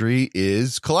industry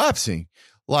is collapsing.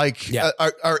 Like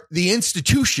the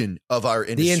institution of our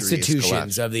industry, the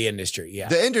institutions of the industry. Yeah.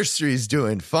 The industry is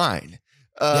doing fine.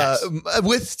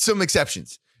 With some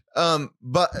exceptions.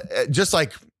 But just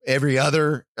like every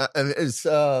other,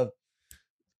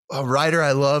 a writer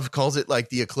I love calls it like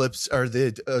the eclipse or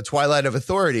the twilight of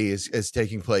authority is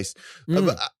taking place.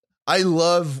 But I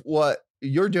love what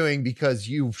you're doing because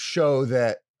you show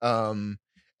that, and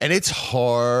it's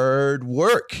hard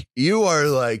work. You are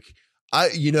like,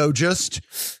 just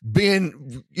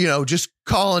being, just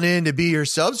calling in to be your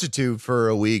substitute for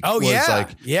a week. Oh,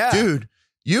 was dude,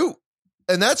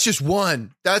 and that's just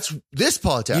one. That's this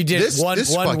podcast. You did this one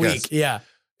podcast. week. Yeah.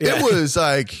 It was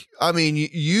like, I mean,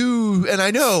 you, and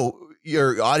I know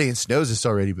your audience knows this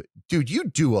already, but dude, you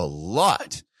do a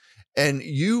lot and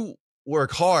you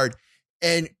work hard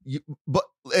but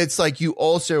it's like you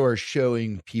also are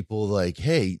showing people like,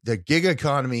 hey, the gig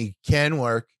economy can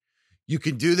work. You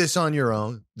can do this on your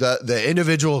own. The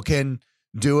individual can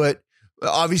do it.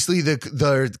 Obviously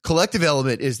the collective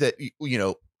element is that,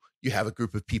 you have a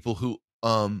group of people who,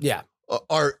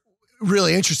 are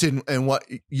really interested in what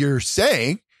you're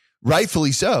saying.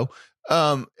 Rightfully so.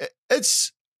 I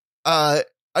just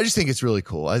think it's really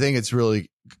cool. I think it's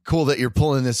really cool that you're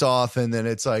pulling this off. And then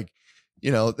it's like,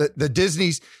 the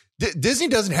Disney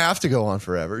doesn't have to go on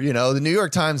forever. The New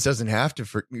York Times doesn't have to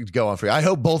go on forever. I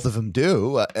hope both of them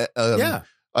do. I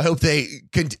hope they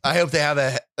have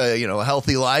a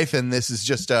healthy life. And this is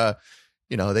just,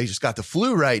 they just got the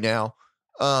flu right now.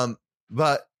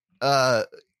 But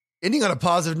ending on a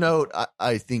positive note,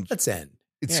 I think let's end.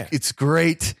 It's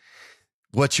great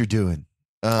what you're doing.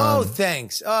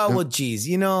 Thanks. Oh, well, geez,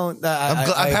 I'm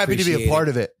happy to be a part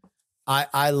of it.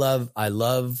 I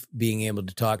love being able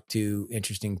to talk to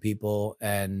interesting people.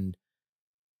 And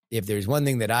if there's one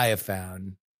thing that I have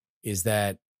found is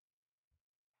that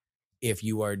if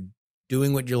you are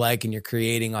doing what you like and you're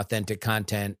creating authentic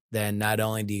content, then not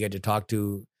only do you get to talk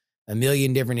to a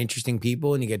million different interesting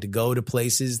people and you get to go to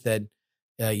places that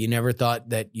you never thought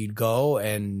that you'd go,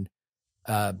 and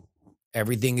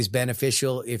everything is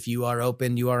beneficial if you are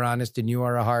open, you are honest, and you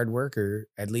are a hard worker.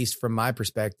 At least from my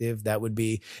perspective, that would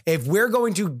be, if we're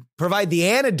going to provide the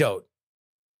antidote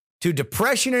to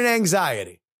depression and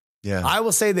anxiety. Yeah, I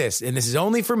will say this, and this is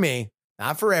only for me,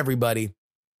 not for everybody.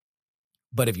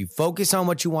 But if you focus on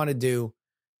what you want to do,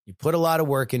 you put a lot of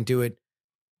work into it,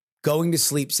 going to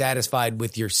sleep satisfied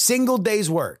with your single day's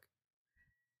work,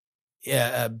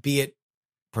 be it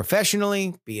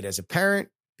professionally, be it as a parent,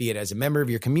 be it as a member of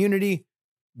your community,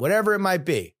 whatever it might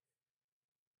be,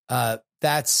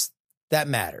 that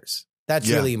matters. That's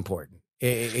really important.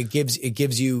 It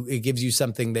gives you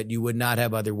something that you would not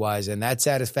have otherwise, and that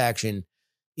satisfaction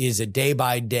is a day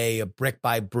by day, a brick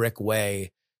by brick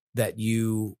way that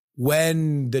you,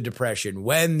 when the depression,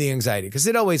 when the anxiety, because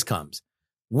it always comes,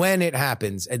 when it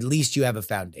happens, at least you have a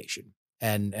foundation,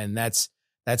 and that's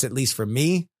at least for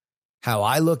me how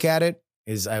I look at it.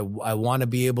 Is I want to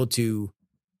be able to,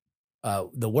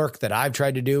 the work that I've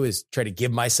tried to do is try to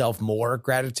give myself more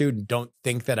gratitude and don't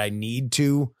think that I need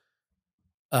to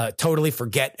totally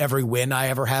forget every win I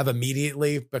ever have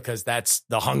immediately because that's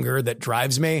the hunger that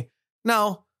drives me.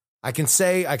 No, I can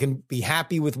say I can be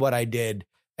happy with what I did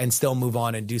and still move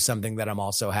on and do something that I'm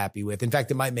also happy with. In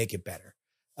fact, it might make it better.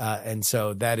 And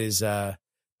so that is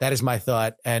my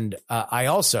thought. And I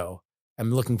also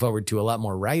am looking forward to a lot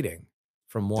more writing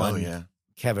from one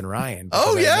Kevin Ryan.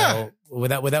 Oh yeah.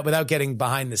 Without getting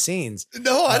behind the scenes.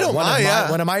 No, I don't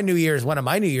mind. One of my New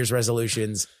Year's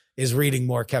resolutions is reading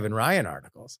more Kevin Ryan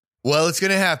articles. Well, it's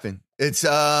going to happen. It's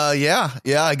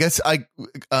I guess I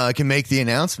can make the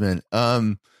announcement.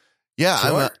 Sure.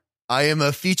 I am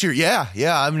a feature. Yeah.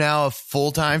 I'm now a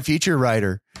full-time feature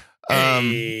writer.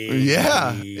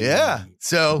 Yeah.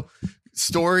 So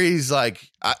stories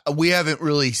like we haven't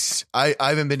really, I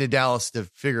haven't been to Dallas to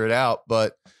figure it out,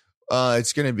 but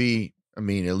it's going to be, at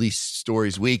least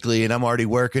stories weekly. And I'm already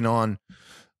working on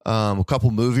a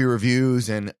couple movie reviews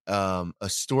and a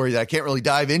story that I can't really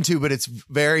dive into, but it's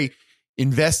very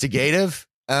investigative.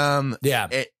 And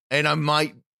I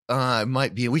might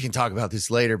be, we can talk about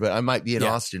this later, but I might be in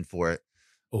Austin for it.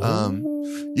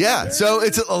 So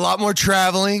it's a lot more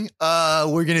traveling.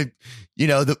 We're going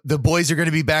to, the boys are going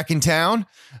to be back in town.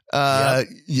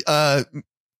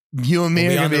 You and me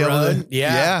are going to be able to.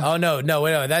 Yeah. Oh, no.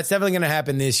 That's definitely going to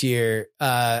happen this year.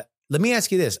 Let me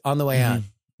ask you this on the way on.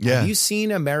 Yeah. Have you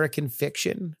seen American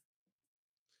Fiction?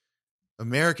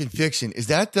 American Fiction. Is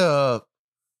that the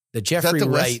Jeffrey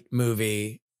Wright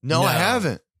movie? No, I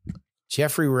haven't.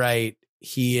 Jeffrey Wright,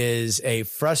 he is a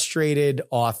frustrated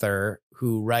author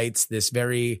who writes this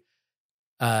very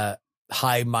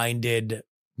high-minded,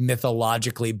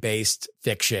 mythologically based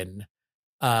fiction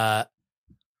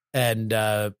and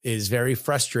is very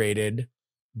frustrated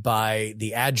by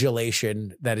the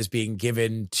adulation that is being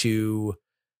given to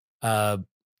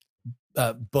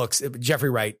books. Jeffrey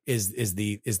Wright is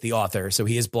the author, so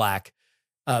he is Black.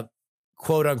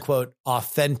 Quote unquote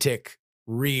authentic,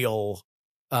 real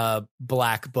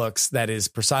Black books that is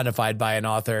personified by an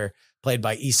author played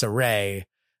by Issa Rae.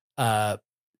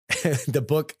 The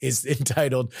book is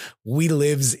entitled "We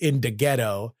Lives in the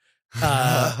Ghetto,"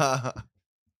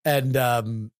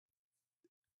 and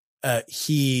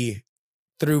he,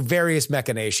 through various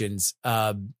machinations,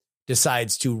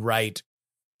 decides to write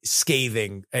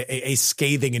a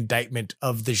scathing indictment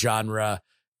of the genre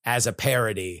as a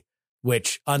parody,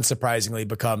 which unsurprisingly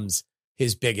becomes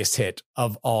his biggest hit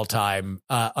of all time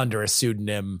under a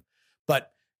pseudonym.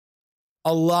 But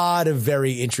a lot of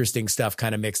very interesting stuff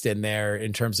kind of mixed in there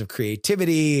in terms of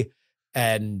creativity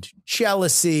and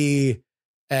jealousy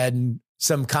and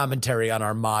some commentary on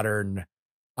our modern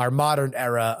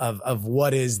era of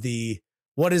what is the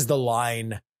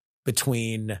line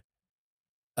between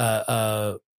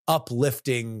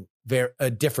uplifting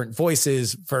different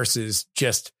voices versus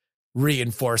just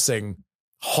reinforcing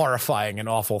horrifying and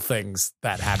awful things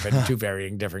that happen to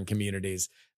varying different communities.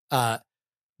 But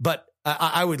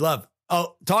I would love,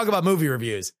 talk about movie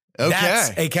reviews. Okay.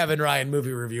 That's a Kevin Ryan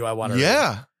movie review I want to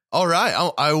read. All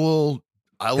right. I will do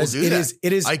that.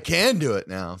 It is. I can do it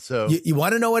now. So you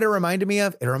want to know what it reminded me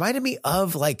of? It reminded me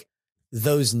of like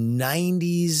those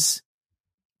 90s,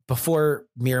 before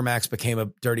Miramax became a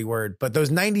dirty word, but those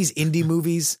 90s indie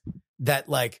movies that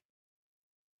like,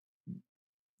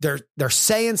 they're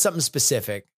saying something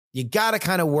specific. You got to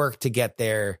kind of work to get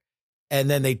there. And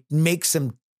then they make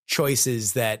some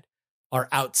choices that are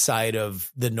outside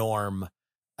of the norm.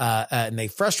 And they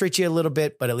frustrate you a little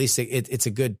bit, but at least it's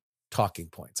a good talking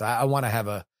point. So I want to have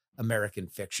a American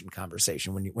Fiction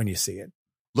conversation when you see it.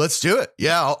 Let's do it.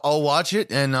 Yeah, I'll watch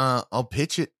it and I'll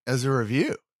pitch it as a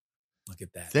review. Look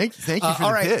at that. Thank you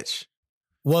for the pitch.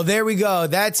 Well, there we go.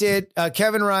 That's it.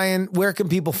 Kevin Ryan, where can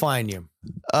people find you?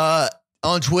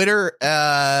 On Twitter,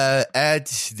 at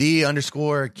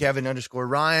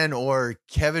 @the_Kevin_Ryan or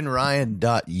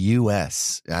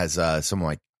kevinryan.us as some of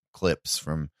my clips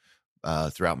from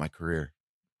throughout my career.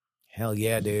 Hell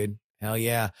yeah, dude. Hell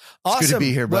yeah. Awesome. It's good to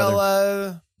be here, brother.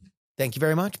 Well, thank you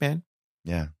very much, man.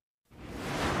 Yeah.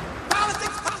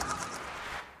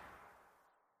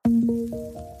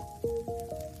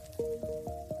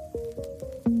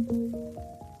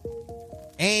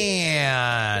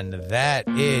 And that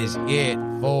is it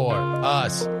for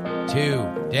us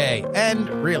today. And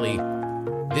really,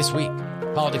 this week.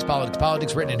 Politics,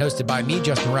 written and hosted by me,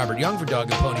 Justin Robert Young, for Dog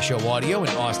and Pony Show Audio in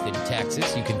Austin,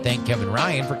 Texas. You can thank Kevin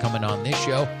Ryan for coming on this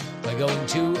show by going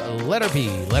to letter P,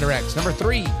 letter X, number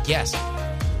 3,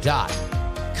 guest.com.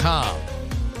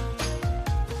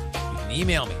 You can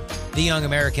email me,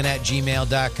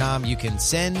 theyoungamerican@gmail.com. You can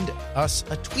send us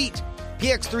a tweet.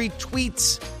 PX3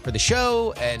 tweets for the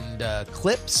show and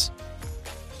clips.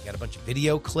 We got a bunch of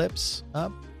video clips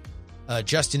up.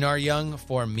 Justin R. Young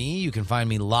for me. You can find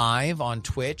me live on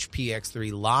Twitch,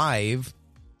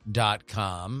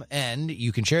 px3live.com. And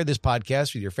you can share this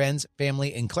podcast with your friends,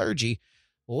 family, and clergy.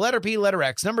 Letter P, letter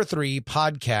X, number 3,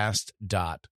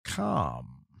 podcast.com.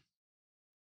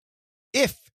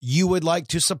 If you would like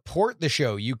to support the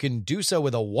show, you can do so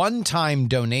with a one-time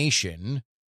donation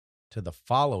to the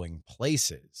following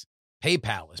places.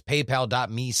 PayPal is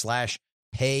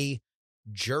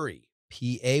paypal.me/payjury,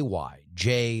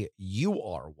 PAYJURY.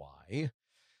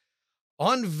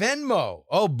 On Venmo,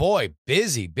 oh boy,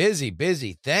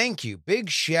 busy. Thank you. Big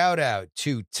shout out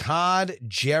to Todd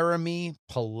Jeremy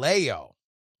Paleo,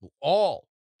 who all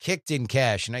kicked in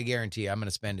cash, and I guarantee I'm going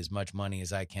to spend as much money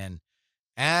as I can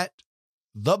at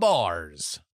the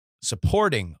bars,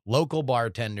 supporting local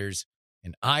bartenders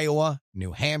in Iowa,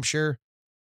 New Hampshire,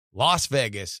 Las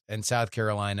Vegas, and South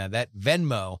Carolina. That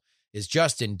Venmo is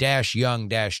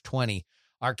Justin-Young-20.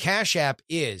 Our Cash App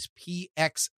is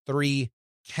PX3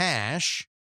 Cash.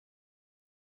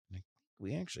 I think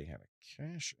we actually have a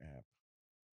Cash App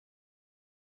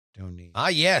donate. Ah,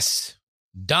 yes.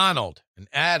 Donald and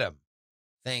Adam,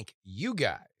 thank you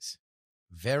guys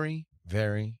very,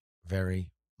 very,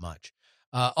 very much.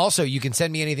 Also, you can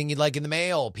send me anything you'd like in the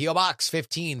mail. P.O. Box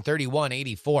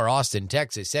 153184, Austin,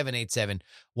 Texas,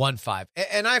 78715.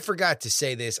 And I forgot to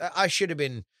say this. I should have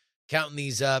been counting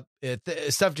these up.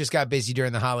 Stuff just got busy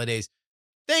during the holidays.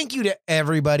 Thank you to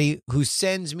everybody who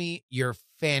sends me your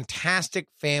fantastic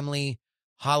family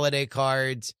holiday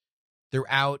cards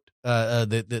throughout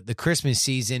the Christmas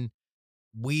season.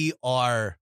 We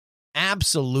are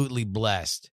absolutely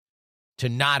blessed to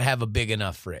not have a big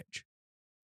enough fridge.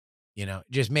 You know,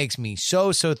 it just makes me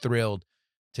so thrilled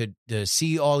to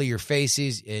see all of your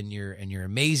faces and your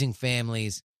amazing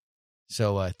families.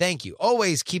 So thank you.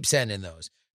 Always keep sending those.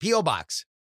 P.O. Box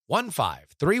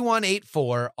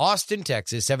 153184, Austin,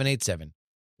 Texas,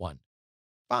 78715.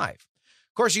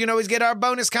 Of course, you can always get our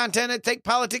bonus content at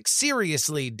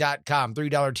TakePoliticsSeriously.com.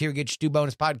 $3 tier gets you 2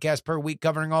 bonus podcasts per week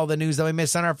covering all the news that we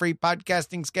miss on our free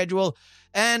podcasting schedule.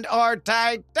 And our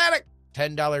Titanic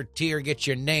 $10 tier gets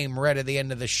your name read at the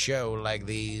end of the show like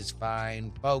these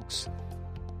fine folks.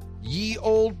 Ye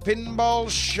Old Pinball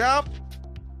Shop.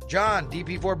 John,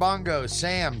 DP4 Bongo,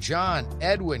 Sam, John,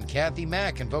 Edwin, Kathy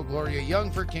Mack, and Gloria Young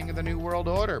for King of the New World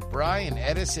Order. Brian,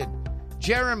 Edison,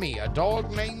 Jeremy, a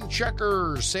dog named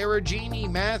Checker, Sarah Jeannie,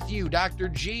 Matthew, Dr.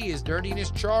 G, His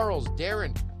Dirtiness Charles,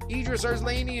 Darren, Idris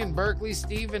Arslanian, Berkeley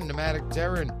Stephen, Pneumatic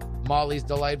Terran, Molly's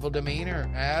Delightful Demeanor,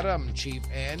 Adam, Chief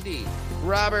Andy,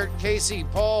 Robert, Casey,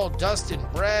 Paul, Dustin,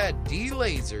 Brad,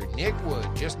 D-Laser, Nick Wood,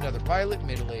 Just Another Pilot,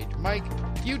 Middle-Aged Mike,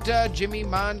 Utah, Jimmy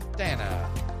Montana,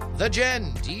 The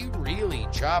Jen, D. Reilly,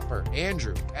 Chopper,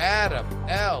 Andrew, Adam,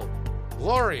 L,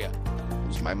 Gloria,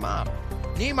 who's my mom,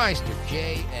 Niemeister,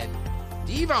 J, and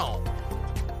Devon,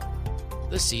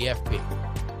 the CFP.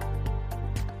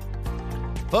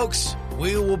 Folks,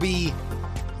 we will be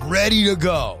ready to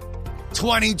go.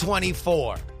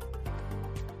 2024.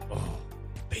 Oh,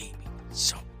 baby.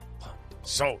 So pumped.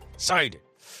 So excited.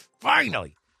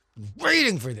 Finally.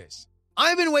 Waiting for this.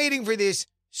 I've been waiting for this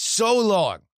so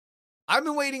long. I've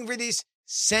been waiting for this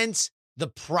since the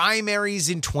primaries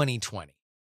in 2020.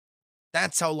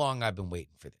 That's how long I've been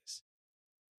waiting for this.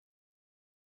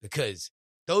 Because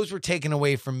those were taken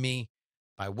away from me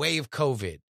by way of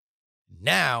COVID.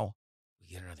 Now we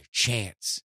get another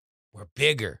chance. We're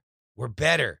bigger. We're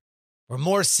better. We're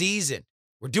more seasoned.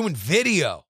 We're doing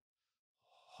video.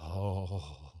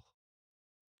 Oh,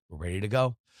 we're ready to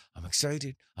go. I'm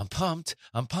excited. I'm pumped.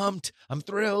 I'm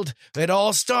thrilled. It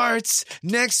all starts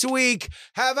next week.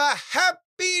 Have a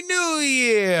happy new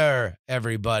year,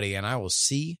 everybody. And I will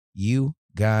see you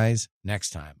guys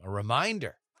next time. A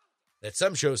reminder that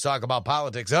some shows talk about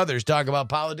politics, others talk about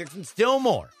politics, and still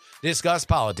more discuss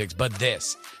politics. But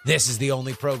this is the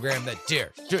only program that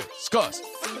dares discuss.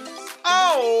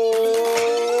 Oh,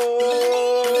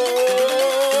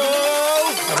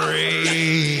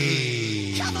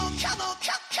 3. Come on.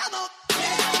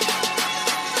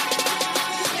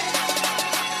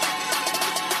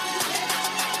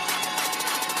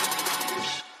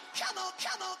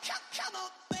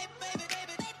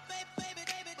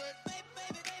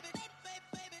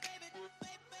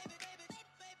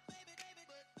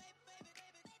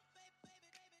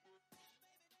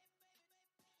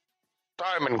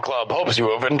 Diamond Club hopes you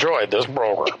have enjoyed this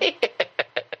program.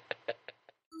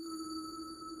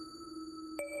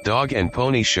 Dog and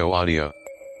Pony Show audio.